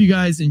we hope you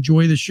guys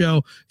enjoy the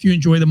show. If you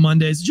enjoy the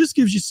Mondays, it just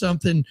gives you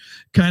something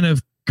kind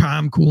of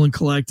calm, cool, and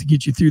collect to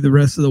get you through the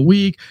rest of the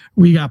week.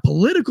 We got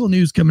political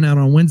news coming out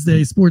on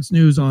Wednesday, sports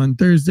news on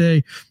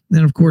Thursday.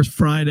 Then, of course,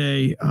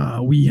 Friday,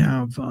 we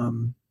have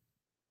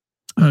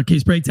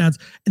case breakdowns,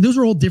 and those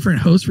are all different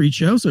hosts for each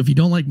show. So if you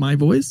don't like my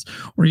voice,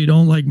 or you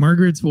don't like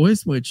Margaret's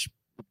voice, which,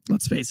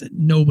 let's face it,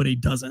 nobody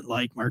doesn't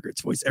like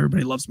Margaret's voice,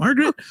 everybody loves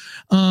Margaret,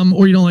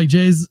 or you don't like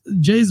Jay's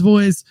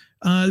voice,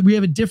 we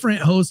have a different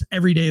host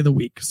every day of the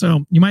week.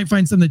 So you might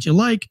find some that you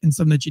like and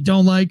some that you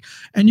don't like,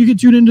 and you can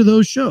tune into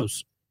those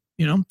shows.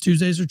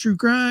 Tuesdays are true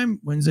crime,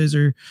 Wednesdays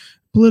are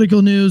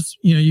political news.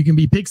 You can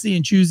be picksy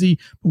and choosy,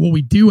 but what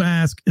we do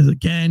ask is,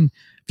 again,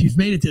 if you've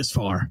made it this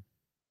far,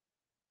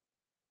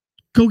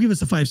 go give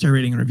us a 5-star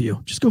rating and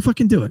review. Just go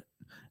fucking do it.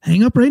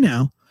 Hang up right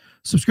now.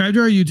 Subscribe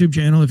to our YouTube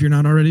channel if you're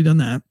not already done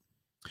that.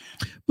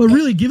 But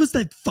really, give us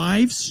that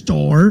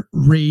 5-star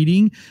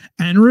rating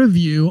and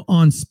review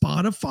on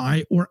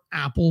Spotify or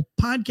Apple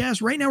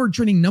Podcasts. Right now, we're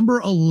trending number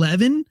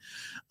 11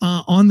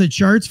 on the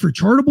charts for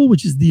Chartable,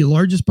 which is the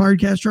largest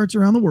podcast charts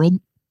around the world.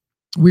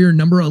 We are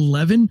number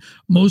 11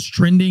 most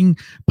trending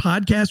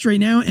podcast right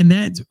now. And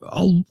that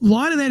a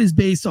lot of that is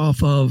based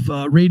off of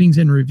ratings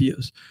and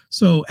reviews.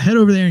 So head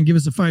over there and give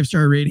us a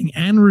 5-star rating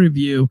and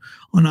review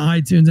on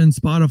iTunes and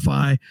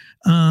Spotify.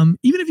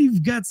 Even if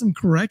you've got some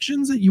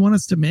corrections that you want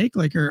us to make,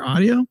 like our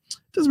audio,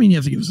 doesn't mean you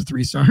have to give us a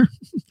 3-star.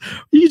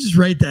 You can just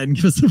write that and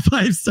give us a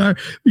 5-star,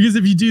 because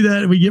if you do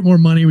that, we get more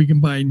money. We can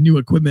buy new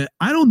equipment.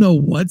 I don't know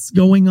what's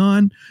going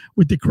on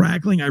with the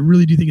crackling. I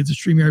really do think it's a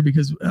StreamYard,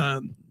 because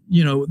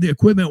the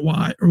equipment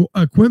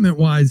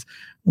wise,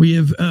 we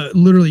have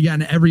literally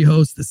gotten every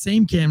host the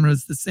same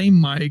cameras, the same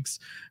mics.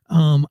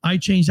 I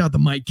changed out the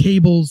mic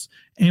cables,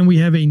 and we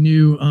have a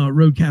new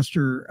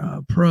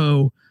Rodecaster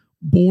Pro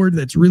board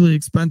that's really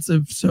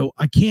expensive. So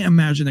I can't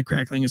imagine the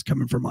crackling is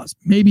coming from us.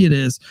 Maybe it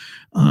is,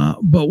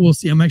 but we'll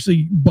see. I'm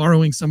actually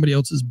borrowing somebody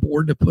else's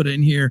board to put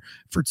in here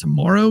for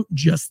tomorrow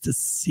just to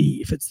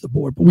see if it's the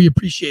board. But we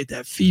appreciate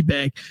that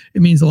feedback.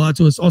 It means a lot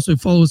to us. Also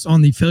follow us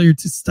on the Failure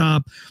to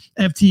Stop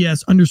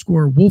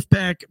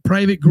FTS_Wolfpack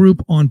private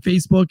group on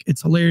Facebook.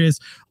 It's hilarious.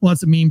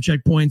 Lots of meme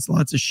checkpoints,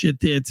 lots of shit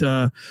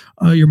that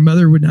your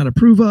mother would not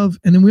approve of.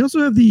 And then we also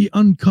have the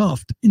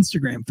Uncuffed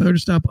Instagram, Failure to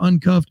Stop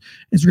Uncuffed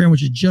Instagram,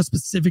 which is just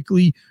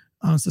specifically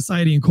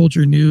society and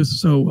culture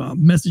news. So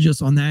message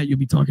us on that. You'll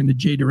be talking to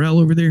Jay Durrell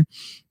over there,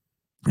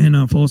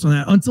 and follow us on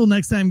that. Until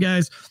next time,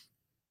 guys,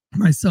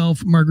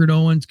 myself, Margaret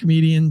Owens,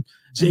 comedian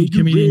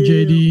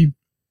JD,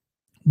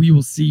 we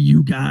will see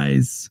you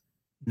guys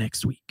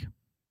next week.